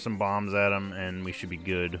times, throw some bombs at him, and we should be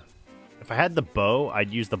good. If I had the bow,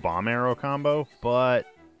 I'd use the bomb arrow combo, but...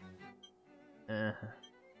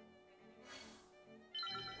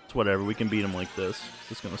 It's whatever, we can beat him like this. It's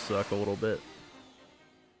just gonna suck a little bit.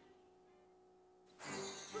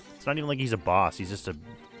 It's not even like he's a boss, he's just a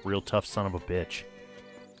real tough son of a bitch.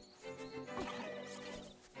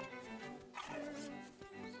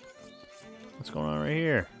 What's going on right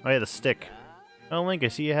here? Oh yeah, the stick. Oh Link, I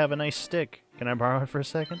see you have a nice stick. Can I borrow it for a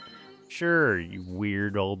second? Sure, you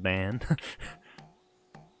weird old man.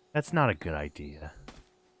 That's not a good idea.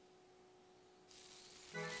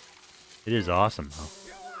 It is awesome though.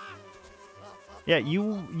 Yeah,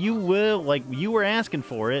 you will, like, you were asking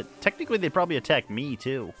for it. Technically, they'd probably attack me,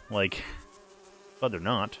 too. Like, but they're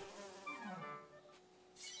not.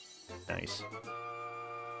 Nice.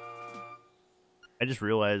 I just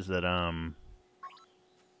realized that, I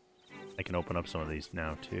can open up some of these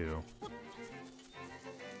now, too.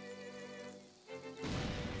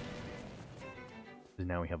 And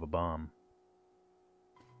now we have a bomb.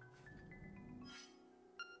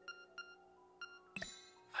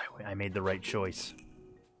 I made the right choice.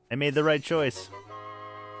 I made the right choice.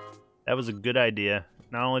 That was a good idea.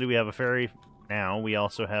 Not only do we have a fairy now, we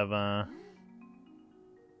also have a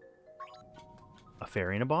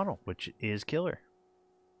fairy in a bottle, which is killer.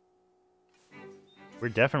 We're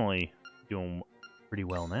definitely doing pretty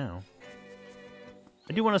well now.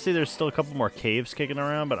 I do want to say there's still a couple more caves kicking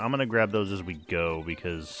around, but I'm going to grab those as we go,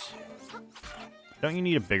 because... Don't you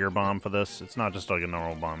need a bigger bomb for this? It's not just like a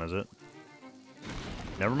normal bomb, is it?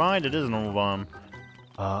 Never mind, it is a normal bomb.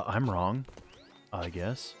 I'm wrong, I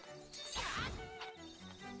guess.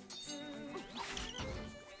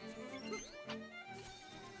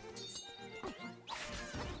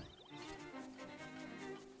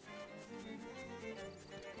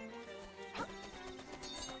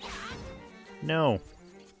 No.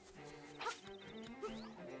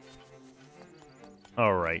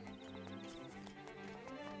 Alright.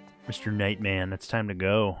 Mr. Nightman, it's time to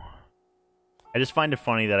go. I just find it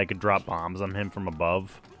funny that I could drop bombs on him from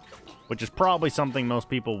above, which is probably something most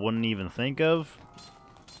people wouldn't even think of.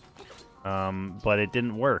 But it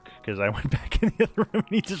didn't work, because I went back in the other room and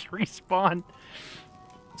he just respawned.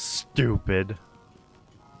 Stupid.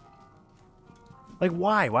 Like,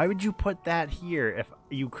 why? Why would you put that here if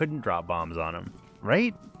you couldn't drop bombs on him?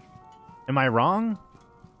 Right? Am I wrong?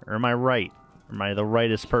 Or am I right? Am I the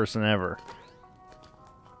rightest person ever?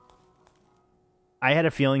 I had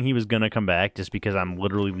a feeling he was going to come back just because I'm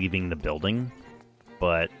literally leaving the building.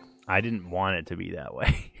 But I didn't want it to be that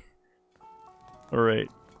way. Alright.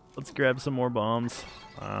 Let's grab some more bombs.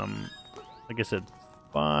 Like I said,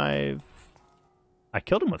 5. I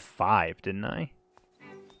killed him with 5, didn't I?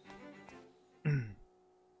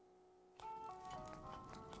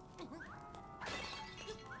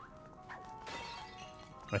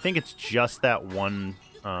 I think it's just that one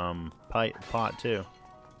pot, too.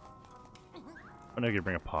 I'm gonna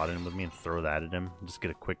bring a pot in with me and throw that at him. Just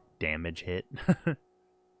get a quick damage hit.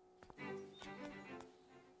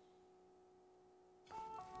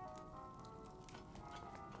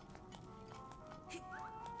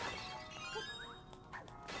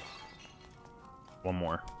 One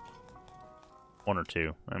more. 1 or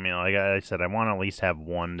 2. I mean, like I said, I want to at least have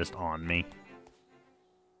 1 just on me.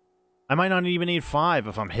 I might not even need 5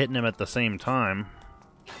 if I'm hitting him at the same time.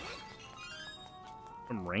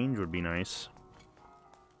 Some range would be nice.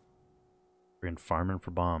 We're in farming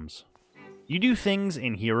for bombs. You do things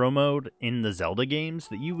in hero mode in the Zelda games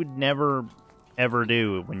that you would never, ever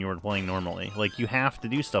do when you were playing normally. Like, you have to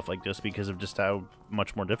do stuff like this because of just how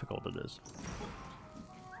much more difficult it is.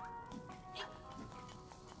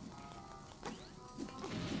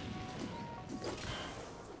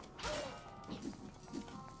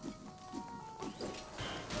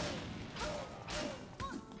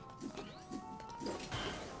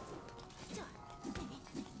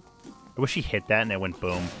 I wish he hit that and it went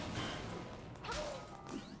boom.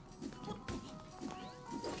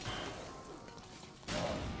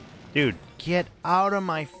 Dude, get out of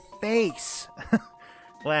my face!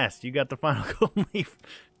 Last, you got the final golden leaf.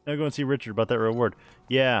 Now go and see Richard about that reward.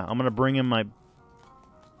 Yeah, I'm gonna bring him my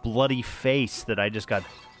bloody face that I just got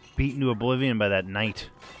beaten to oblivion by that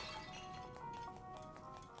knight.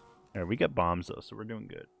 Alright, we got bombs though, so we're doing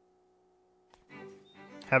good.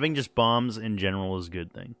 Having just bombs in general is a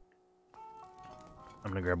good thing. I'm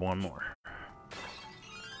gonna grab 1 more. I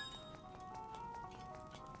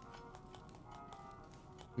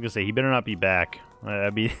was gonna say, he better not be back.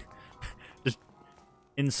 I'd be just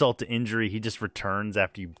insult to injury. He just returns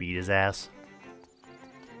after you beat his ass.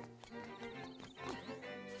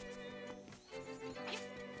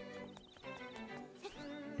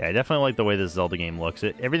 Yeah, I definitely like the way this Zelda game looks.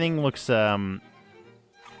 Everything looks,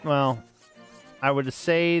 well, I would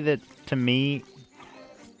say that, to me,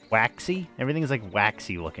 waxy. Everything's like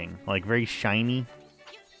waxy looking, like very shiny,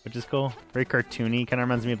 which is cool. Very cartoony. Kind of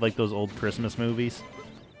reminds me of like those old Christmas movies.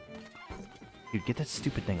 Dude, get that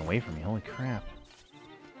stupid thing away from me. Holy crap.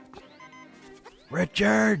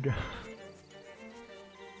 Richard!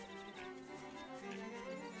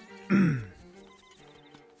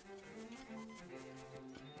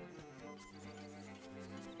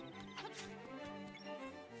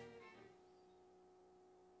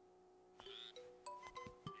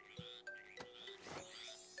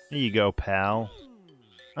 There you go, pal.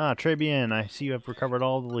 Ah, très bien. I see you have recovered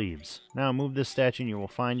all the leaves. Now move this statue and you will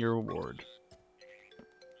find your reward.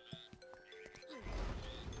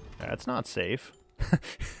 That's not safe.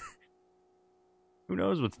 Who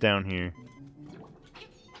knows what's down here?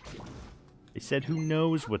 They said who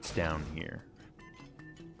knows what's down here.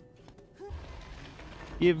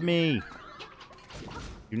 Give me!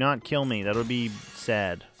 Do not kill me. That would be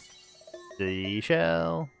sad.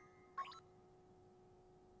 Seashell.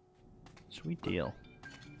 Sweet deal.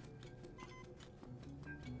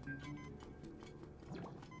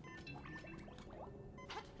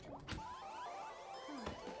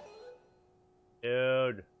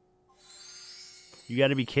 Dude. You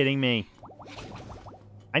gotta be kidding me.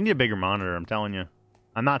 I need a bigger monitor, I'm telling you.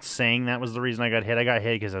 I'm not saying that was the reason I got hit. I got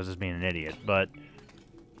hit because I was just being an idiot, but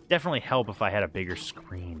definitely help if I had a bigger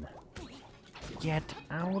screen. Get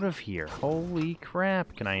out of here. Holy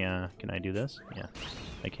crap. Can I do this? Yeah,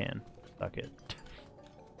 I can. Fuck it.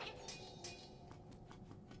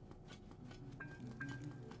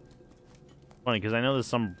 Funny, because I know there's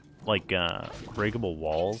some, like, breakable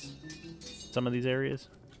walls in some of these areas,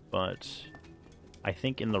 but I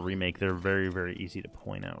think in the remake they're very, very easy to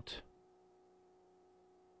point out.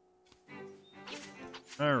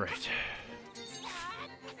 Alright.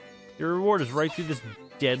 Your reward is right through this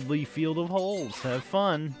deadly field of holes. Have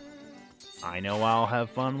fun. I know I'll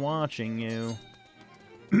have fun watching you.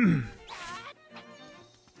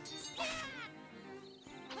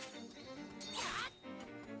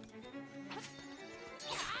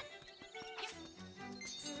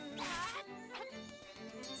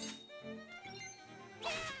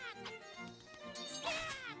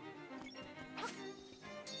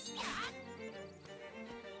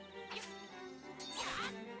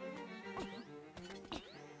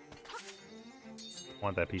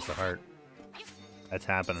 Want that piece of heart. That's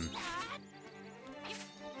happening.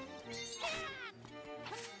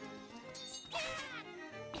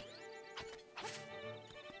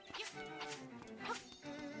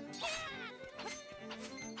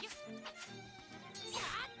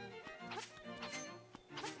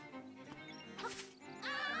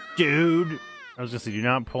 Dude! I was gonna say, do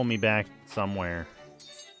not pull me back somewhere.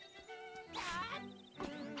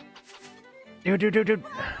 Dude.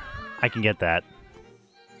 I can get that.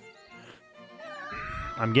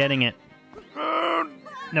 I'm getting it.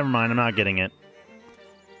 Never mind, I'm not getting it.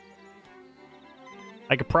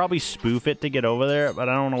 I could probably spoof it to get over there, but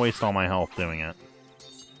I don't want to waste all my health doing it.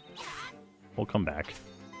 We'll come back.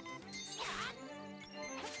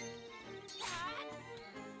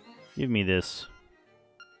 Give me this.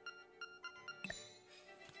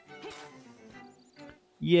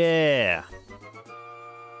 Yeah!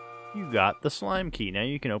 You got the slime key. Now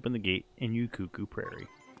you can open the gate in Cuckoo Prairie.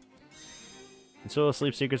 And so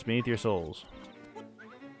sleep secrets beneath your souls.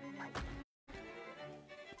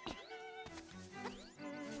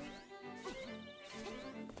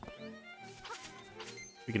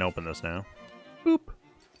 We can open this now. Boop!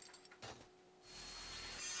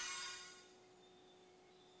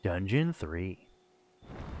 Dungeon 3.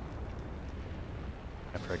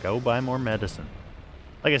 After I go buy more medicine.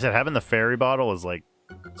 Like I said, having the fairy bottle is like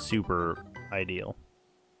super ideal.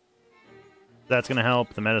 That's gonna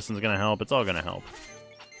help, the medicine's gonna help, it's all gonna help.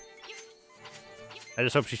 I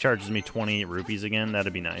just hope she charges me 28 rupees again,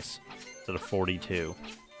 that'd be nice. Instead of 42.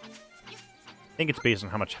 I think it's based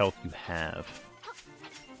on how much health you have.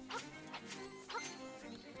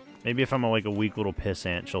 Maybe if I'm like a weak little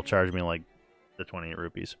pissant, she'll charge me like the 28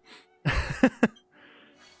 rupees.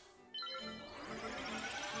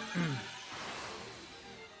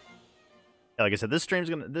 Like I said, this stream's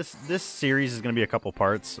gonna this series is gonna be a couple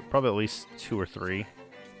parts, probably at least 2 or 3,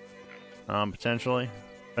 potentially,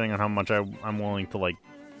 depending on how much I'm willing to like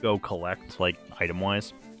go collect, like item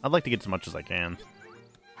wise. I'd like to get as much as I can.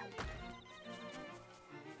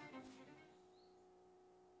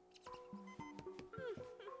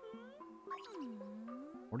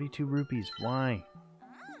 $42 rupees. Why?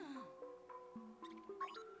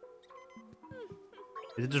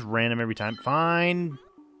 Is it just random every time? Fine.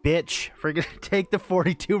 Bitch, friggin' take the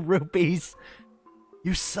 42 rupees.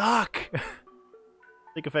 You suck.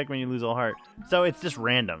 Take effect when you lose all heart. So it's just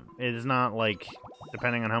random. It is not like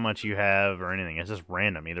depending on how much you have or anything. It's just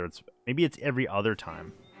random. Either maybe it's every other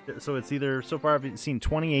time. So it's either so far I've seen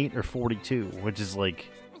 28 or 42, which is like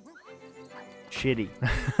shitty.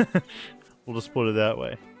 We'll just put it that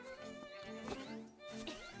way.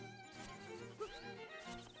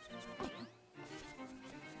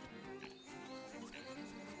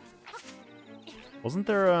 Wasn't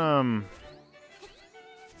there,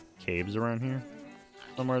 caves around here?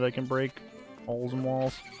 Somewhere that can break holes in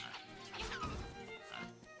walls?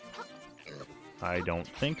 I don't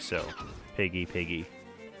think so. Piggy.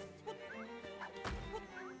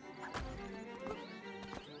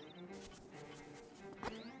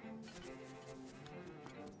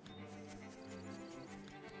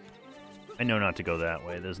 I know not to go that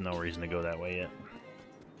way. There's no reason to go that way yet.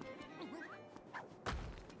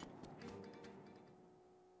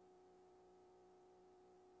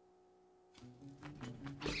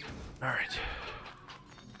 All right.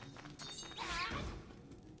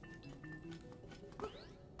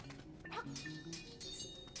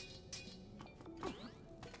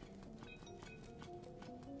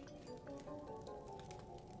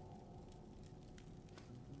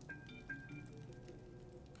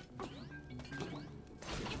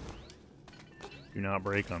 Do not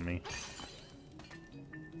break on me.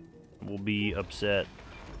 We'll be upset.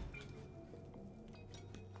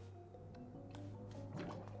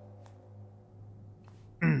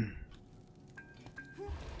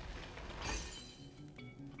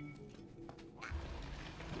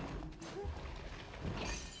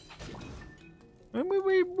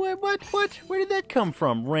 What? Where did that come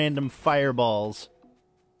from? Random fireballs.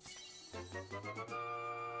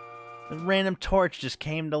 The random torch just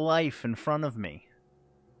came to life in front of me.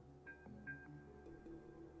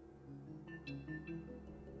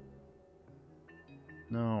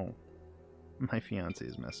 No. My fiance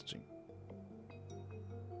is messaging.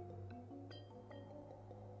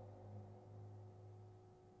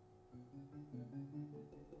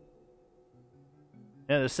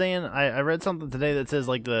 Yeah, they're saying I read something today that says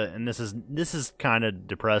like and this is kind of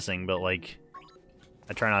depressing, but like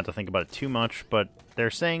I try not to think about it too much, but they're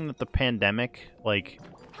saying that the pandemic like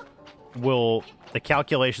the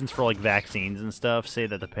calculations for like vaccines and stuff say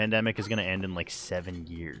that the pandemic is going to end in like 7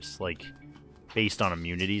 years, like based on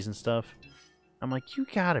immunities and stuff. I'm like, you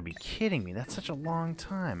gotta be kidding me. That's such a long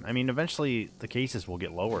time. I mean, eventually the cases will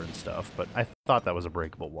get lower and stuff, but I thought that was a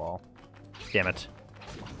breakable wall. Damn it.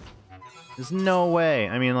 There's no way.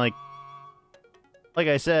 I mean, like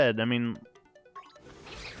I said, I mean,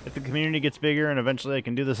 if the community gets bigger and eventually I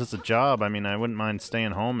can do this as a job, I mean, I wouldn't mind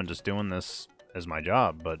staying home and just doing this as my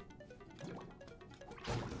job, but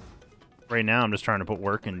right now I'm just trying to put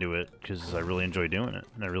work into it because I really enjoy doing it,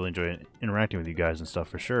 and I really enjoy interacting with you guys and stuff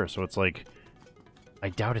for sure, so it's like, I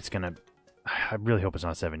doubt it's gonna... I really hope it's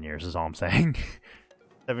not 7 years, is all I'm saying.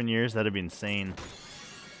 7 years? That'd be insane.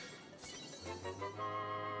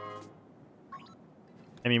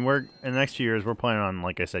 I mean, in the next few years, we're planning on,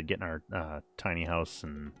 like I said, getting our tiny house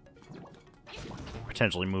and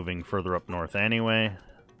potentially moving further up north anyway.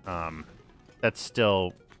 That's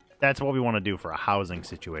what we want to do for a housing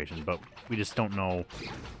situation, but we just don't know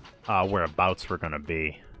whereabouts we're going to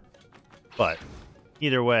be. But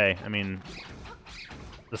either way, I mean,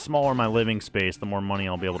 the smaller my living space, the more money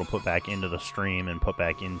I'll be able to put back into the stream and put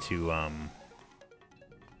back into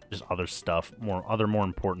just other stuff, more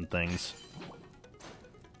important things.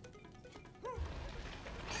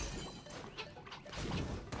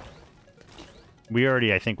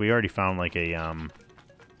 I think we already found like a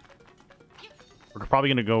we're probably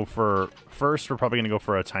gonna go for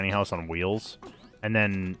a tiny house on wheels, and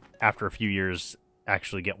then after a few years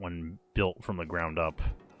actually get one built from the ground up.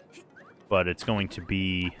 But it's going to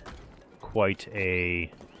be quite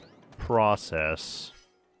a process.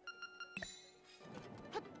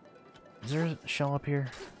 Is there a shell up here?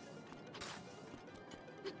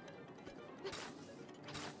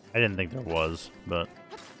 I didn't think there was, but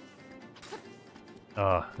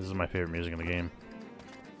this is my favorite music in the game.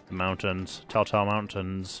 The mountains. Telltale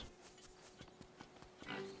Mountains.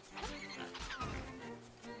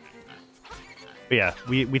 But yeah,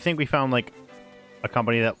 we think we found like a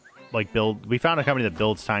company that we found a company that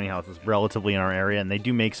builds tiny houses relatively in our area, and they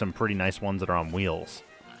do make some pretty nice ones that are on wheels.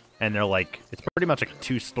 And they're like, it's pretty much like a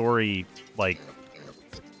 2-story like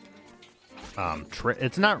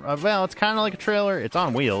it's not well, it's kind of like a trailer. It's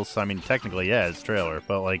on wheels, so I mean technically yeah, it's a trailer,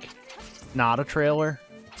 but like not a trailer.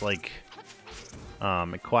 It's like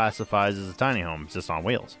it classifies as a tiny home. It's just on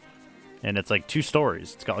wheels, and it's like 2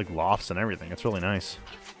 stories. It's got like lofts and everything. It's really nice,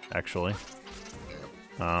 actually.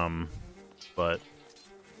 But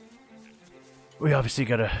we obviously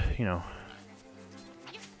gotta, you know,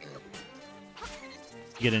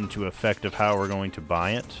 get into effect of how we're going to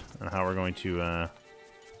buy it and how we're going to,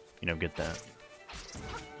 you know, get that.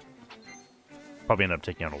 Probably end up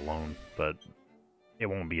taking out a loan, but it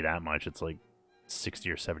won't be that much. It's like 60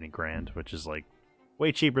 or 70 grand, which is like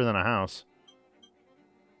way cheaper than a house.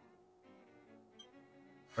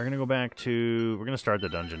 We're gonna go back to... We're gonna start the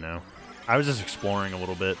dungeon now. I was just exploring a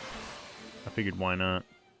little bit. I figured why not.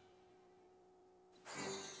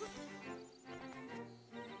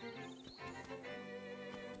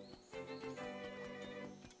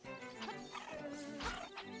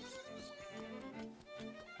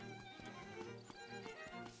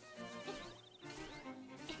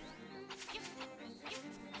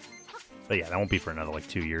 But yeah, that won't be for another like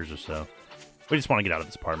 2 years or so. We just want to get out of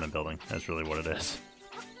this apartment building. That's really what it is.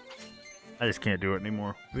 I just can't do it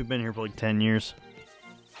anymore. We've been here for like 10 years.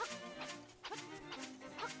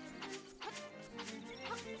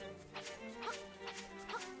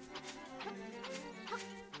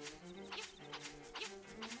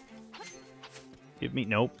 Give me...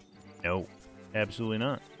 Nope. Nope. Absolutely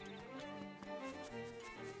not.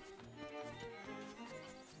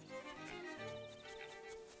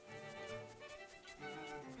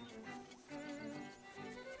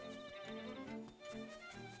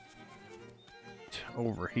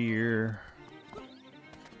 Over here.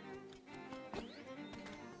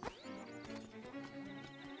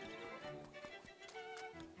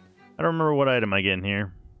 I don't remember what item I get in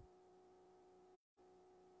here.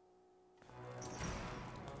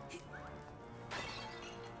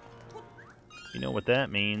 You know what that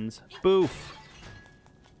means. Boof!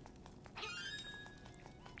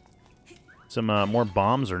 Some more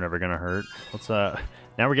bombs are never gonna hurt. Let's now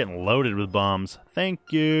we're getting loaded with bombs. Thank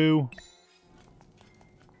you.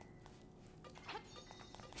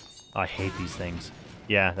 I hate these things.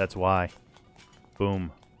 Yeah, that's why. Boom.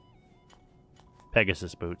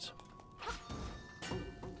 Pegasus boots.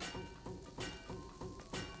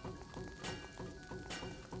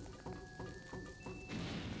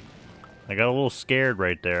 I got a little scared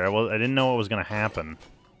right there. I didn't know what was going to happen.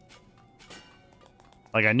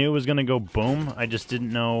 Like, I knew it was going to go boom. I just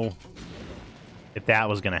didn't know if that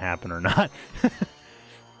was going to happen or not.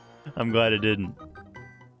 I'm glad it didn't.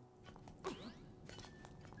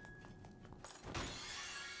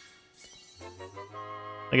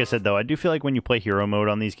 Like I said, though, I do feel like when you play hero mode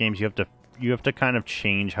on these games, you have to kind of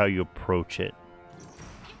change how you approach it.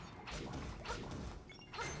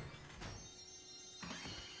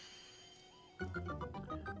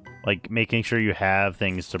 Like, making sure you have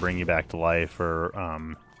things to bring you back to life, or,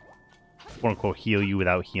 quote-unquote, heal you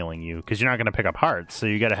without healing you. Because you're not going to pick up hearts, so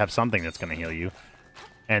you got to have something that's going to heal you.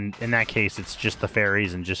 And in that case, it's just the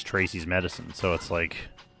fairies and just Tracy's medicine. So it's like,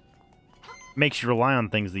 makes you rely on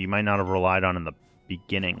things that you might not have relied on in the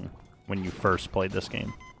beginning when you first played this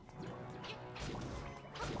game.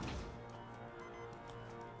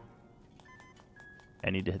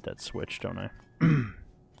 I need to hit that switch, don't I?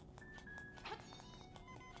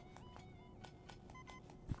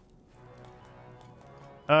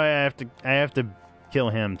 Oh yeah, I have to kill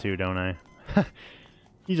him too, don't I?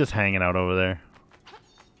 He's just hanging out over there.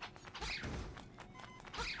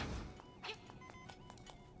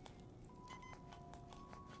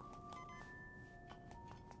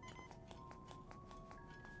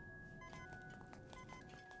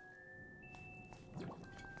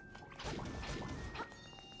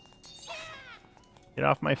 Get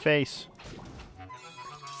off my face.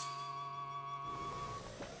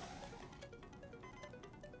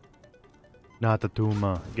 Not the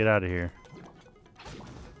Tuma. Get out of here.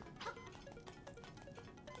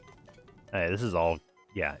 Hey, this is all...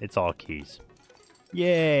 Yeah, it's all keys.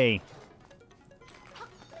 Yay!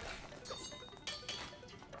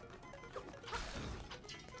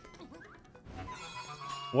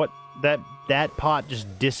 What? That pot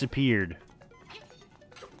just disappeared.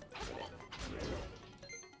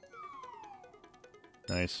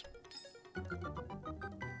 Nice.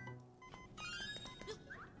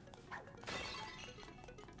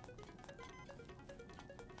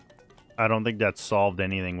 I don't think that solved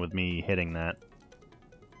anything with me hitting that.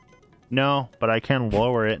 No, but I can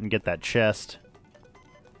lower it and get that chest.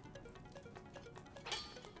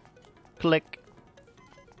 Click.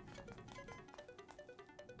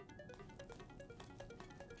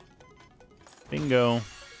 Bingo.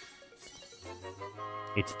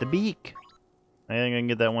 It's the beak. I think I can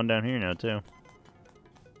get that one down here now, too.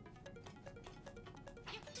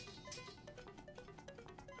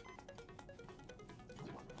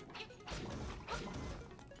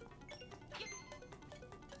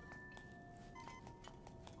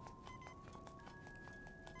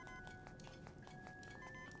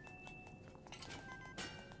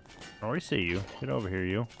 I already see you. Get over here,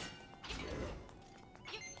 you.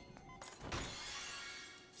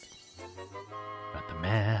 Got the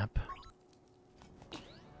map.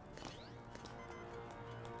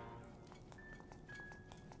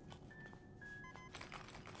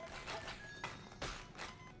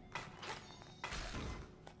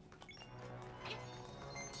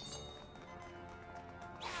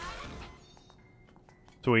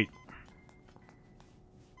 Sweet.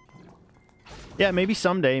 Yeah, maybe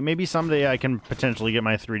someday I can potentially get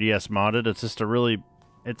my 3DS modded. It's just a really,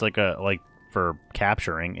 it's like for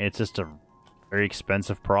capturing, it's just a very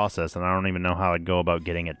expensive process, and I don't even know how I'd go about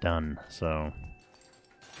getting it done, so.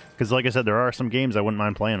 Because like I said, there are some games I wouldn't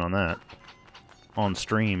mind playing on that. On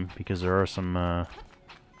stream, because there are some,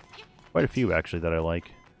 quite a few actually that I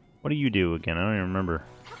like. What do you do again? I don't even remember.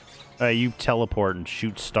 You teleport and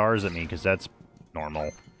shoot stars at me, because that's normal.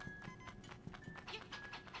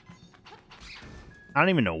 I don't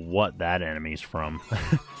even know what that enemy's from.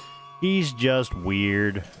 He's just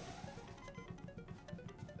weird.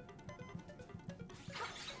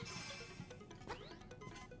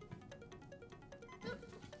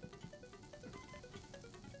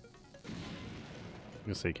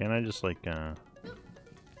 Let's see, can I just, like,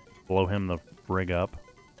 blow him the rig up?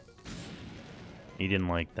 He didn't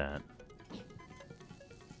like that.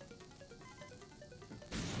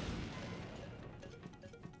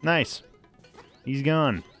 Nice. He's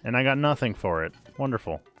gone, and I got nothing for it.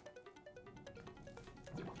 Wonderful.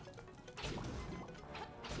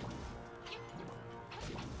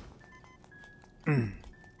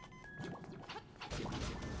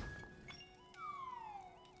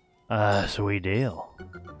 Sweet deal.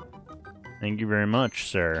 Thank you very much,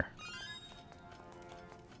 sir.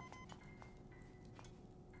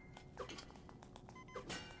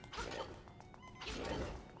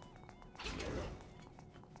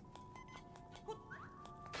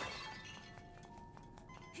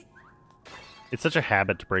 It's such a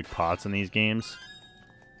habit to break pots in these games.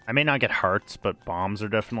 I may not get hearts, but bombs are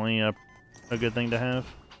definitely a good thing to have.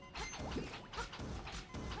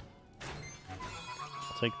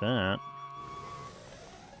 I'll take that.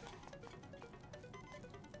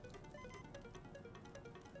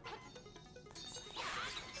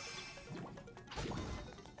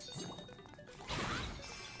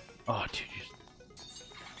 Oh, dude.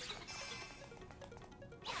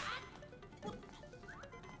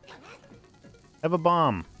 Have a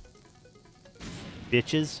bomb.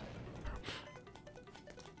 Bitches.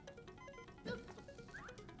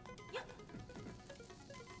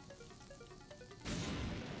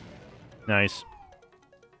 Nice.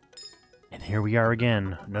 And here we are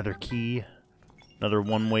again. Another key. Another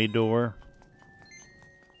one-way door.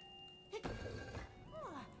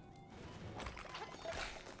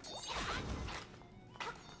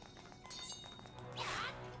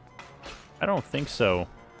 I don't think so.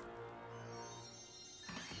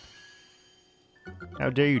 How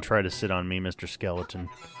dare you try to sit on me, Mr. Skeleton?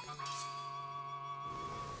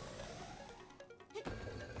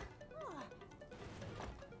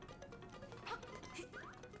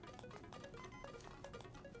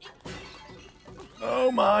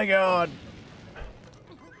 Oh my god!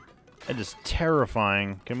 That is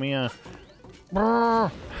terrifying. Can we,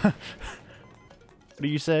 what do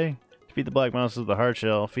you say? Feed the black monsters with the hard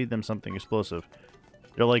shell. Feed them something explosive.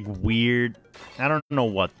 They're like weird. I don't know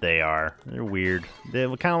what they are. They're weird. They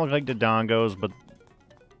kind of look like the dongos, but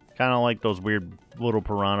kind of like those weird little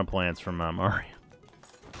piranha plants from Mario.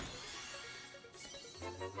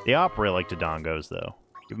 They operate like the dongos, though.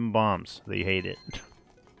 Give them bombs. They hate it.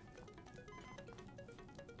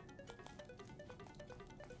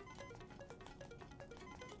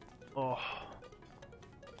 Oh.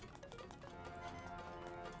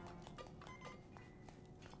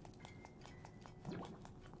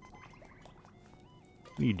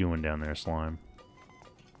 What are you doing down there, slime?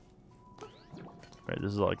 Alright,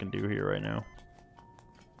 this is all I can do here right now.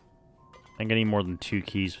 I think I need more than 2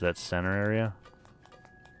 keys for that center area.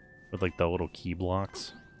 With, like, the little key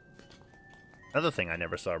blocks. Another thing I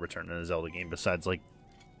never saw return in a Zelda game, besides, like,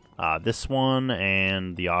 this one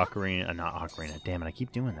and the Ocarina... not Ocarina, damn it, I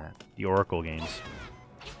keep doing that. The Oracle games.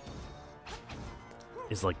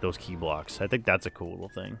 Is, like, those key blocks. I think that's a cool little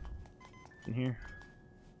thing. In here.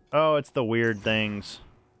 Oh, it's the weird things.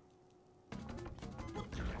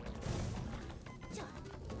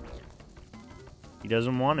 He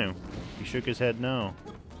doesn't want to. He shook his head no.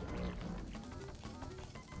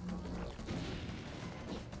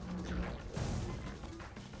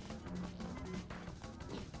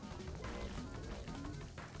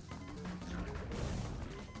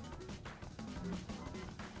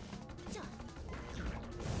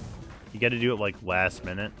 You gotta do it like last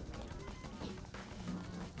minute.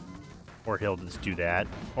 Or he'll just do that.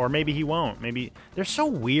 Or maybe he won't. Maybe... They're so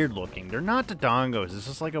weird looking. They're not the dongos. It's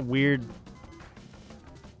just like a weird...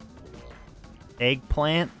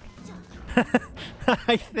 eggplant?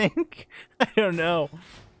 I think? I don't know.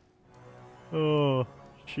 Oh,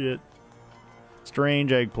 shit.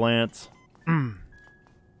 Strange eggplants.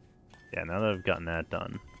 Yeah, now that I've gotten that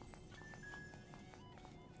done.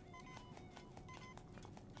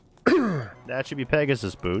 That should be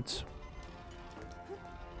Pegasus boots.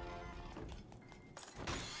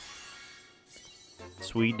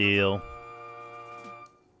 Sweet deal.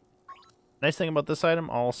 Nice thing about this item,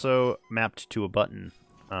 also mapped to a button.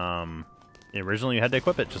 Originally you had to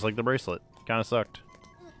equip it, just like the bracelet. Kinda sucked.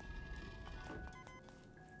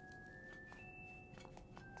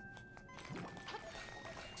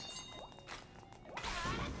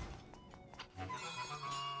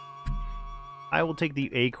 I will take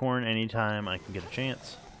the acorn anytime I can get a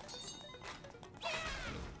chance.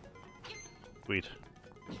 Sweet.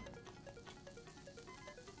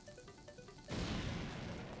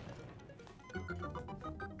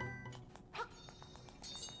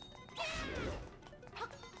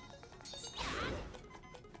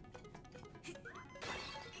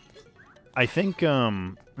 I think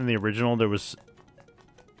in the original there was...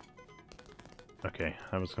 Okay,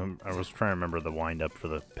 I was trying to remember the wind-up for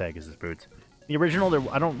the Pegasus boots. The original,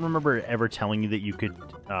 I don't remember ever telling you that you could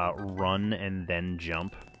run and then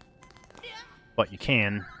jump. But you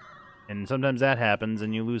can. And sometimes that happens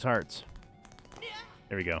and you lose hearts.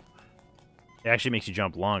 There we go. It actually makes you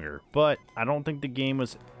jump longer. But I don't think the game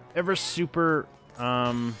was ever super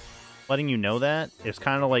letting you know that. It's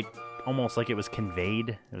kind of like, almost like it was conveyed.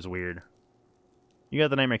 It was weird. You got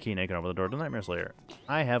the Nightmare Key naked over the door to Nightmare's Lair.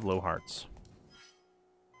 I have low hearts.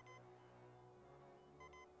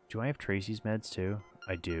 Do I have Tracy's meds too?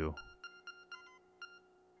 I do.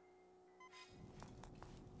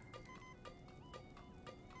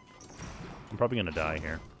 I'm probably gonna die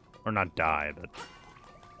here. Or not die, but...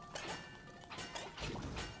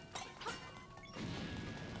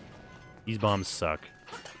 These bombs suck.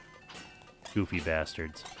 Goofy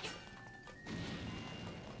bastards.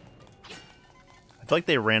 I feel like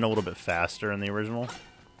they ran a little bit faster in the original.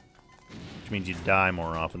 Which means you die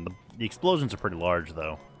more often. The explosions are pretty large,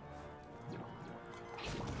 though.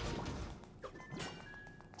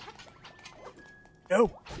 No!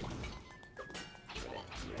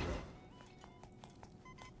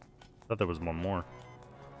 Thought there was one more.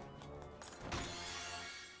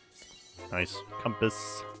 Nice.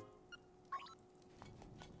 Compass.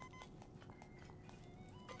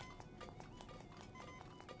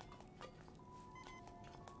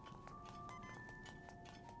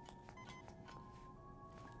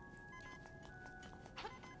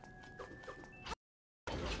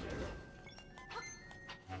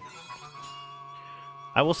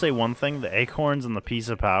 I will say one thing, the acorns and the piece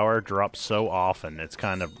of power drop so often, it's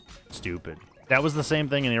kind of stupid. That was the same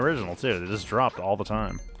thing in the original, too. They just dropped all the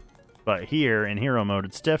time. But here, in hero mode,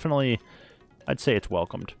 it's definitely... I'd say it's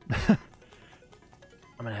welcomed. I'm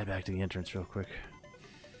gonna head back to the entrance real quick.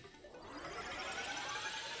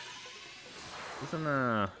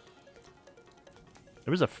 There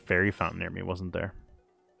was a fairy fountain near me, wasn't there?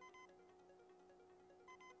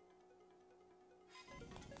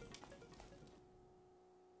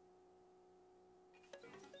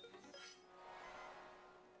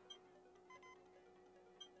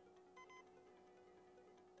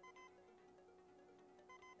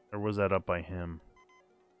 Or was that up by him?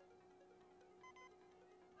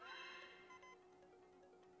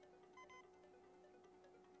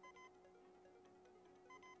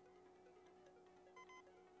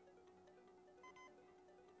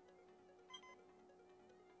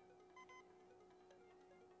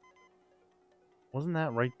 Wasn't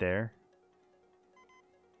that right there?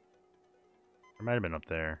 It might have been up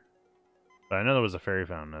there. But I know there was a fairy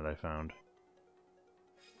fountain that I found.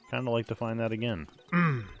 Kind of like to find that again.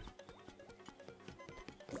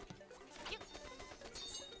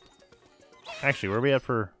 Actually, where are we at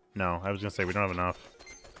for... No, I was going to say we don't have enough.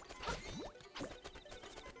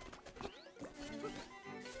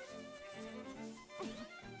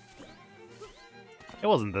 It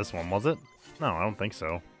wasn't this one, was it? No, I don't think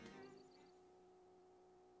so.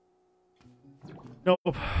 Nope.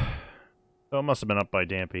 So it must have been up by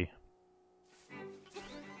Dampy.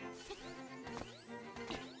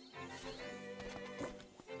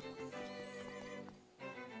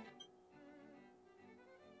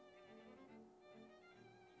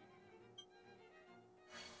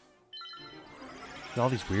 All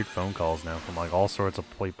these weird phone calls now from like all sorts of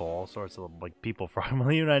people, all sorts of like people from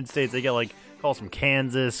the United States. They get like calls from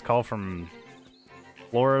Kansas, call from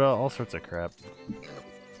Florida, all sorts of crap.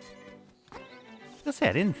 I was gonna say,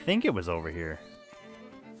 I didn't think it was over here.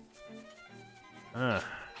 I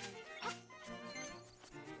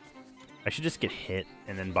should just get hit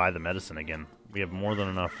and then buy the medicine again. We have more than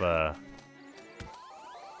enough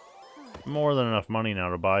money now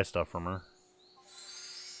to buy stuff from her.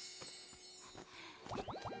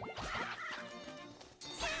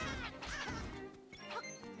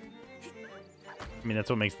 I mean,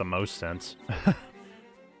 that's what makes the most sense.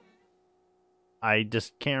 I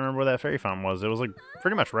just can't remember where that fairy fountain was. It was like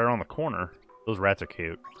pretty much right around the corner. Those rats are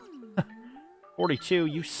cute. 42,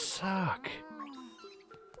 you suck.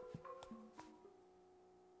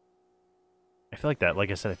 I feel like that,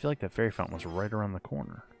 like I said, I feel like that fairy fountain was right around the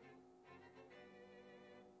corner.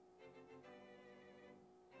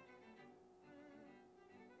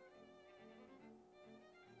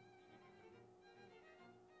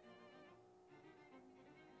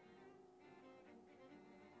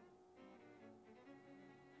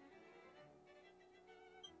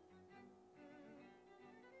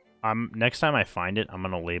 Next time I find it, I'm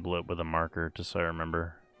gonna label it with a marker just so I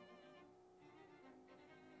remember.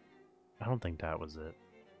 I don't think that was it.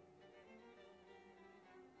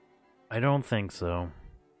 I don't think so.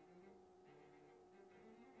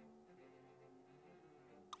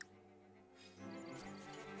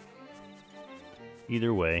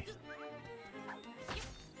 Either way.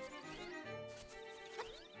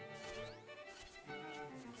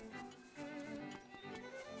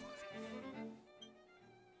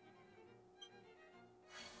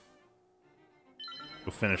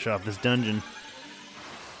 We'll finish off this dungeon.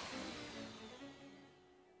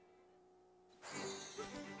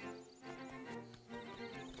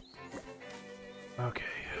 Okay.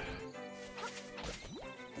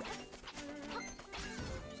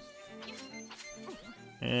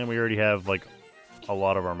 And we already have, like, a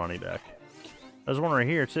lot of our money back. There's one right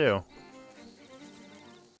here, too.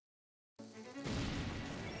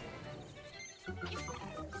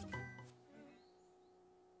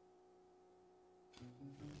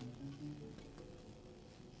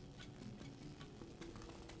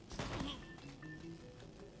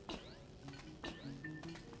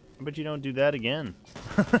 But you don't do that again.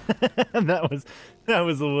 that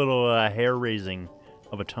was a little hair-raising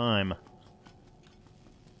of a time.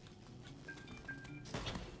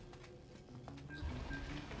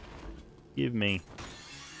 Give me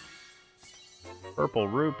purple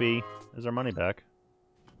rupee. There's our money back.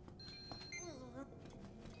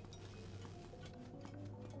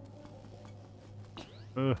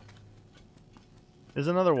 There's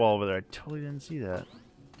another wall over there. I totally didn't see that.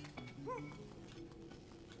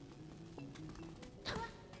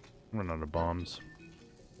 I'm running out of bombs.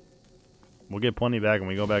 We'll get plenty back when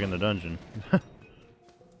we go back in the dungeon.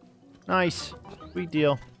 Nice. Sweet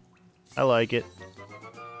deal. I like it.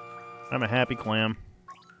 I'm a happy clam.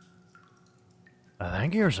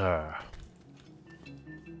 Thank you, sir.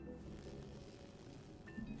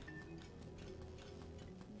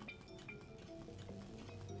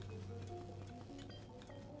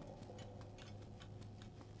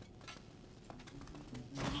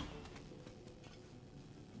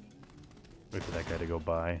 Wait for that guy to go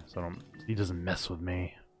by so he doesn't mess with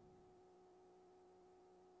me.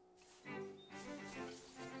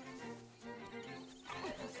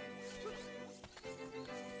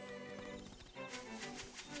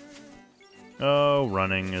 Oh,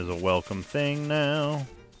 running is a welcome thing now.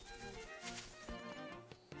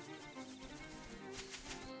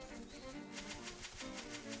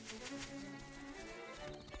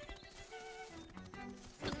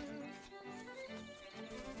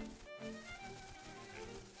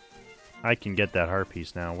 I can get that heart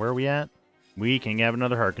piece now. Where are we at? We can have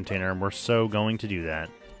another heart container, and we're so going to do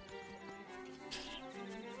that.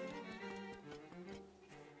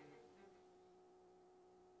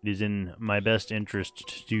 It is in my best interest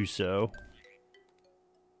to do so.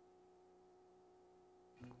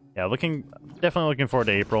 Yeah, definitely looking forward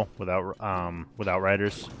to April without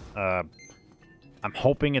Outriders. I'm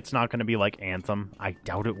hoping it's not going to be like Anthem. I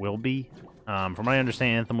doubt it will be. From what I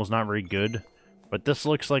understand, Anthem was not very good, but this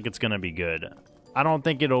looks like it's going to be good. I don't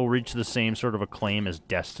think it'll reach the same sort of acclaim as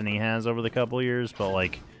Destiny has over the couple of years, but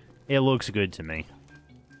like, it looks good to me,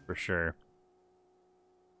 for sure.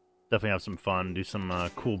 Definitely have some fun, do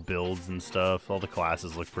some cool builds and stuff. All the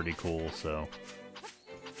classes look pretty cool, so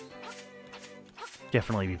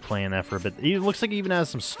definitely be playing that for a bit. It looks like it even has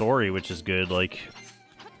some story, which is good. Like,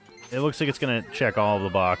 it looks like it's gonna check all of the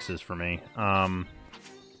boxes for me.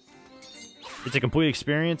 It's a complete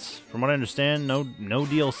experience, from what I understand. No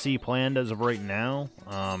DLC planned as of right now.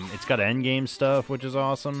 It's got endgame stuff, which is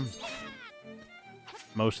awesome.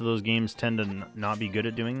 Most of those games tend to not be good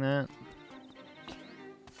at doing that.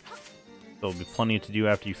 There'll be plenty to do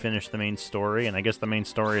after you finish the main story, and I guess the main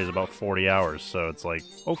story is about 40 hours, so it's like,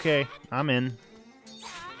 okay, I'm in.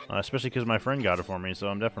 Especially because my friend got it for me, so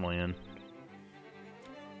I'm definitely in.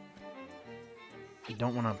 I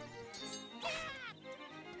don't want to...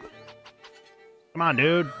 Come on,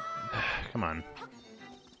 dude. Come on.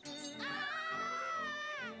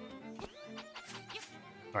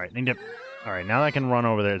 Alright, need to... Alright, now I can run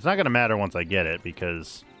over there. It's not going to matter once I get it,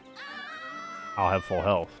 because I'll have full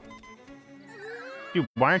health. Dude,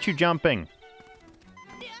 why aren't you jumping?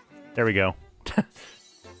 There we go.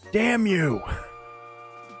 Damn you!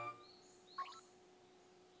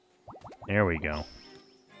 There we go.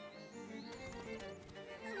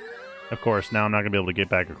 Of course, now I'm not going to be able to get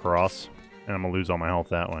back across, and I'm going to lose all my health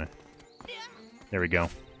that way. There we go.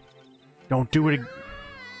 Don't do it again.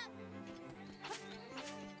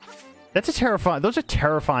 That's a terrifying... Those are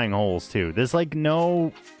terrifying holes, too. There's, like,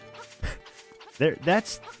 no...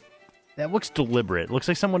 That looks deliberate. Looks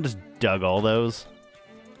like someone just dug all those.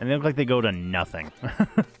 And they look like they go to nothing.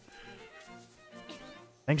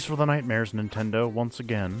 Thanks for the nightmares, Nintendo, once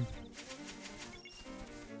again.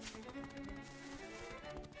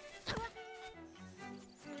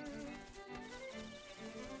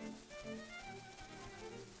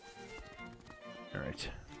 Alright.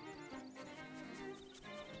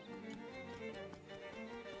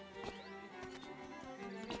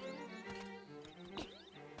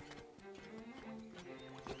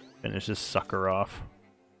 Finish this sucker off.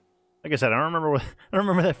 Like I said, I don't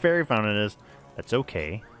remember where that fairy fountain is. That's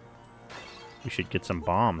okay. We should get some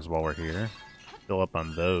bombs while we're here. Fill up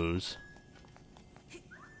on those.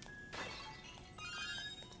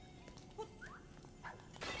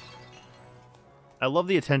 I love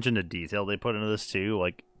the attention to detail they put into this too.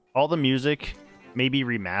 Like, all the music may be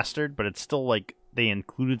remastered, but it's still like they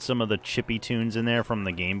included some of the chippy tunes in there from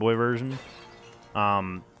the Game Boy version.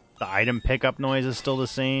 The item pickup noise is still the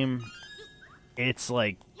same. It's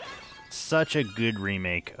like such a good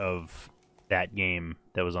remake of that game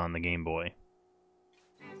that was on the Game Boy.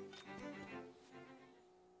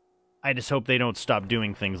 I just hope they don't stop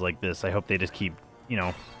doing things like this. I hope they just keep, you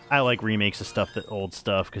know, I like remakes of stuff, old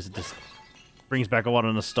stuff, because it just brings back a lot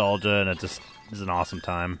of nostalgia, and it just is an awesome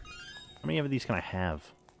time. How many of these can I have?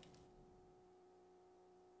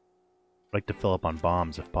 I'd like to fill up on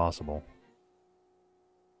bombs if possible.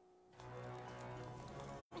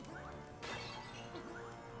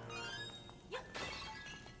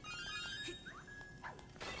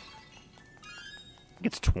 I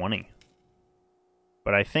think it's 20.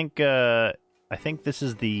 But I think this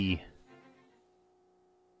is the...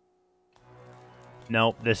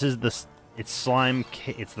 Nope, this is the... It's slime.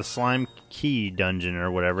 It's the slime key dungeon or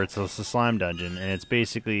whatever. It's the slime dungeon, and it's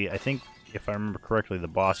basically, I think, if I remember correctly, the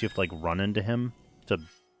boss. You have to like run into him to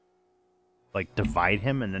like divide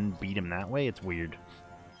him and then beat him that way. It's weird.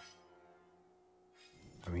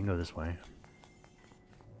 We can go this way.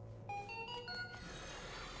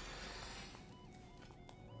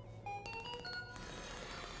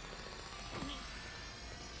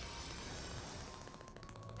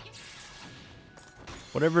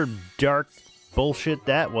 Whatever dark bullshit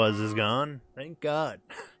that was is gone. Thank God.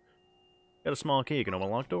 Got a small key. You can open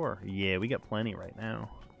a locked door. Yeah, we got plenty right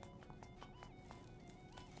now.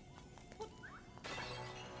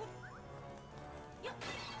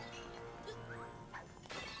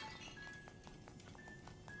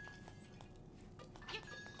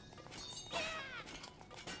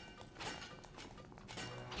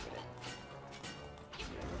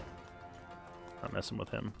 Not messing with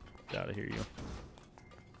him. Gotta hear you.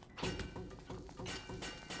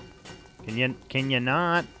 Can you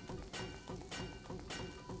not?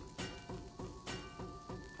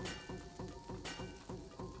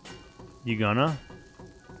 You gonna?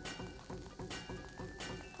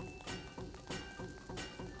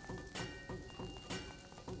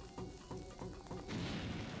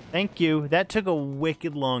 Thank you. That took a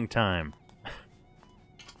wicked long time.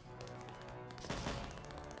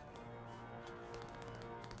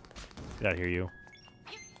 Gotta hear you.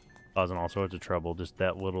 Causing all sorts of trouble. Just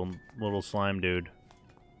that little slime dude.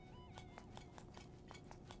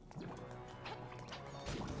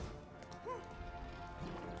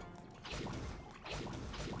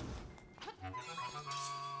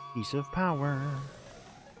 Piece of power.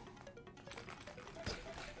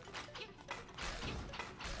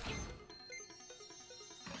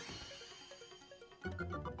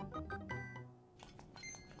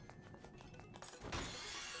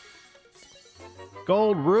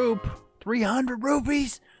 Gold roop. 300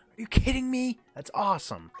 rupees? Are you kidding me? That's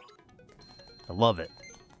awesome. I love it.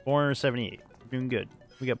 478. We're doing good.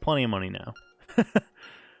 We got plenty of money now.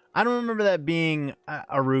 I don't remember that being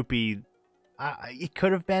a rupee. It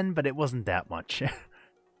could have been, but it wasn't that much.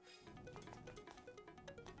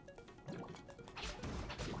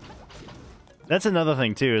 That's another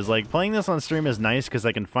thing, too, is like playing this on stream is nice because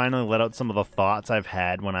I can finally let out some of the thoughts I've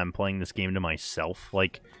had when I'm playing this game to myself.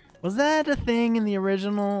 Like, was that a thing in the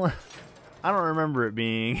original? I don't remember it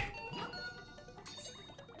being.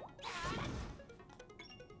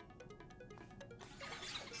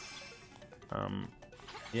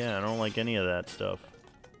 Yeah, I don't like any of that stuff.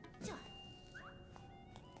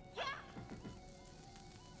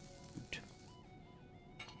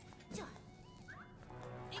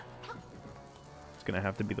 It's gonna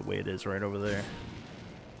have to be the way it is right over there.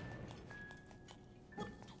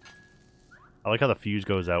 I like how the fuse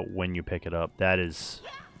goes out when you pick it up. That is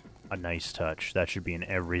a nice touch. That should be in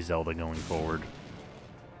every Zelda going forward.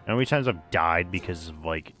 How many times I've died because of,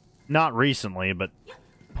 like, not recently, but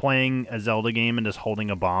playing a Zelda game and just holding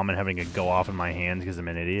a bomb and having it go off in my hands because I'm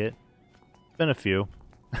an idiot? Been a few.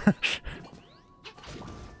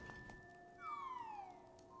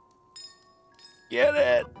 Get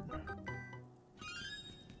it!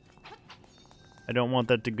 I don't want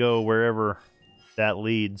that to go wherever that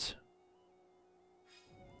leads.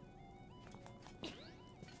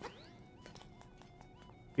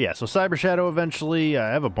 Yeah, so Cyber Shadow eventually. I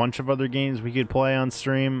have a bunch of other games we could play on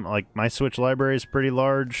stream. Like, my Switch library is pretty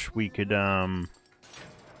large. We could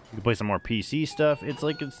play some more PC stuff. It's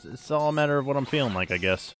like, it's all a matter of what I'm feeling like, I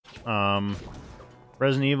guess.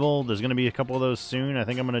 Resident Evil, there's gonna be a couple of those soon. I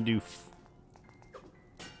think I'm gonna do...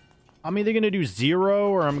 I'm either gonna do 0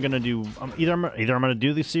 or I'm gonna do... either I'm gonna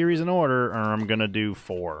do the series in order or I'm gonna do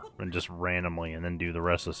 4 and just randomly and then do the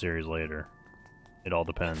rest of the series later. It all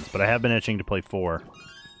depends. But I have been itching to play 4.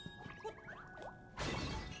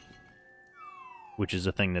 Which is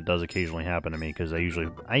a thing that does occasionally happen to me, because I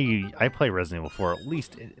play Resident Evil 4 at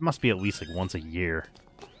least, it must be at least like once a year.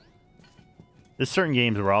 There's certain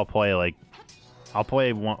games where I'll play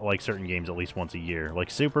certain games at least once a year.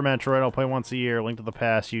 Like Super Metroid I'll play once a year, Link to the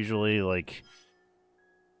Past usually, like...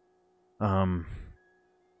 What the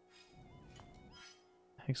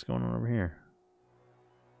heck's going on over here?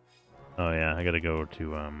 Oh yeah, I gotta go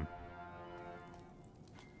to,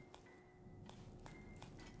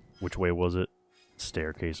 which way was it?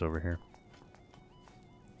 Staircase over here.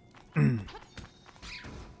 Of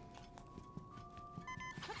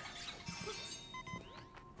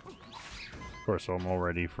course, so I'm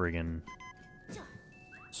already friggin'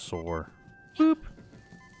 sore. Boop.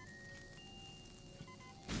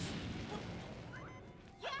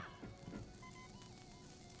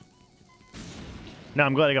 No,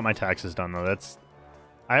 I'm glad I got my taxes done, though.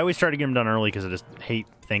 I always try to get them done early because I just hate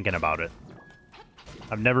thinking about it.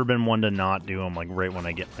 I've never been one to not do them, like, right when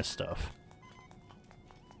I get my stuff.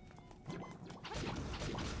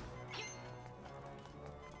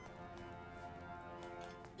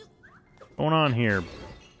 What's going on here,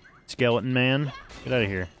 skeleton man? Get out of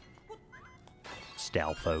here.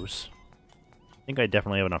 Stalfos. I think I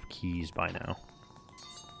definitely have enough keys by now.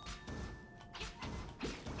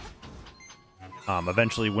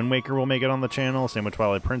 Eventually Wind Waker will make it on the channel, same with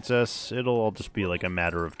Twilight Princess. It'll all just be like a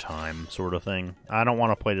matter of time sort of thing. I don't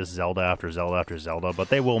want to play this Zelda after Zelda after Zelda, but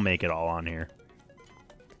they will make it all on here.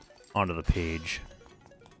 Onto the page.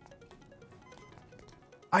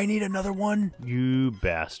 I need another one? You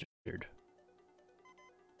bastard.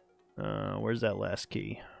 Where's that last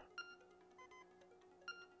key?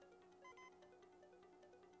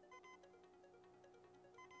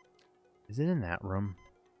 Is it in that room?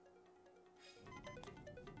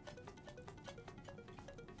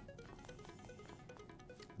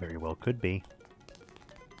 Very well could be.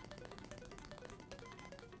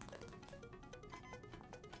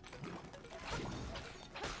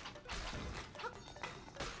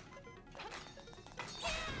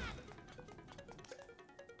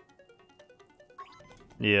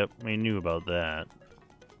 Yep, we knew about that.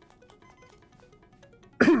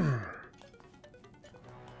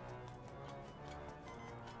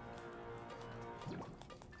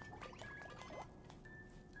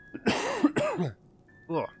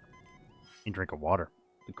 Ugh. Need a drink of water.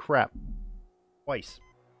 Crap. Twice.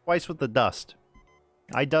 Twice with the dust.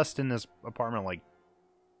 I dust in this apartment like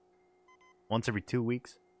once every 2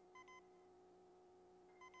 weeks.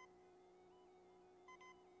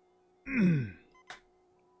 And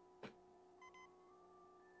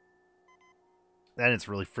it's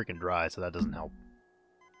really freaking dry, so that doesn't help.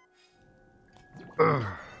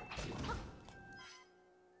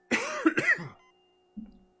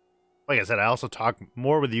 Like I said, I also talk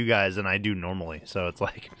more with you guys than I do normally, so it's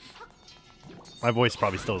like my voice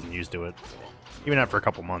probably still isn't used to it, even after a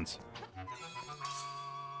couple months.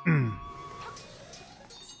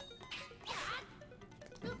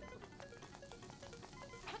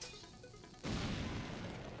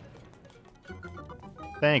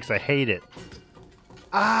 Thanks, I hate it.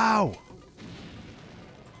 Ow!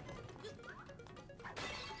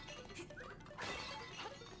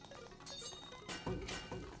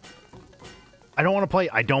 I don't want to play.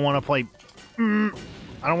 I don't want to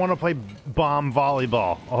play bomb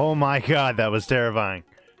volleyball. Oh my god, that was terrifying.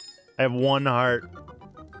 I have one heart.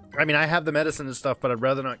 I mean, I have the medicine and stuff, but I'd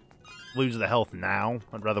rather not lose the health now.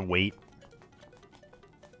 I'd rather wait.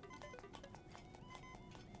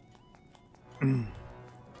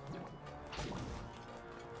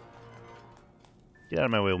 Get out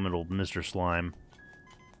of my way, little Mr. Slime.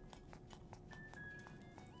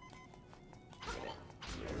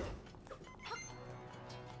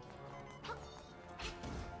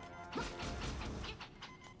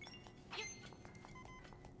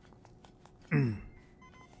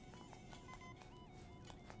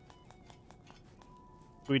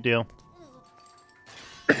 Sweet deal.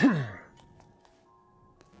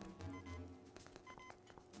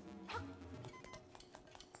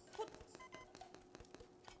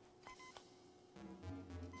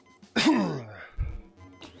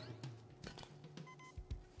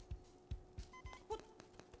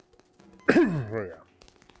 Oh, yeah.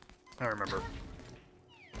 I remember.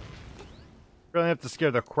 Really have to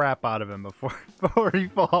scare the crap out of him before he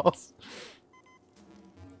falls.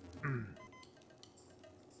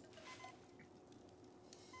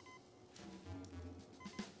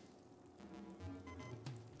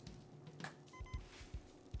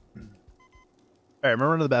 Alright, I'm gonna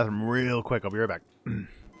run to the bathroom real quick. I'll be right back.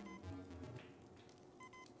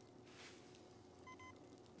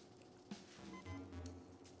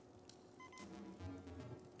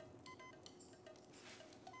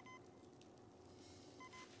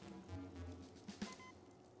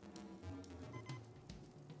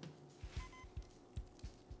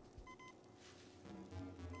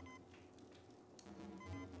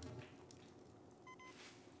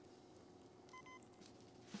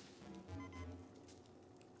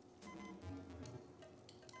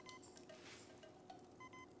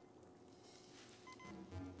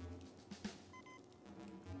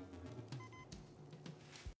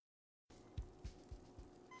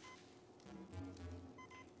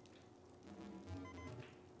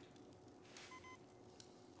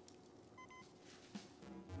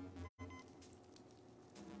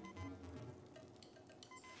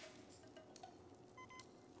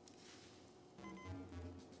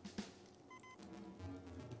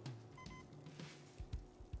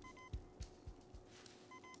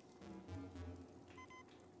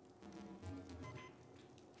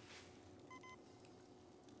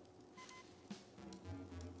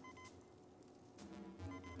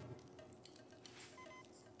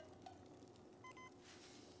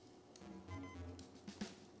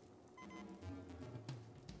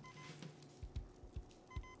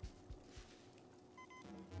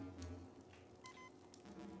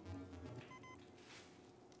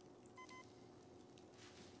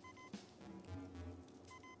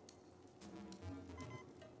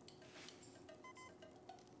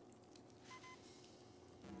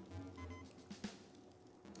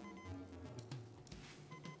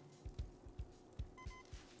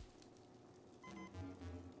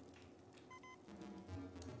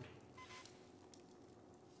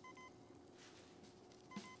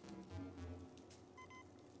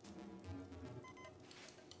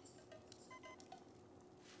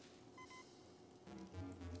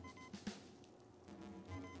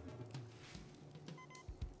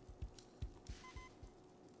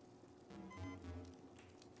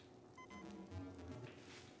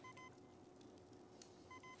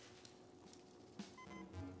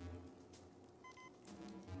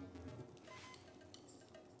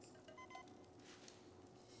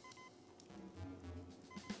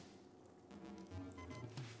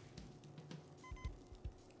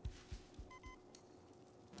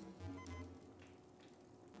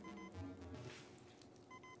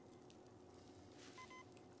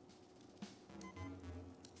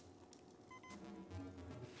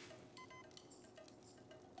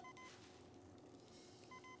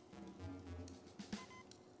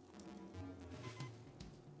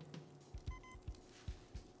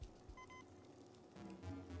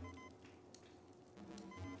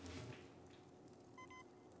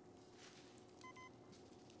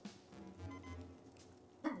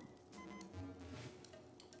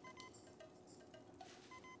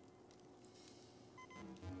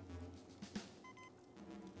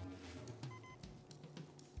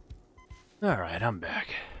 Alright, I'm back.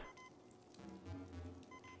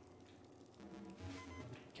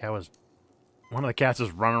 One of the cats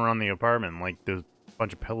was running around the apartment like there's a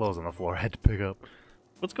bunch of pillows on the floor I had to pick up.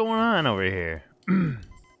 What's going on over here?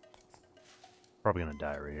 Probably gonna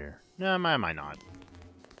die right here. No, I might not.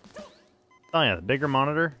 Oh yeah, the bigger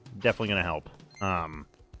monitor, definitely gonna help. So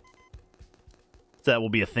that will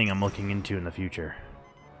be a thing I'm looking into in the future.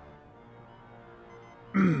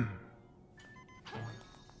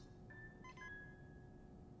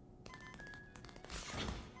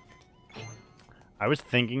 I was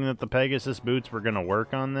thinking that the Pegasus boots were going to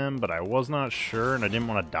work on them, but I was not sure, and I didn't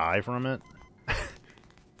want to die from it.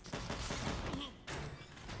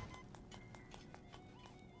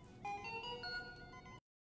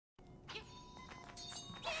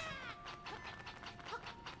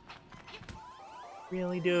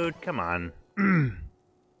 Really, dude? Come on.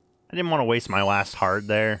 I didn't want to waste my last heart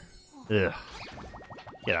there. Ugh.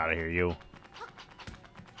 Get out of here, you.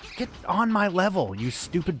 Get on my level, you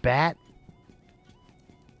stupid bat.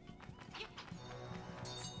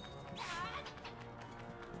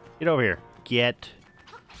 Get over here. Get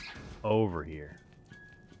over here.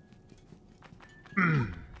 Yeah,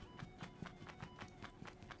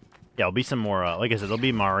 it'll be some more, like I said, there'll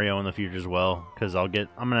be Mario in the future as well, because I'm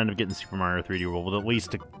gonna end up getting Super Mario 3D World with at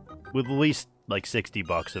least like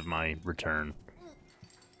 $60 of my return.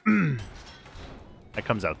 That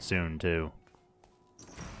comes out soon too.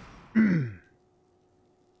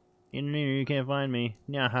 You can't find me.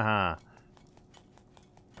 Nah, haha.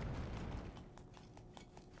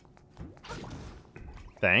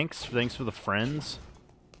 Thanks for the friends.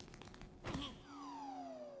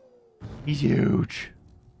 He's huge.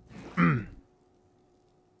 I don't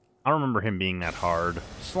remember him being that hard.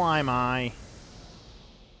 Slime Eye.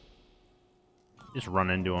 Just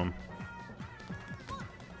run into him.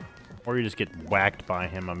 Or you just get whacked by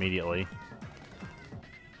him immediately.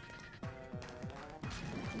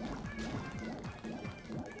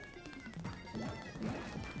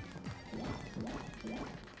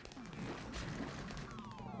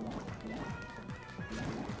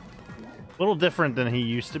 A little different than he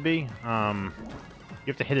used to be. You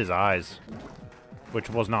have to hit his eyes, which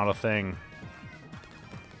was not a thing.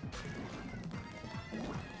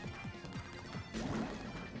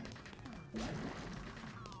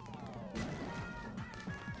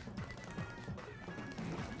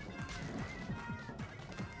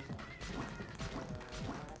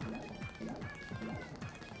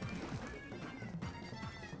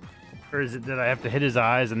 Or is it that I have to hit his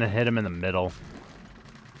eyes and then hit him in the middle?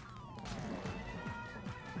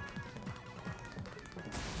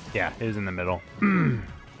 Yeah, it is in the middle.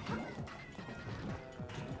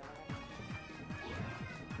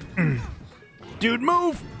 Dude,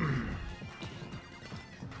 move!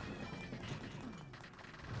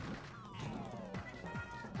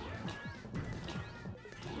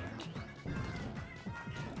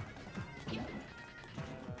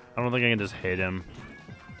 I don't think I can just hit him.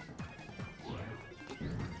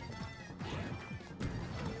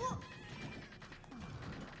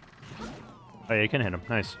 Oh yeah, you can hit him.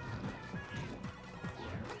 Nice.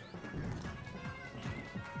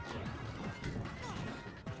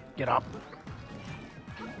 Get up.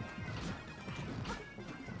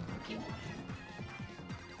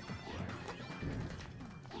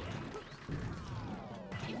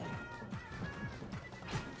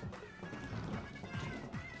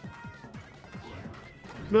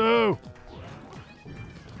 No!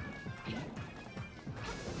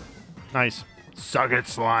 Nice. Suck it,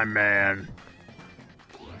 slime man.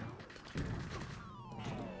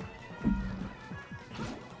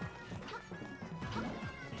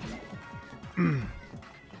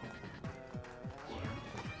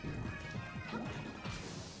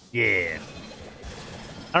 Yeah.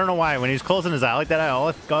 I don't know why. When he's closing his eye like that, all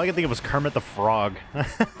I could think of was Kermit the Frog.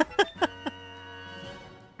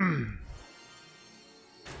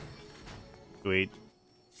 Sweet.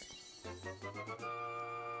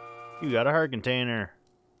 You got a heart container.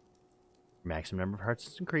 Your maximum number of hearts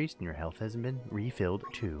has increased, and your health hasn't been refilled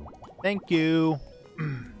too. Thank you.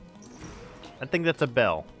 I think that's a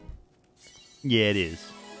bell. Yeah, it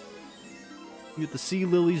is. You get the Sea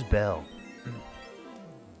Lily's bell.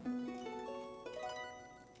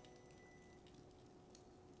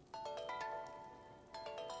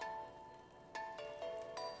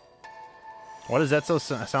 Why does that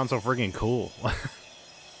sound so freaking cool?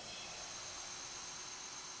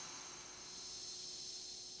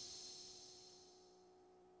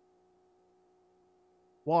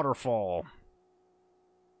 Waterfall.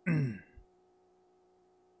 Hidden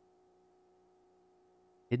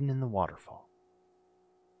in the waterfall.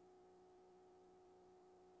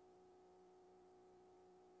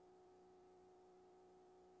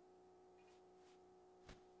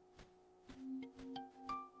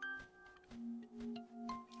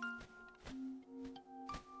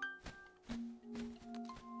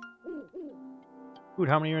 Hoot,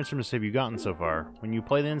 how many instruments have you gotten so far? When you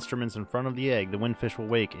play the instruments in front of the egg, the windfish will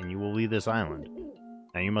wake and you will leave this island.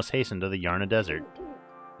 Now you must hasten to the Yarna Desert.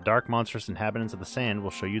 The dark, monstrous inhabitants of the sand will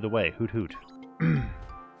show you the way. Hoot hoot.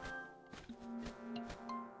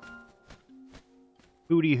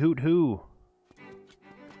 Hooty hoot hoo.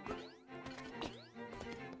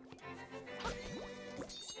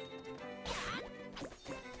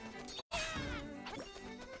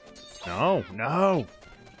 No, no!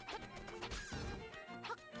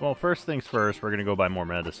 Well, first things first, we're gonna go buy more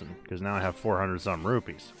medicine, because now I have 400 some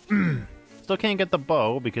rupees. Still can't get the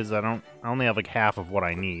bow, because I only have like half of what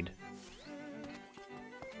I need.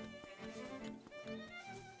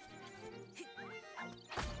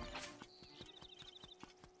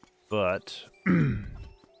 But...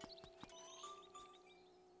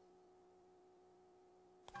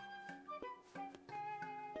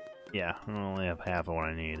 yeah, I only have half of what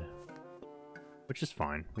I need. Which is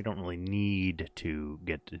fine. We don't really need to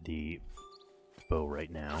get the bow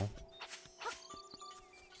right now.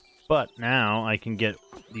 But now I can get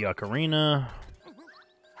the ocarina.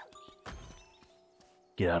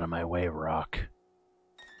 Get out of my way, rock.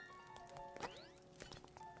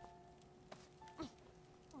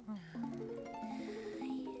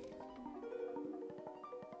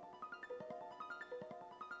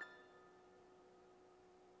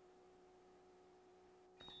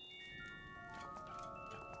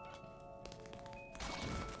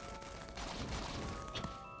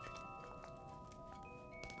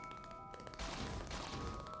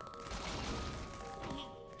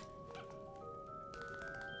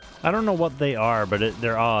 I don't know what they are, but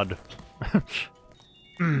they're odd.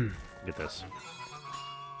 Get this.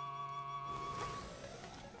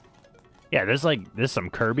 Yeah, there's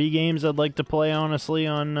some Kirby games I'd like to play, honestly,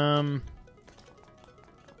 on the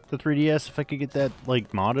 3DS. If I could get that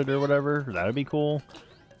like modded or whatever, that'd be cool.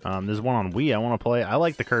 There's one on Wii I want to play. I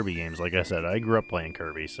like the Kirby games. Like I said, I grew up playing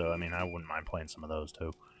Kirby, so I mean, I wouldn't mind playing some of those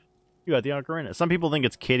too. You got the ocarina. Some people think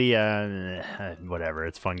it's kiddie. Whatever.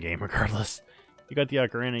 It's a fun game regardless. You got the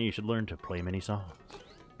ocarina, you should learn to play many songs.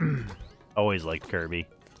 Always liked Kirby.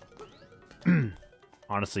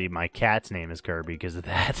 Honestly, my cat's name is Kirby because of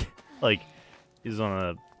that. Like, he's one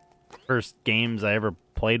of the first games I ever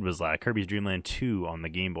played was Kirby's Dream Land 2 on the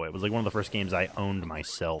Game Boy. It was like one of the first games I owned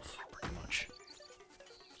myself, pretty much.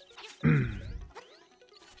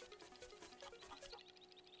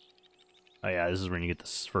 Oh yeah, this is when you get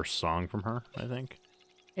this first song from her, I think.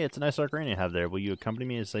 Hey, it's a nice ocarina you have there. Will you accompany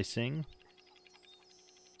me as I sing?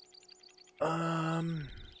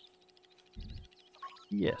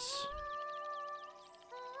 Yes.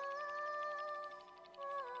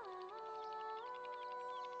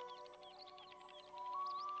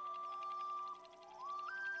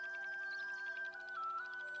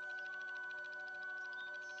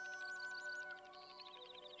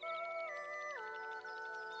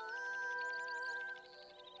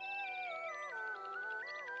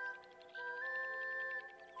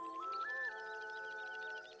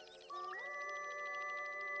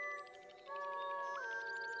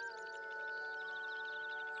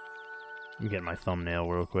 I'm getting my thumbnail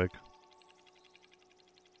real quick.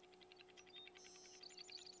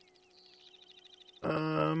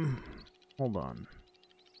 Hold on.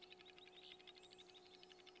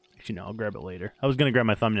 Actually, no, I'll grab it later. I was gonna grab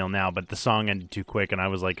my thumbnail now, but the song ended too quick, and I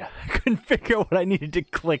was like, I couldn't figure out what I needed to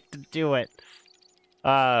click to do it.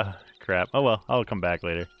 Crap. Oh well, I'll come back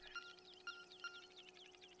later.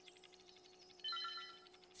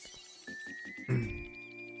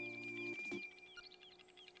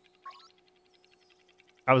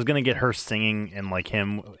 I was gonna get her singing and like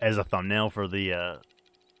him as a thumbnail for the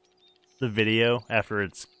video after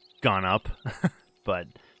it's gone up, but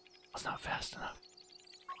I was not fast enough.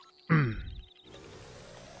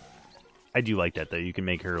 I do like that though. You can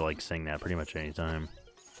make her like sing that pretty much any time.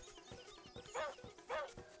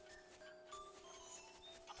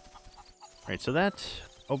 Alright, so that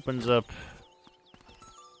opens up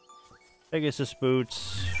Pegasus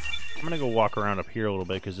boots. I'm gonna go walk around up here a little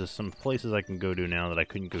bit because there's some places I can go to now that I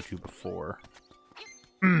couldn't go to before.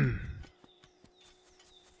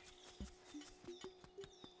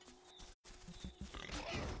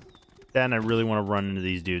 Then I really want to run into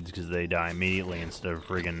these dudes because they die immediately instead of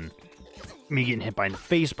friggin' me getting hit by the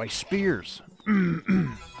face by spears.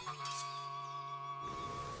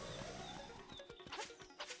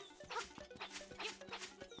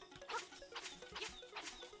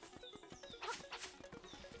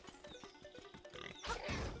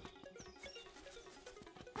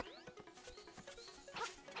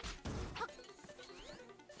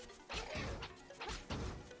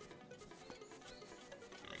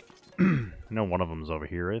 I know one of them's over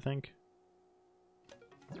here, I think.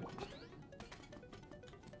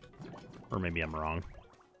 Or maybe I'm wrong.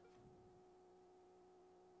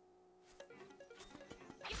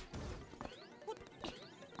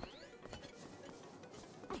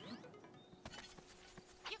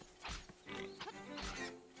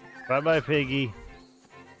 Bye-bye, Piggy.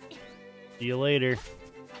 See you later.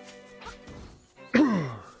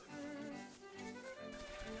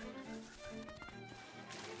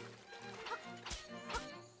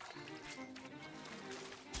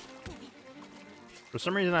 For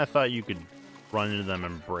some reason, I thought you could run into them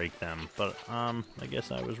and break them, but I guess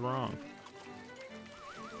I was wrong.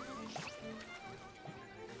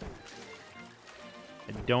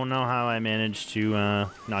 I don't know how I managed to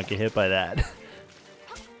not get hit by that.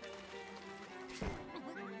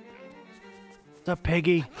 What's up,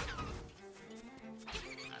 Piggy?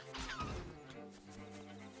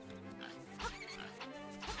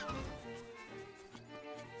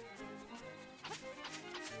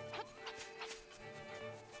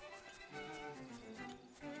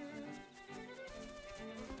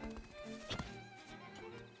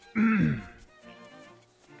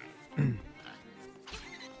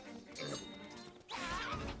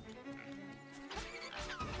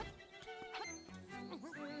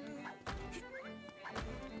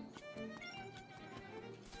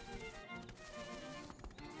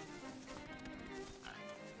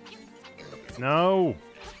 No!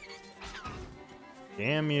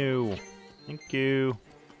 Damn you. Thank you.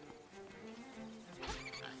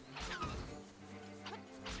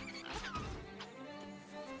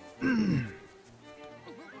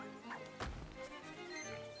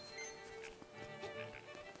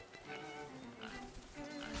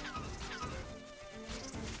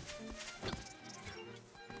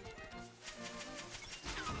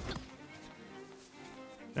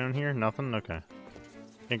 Down here? Nothing? Okay.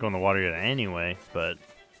 Can't go in the water yet anyway, but...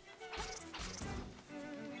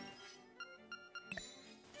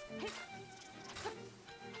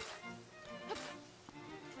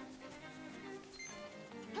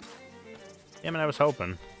 Damn it, I was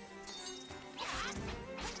hoping.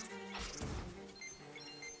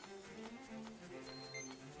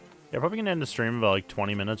 Yeah, probably gonna end the stream about like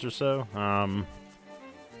 20 minutes or so.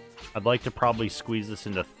 I'd like to probably squeeze this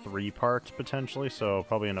into 3 parts potentially, so I'll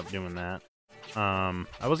probably end up doing that.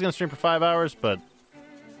 I was gonna stream for 5 hours, but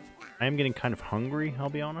I am getting kind of hungry, I'll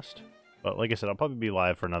be honest. But like I said, I'll probably be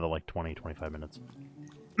live for another like 20-25 minutes.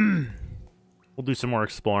 We'll do some more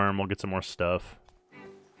exploring, we'll get some more stuff.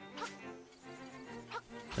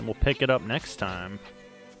 And we'll pick it up next time.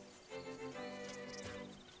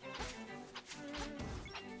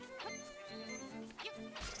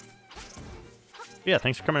 Yeah,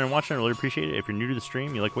 thanks for coming and watching. I really appreciate it. If you're new to the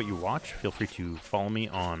stream, you like what you watch, feel free to follow me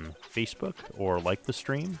on Facebook or like the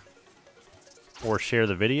stream. Or share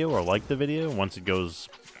the video or like the video once it goes,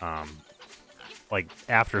 like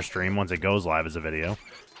after stream, once it goes live as a video.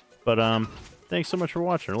 But thanks so much for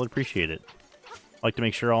watching. I really appreciate it. I like to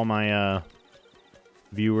make sure all my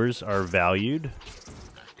viewers are valued,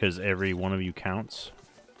 because every one of you counts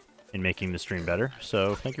in making the stream better.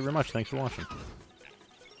 So thank you very much. Thanks for watching.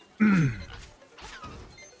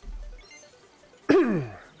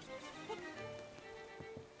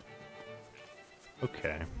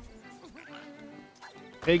 Okay.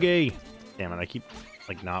 Piggy! Damn it, I keep,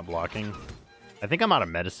 like, not blocking. I think I'm out of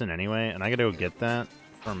medicine anyway, and I gotta go get that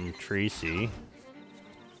from Tracy.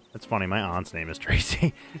 That's funny, my aunt's name is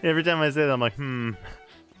Tracy. Every time I say that, I'm like,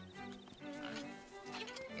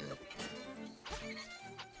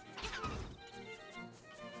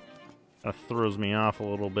 That throws me off a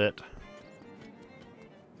little bit.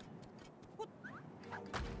 I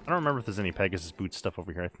don't remember if there's any Pegasus boot stuff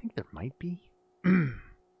over here. I think there might be.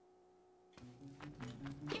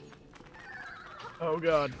 Oh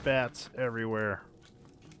god, bats everywhere.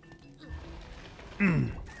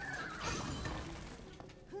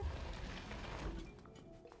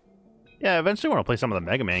 Yeah, eventually I want to play some of the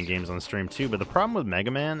Mega Man games on the stream too, but the problem with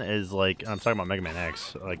Mega Man is, like, I'm talking about Mega Man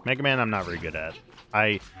X. Like, Mega Man I'm not very good at.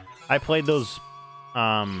 I played those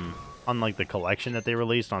on, like, the collection that they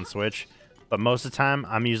released on Switch, but most of the time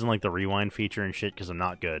I'm using, like, the rewind feature and shit because I'm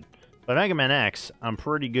not good. But Mega Man X, I'm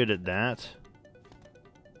pretty good at that.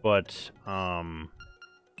 But, they're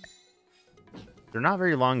not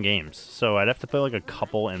very long games, so I'd have to play, like, a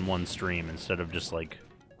couple in one stream instead of just, like,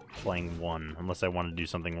 playing one, unless I want to do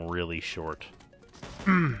something really short.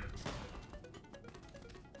 Can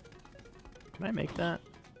I make that?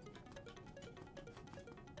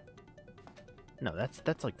 No,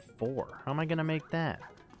 that's like 4. How am I gonna make that?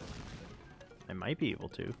 I might be able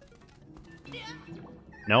to.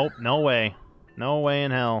 Nope, no way. No way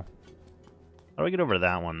in hell. How do I get over to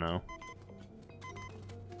that one, though?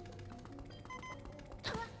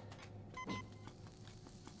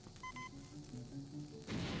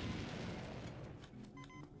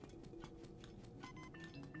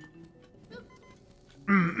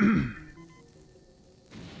 I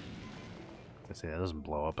say that doesn't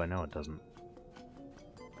blow up. I know it doesn't.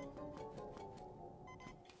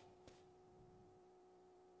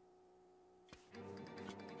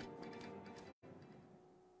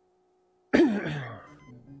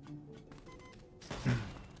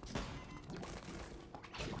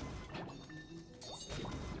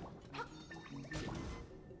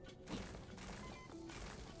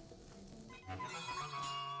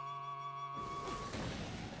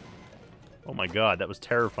 Oh my god, that was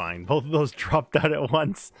terrifying. Both of those dropped out at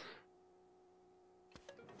once.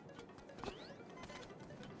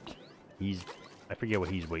 I forget what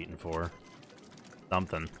he's waiting for.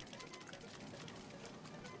 Something.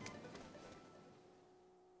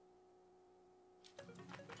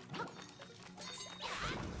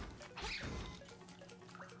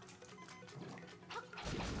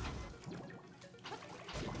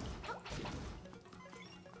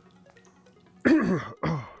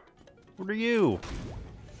 What are you?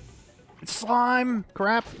 It's slime!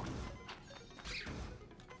 Crap!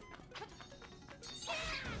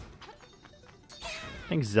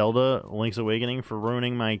 Thanks, Zelda, Link's Awakening, for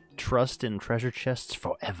ruining my trust in treasure chests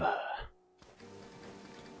forever.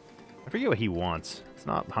 I forget what he wants. It's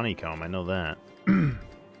not honeycomb, I know that.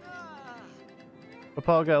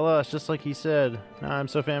 Paul got lost, just like he said. Nah, I'm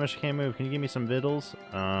so famished I can't move. Can you give me some vittles?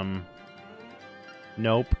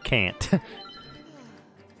 Nope, can't.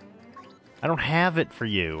 I don't have it for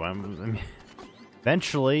you.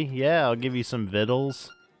 Eventually, yeah, I'll give you some vittles.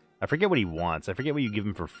 I forget what he wants. I forget what you give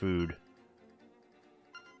him for food.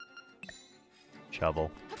 Shovel.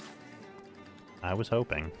 I was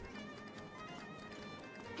hoping.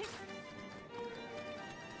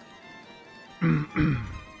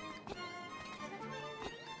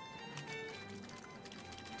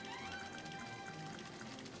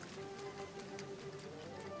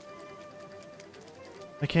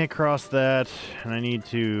 I can't cross that, and I need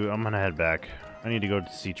to... I'm gonna head back. I need to go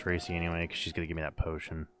to see Tracy anyway, because she's gonna give me that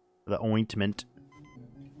potion. The ointment.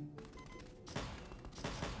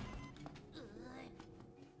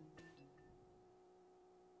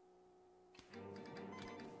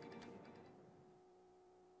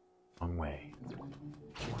 Wrong way.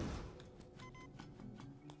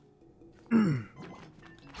 I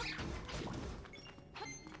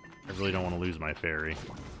really don't want to lose my fairy.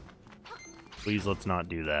 Please, let's not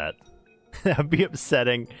do that. That'd be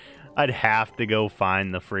upsetting. I'd have to go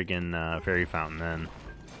find the freaking fairy fountain then.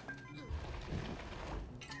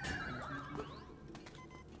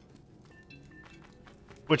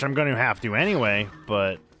 Which I'm going to have to anyway,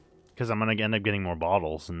 but... Because I'm going to end up getting more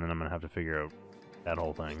bottles, and then I'm going to have to figure out that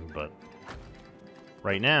whole thing, but...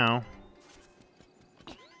 Right now...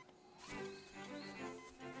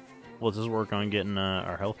 Let's just work on getting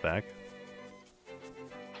our health back.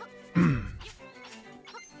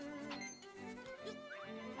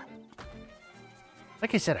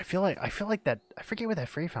 Like I said, I feel like that. I forget where that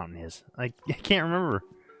fairy fountain is. I can't remember.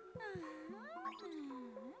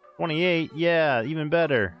 28, yeah, even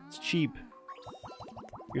better. It's cheap.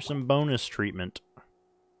 Here's some bonus treatment.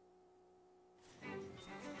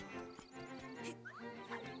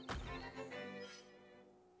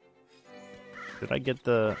 Did I get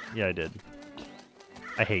the... Yeah, I did.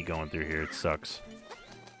 I hate going through here. It sucks.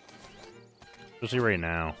 Especially right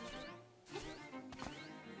now.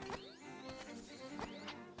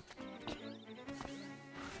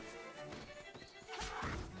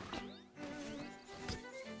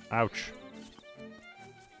 Ouch.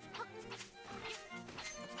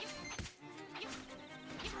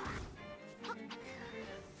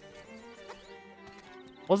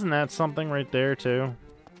 Wasn't that something right there, too?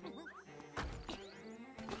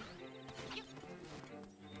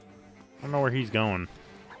 I don't know where he's going.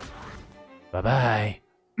 Bye-bye.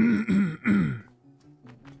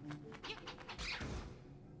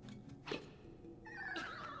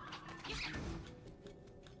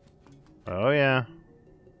 Oh, yeah.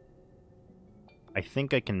 I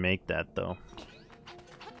think I can make that, though.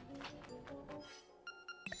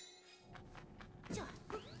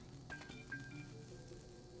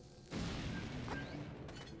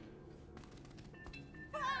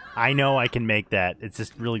 I know I can make that. It's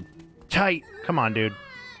just really tight. Come on, dude.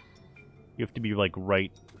 You have to be, like,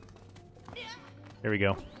 right. There we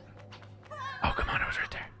go. Oh, come on. I was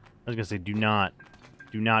right there. I was gonna say, do not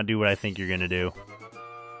do what I think you're gonna do.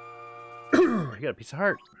 You got a piece of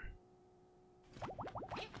heart.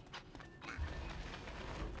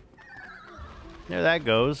 There that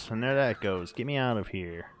goes, and there that goes. Get me out of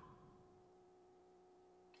here.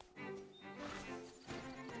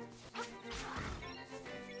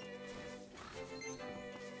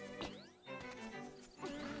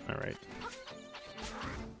 Alright.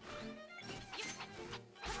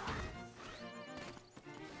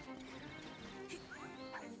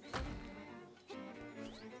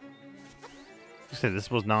 I said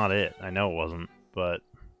this was not it. I know it wasn't, but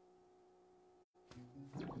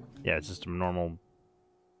yeah, it's just a normal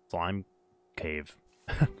slime cave.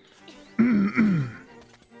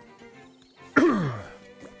 Alright,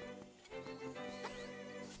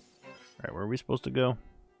 where are we supposed to go?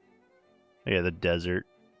 Oh, yeah, the desert.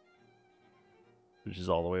 Which is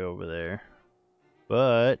all the way over there.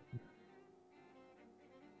 But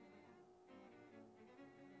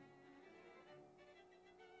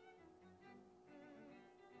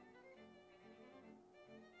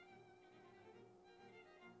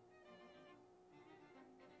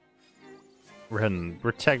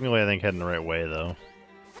we're technically, I think, heading the right way, though.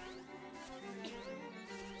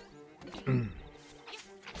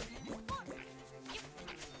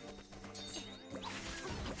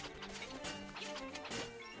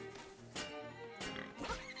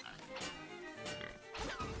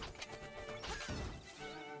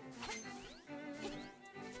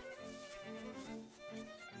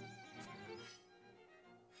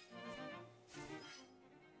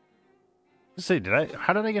 Say,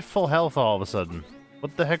 how did I get full health all of a sudden?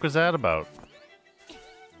 What the heck was that about?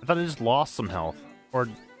 I thought I just lost some health. Or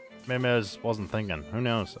maybe I just wasn't thinking. Who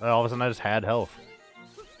knows? All of a sudden I just had health.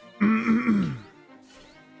 I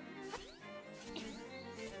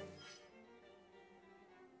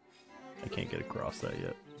can't get across that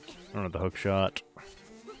yet. I don't have the hook shot.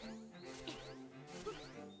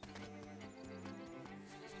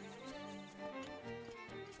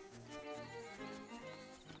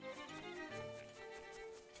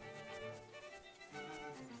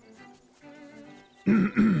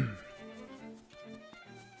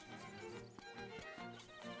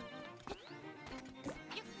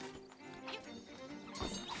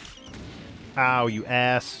 Ow, you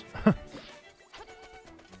ass. There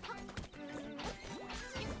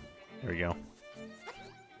we go.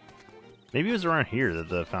 Maybe it was around here that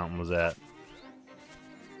the fountain was at.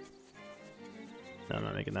 No, I'm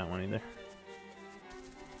not making that one either.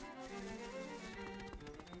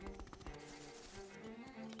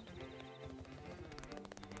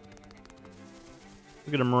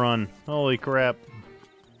 Look at him run. Holy crap.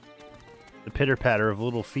 The pitter-patter of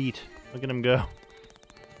little feet. Look at him go.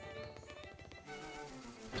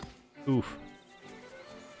 Oof.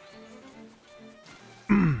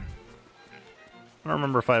 I don't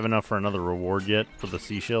remember if I have enough for another reward yet for the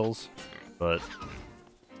seashells, but...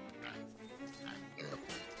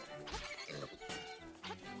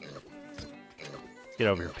 Get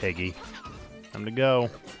over here, piggy. Time to go.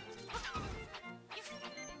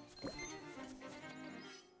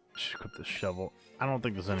 Just equip this shovel. I don't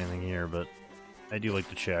think there's anything here, but I do like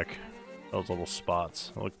to check those little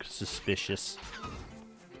spots. They look suspicious.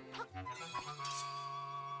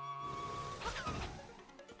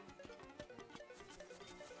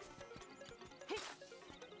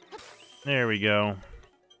 There we go.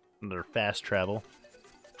 Another fast travel.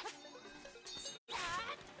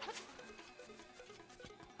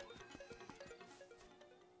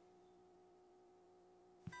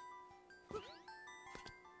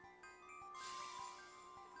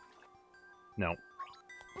 No.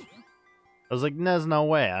 I was like, there's no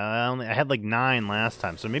way. I had like 9 last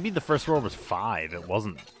time, so maybe the first roll was 5. It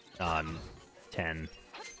wasn't 10.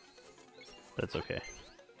 That's okay.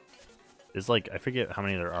 It's like, I forget how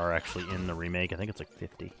many there are actually in the remake. I think it's like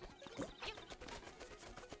 50.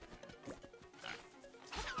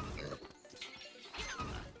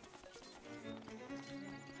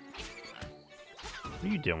 What are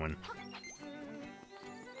you doing?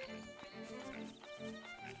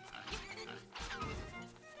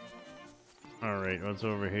 Alright, what's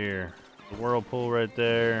over here? The whirlpool right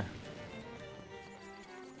there.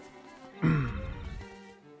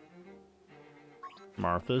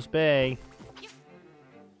 Martha's Bay.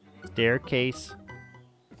 Staircase.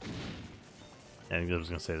 I think I was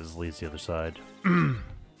going to say this leads to the other side. I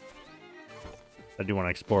do want to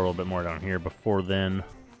explore a little bit more down here before then.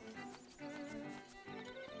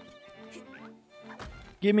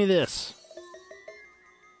 Give me this.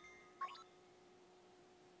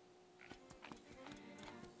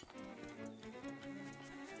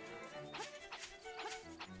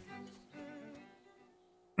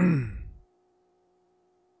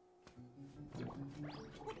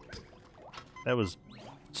 That was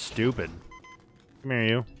stupid. Come here,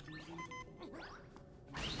 you.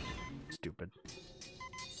 Stupid.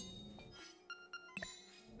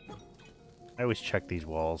 I always check these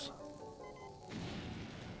walls.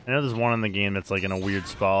 I know there's one in the game that's like in a weird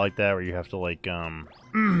spot like that where you have to like you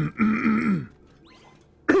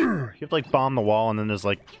have to like bomb the wall and then there's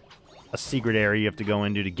like a secret area you have to go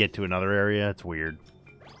into to get to another area. It's weird.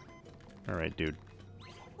 Alright, dude.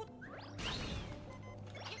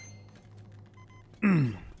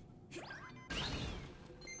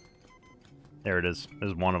 There it is.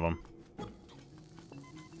 There's one of them.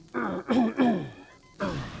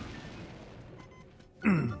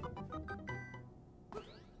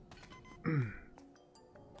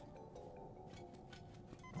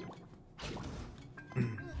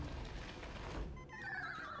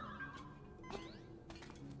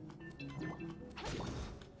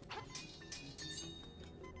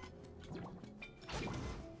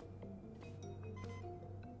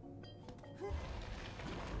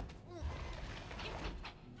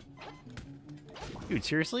 Dude,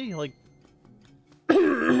 seriously? Like...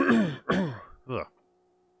 Ugh.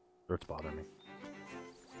 Throat's bothering me.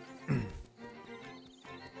 I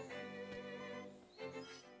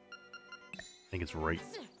think it's right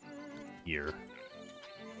here.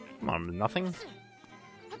 Come on, nothing?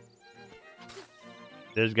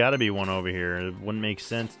 There's gotta be one over here. It wouldn't make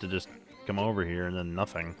sense to just come over here and then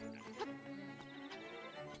nothing.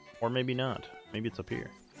 Or maybe not. Maybe it's up here.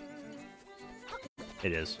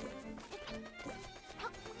 It is.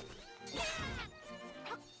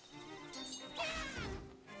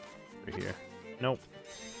 Over here. Nope.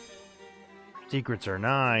 Secrets are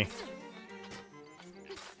nigh.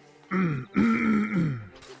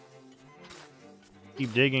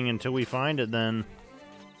 Keep digging until we find it then.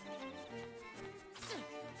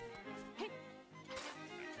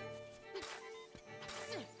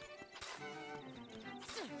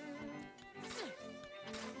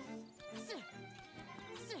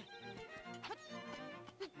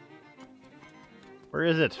 Where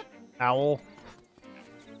is it? Owl?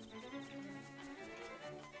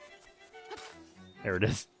 There it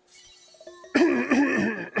is.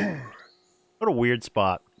 What a weird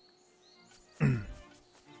spot.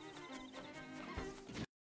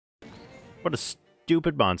 What a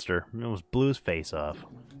stupid monster. It almost blew his face off.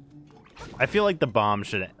 I feel like the bomb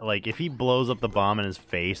should... Like, if he blows up the bomb in his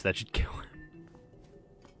face, that should kill him.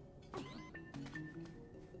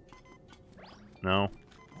 No.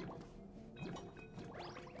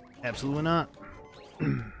 Absolutely not.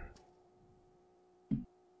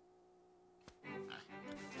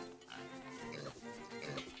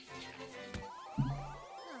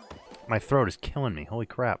 My throat is killing me. Holy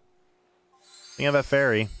crap. I think I have that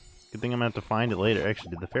fairy. Good thing I'm going to have to find it later.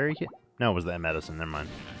 Actually, did the fairy hit? No, it was that medicine. Never mind.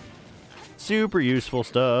 Super useful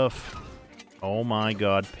stuff. Oh my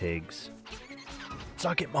god, pigs.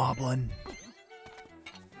 Suck it, Moblin.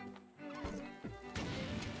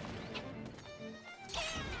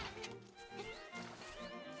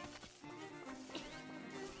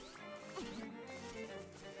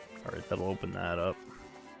 Alright, that'll open that up.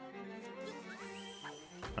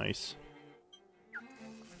 Nice.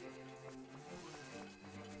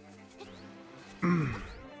 Look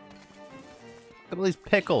at all these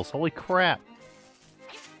pickles. Holy crap.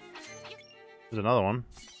 There's another one.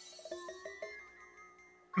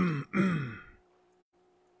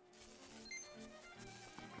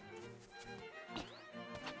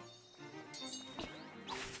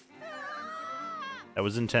 That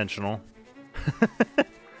was intentional.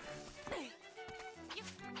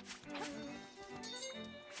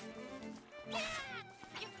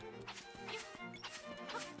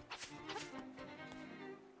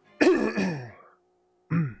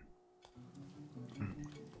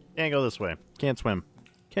 Can't go this way. Can't swim.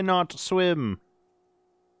 Cannot swim.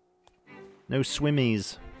 No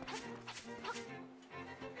swimmies.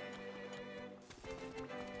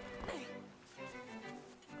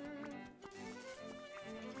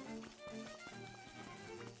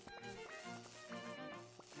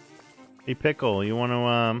 Hey, Pickle, you want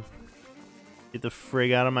to, get the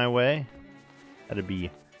frig out of my way? That'd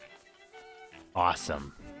be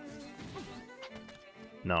awesome.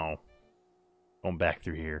 No. Going back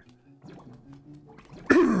through here.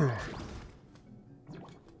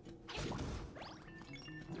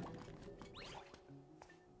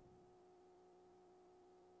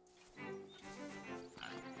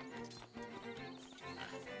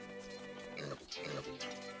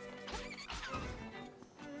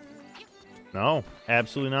 No,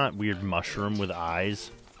 absolutely not. Weird mushroom with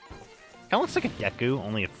eyes. Kind of looks like a Deku,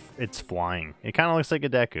 only it's flying. It kind of looks like a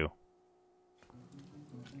Deku.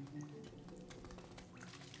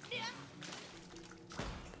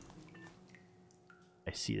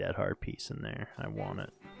 I see that heart piece in there. I want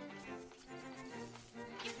it.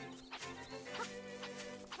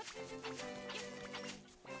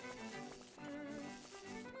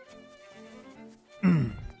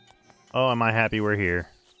 Oh, am I happy we're here?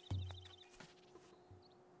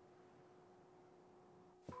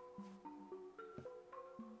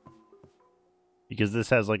 Because this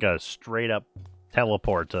has like a straight up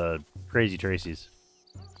teleport to Crazy Tracy's.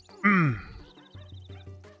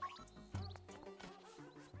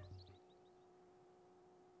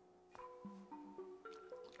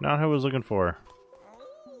 Not who I was looking for.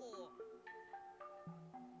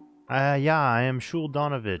 Yeah, I am Shul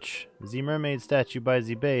Donovich. The mermaid statue by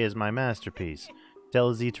the bay is my masterpiece.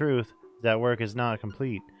 Tell the truth, that work is not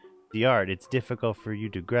complete. The art, it's difficult for you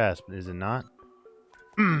to grasp, is it not?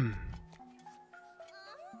 Go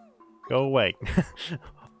away.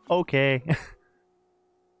 Okay.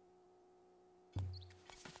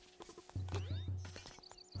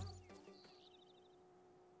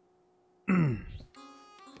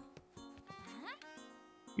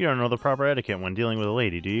 You don't know the proper etiquette when dealing with a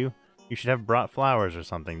lady, do you? You should have brought flowers or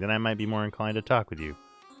something, then I might be more inclined to talk with you.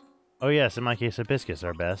 Oh yes, in my case, hibiscus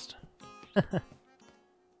are best.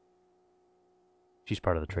 She's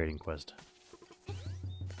part of the trading quest.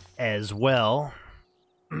 As well.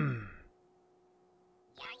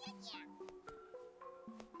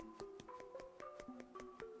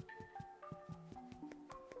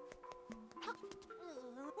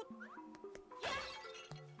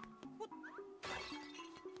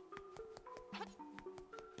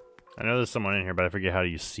 I know there's someone in here, but I forget how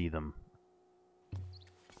you see them.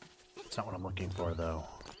 That's not what I'm looking for, though.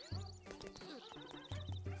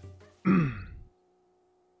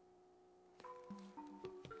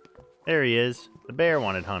 There he is. The bear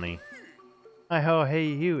wanted honey. Hi-ho, hey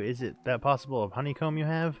you, is it that possible of honeycomb you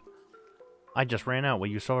have? I just ran out. Will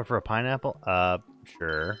you sell it for a pineapple?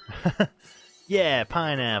 Sure. Yeah,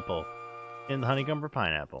 pineapple. In the honeycomb for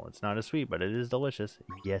pineapple. It's not as sweet, but it is delicious.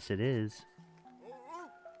 Yes, it is.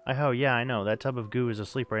 Hi-ho, yeah, I know. That tub of goo is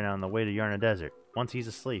asleep right now on the way to Yarna Desert. Once he's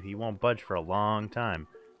asleep, he won't budge for a long time.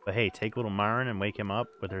 But hey, take little Myron and wake him up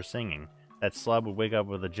with her singing. That slub would wake up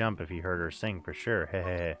with a jump if he heard her sing, for sure. Hey,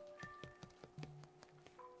 hey, hey.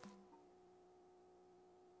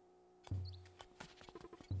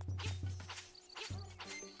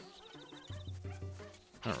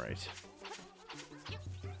 Alright.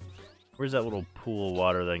 Where's that little pool of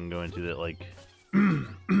water that I can go into that, like...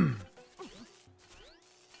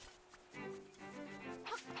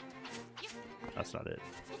 That's not it.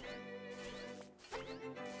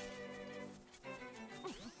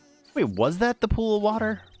 Wait, was that the pool of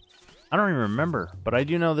water? I don't even remember, but I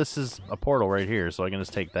do know this is a portal right here, so I can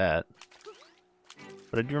just take that.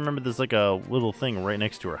 But I do remember there's like a little thing right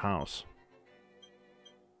next to her house.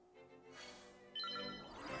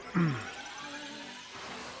 I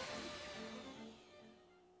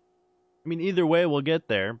mean, either way, we'll get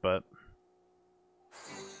there, but...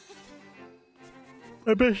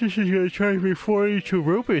 I bet she's gonna charge me 42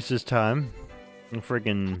 rupees this time. I'm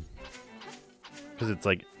freaking... Because it's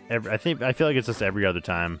like... I feel like it's just every other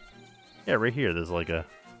time. Yeah, right here, there's like a...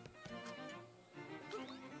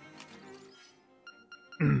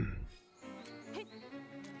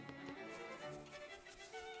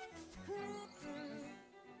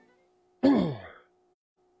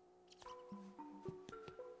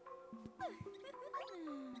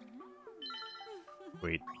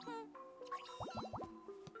 Wait.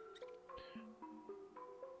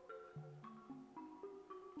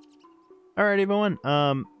 Alright, everyone.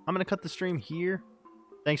 I'm gonna cut the stream here.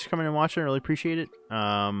 Thanks for coming and watching. I really appreciate it.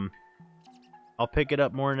 I'll pick it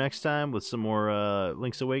up more next time with some more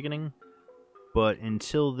Link's Awakening. But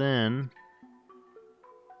until then,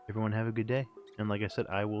 everyone have a good day. And like I said,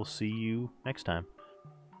 I will see you next time.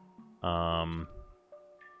 I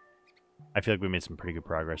feel like we made some pretty good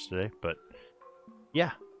progress today, but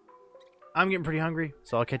yeah. I'm getting pretty hungry,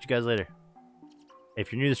 so I'll catch you guys later.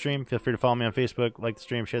 If you're new to the stream, feel free to follow me on Facebook, like the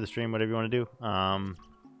stream, share the stream, whatever you want to do.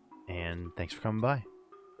 And thanks for coming by.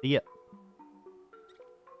 See ya.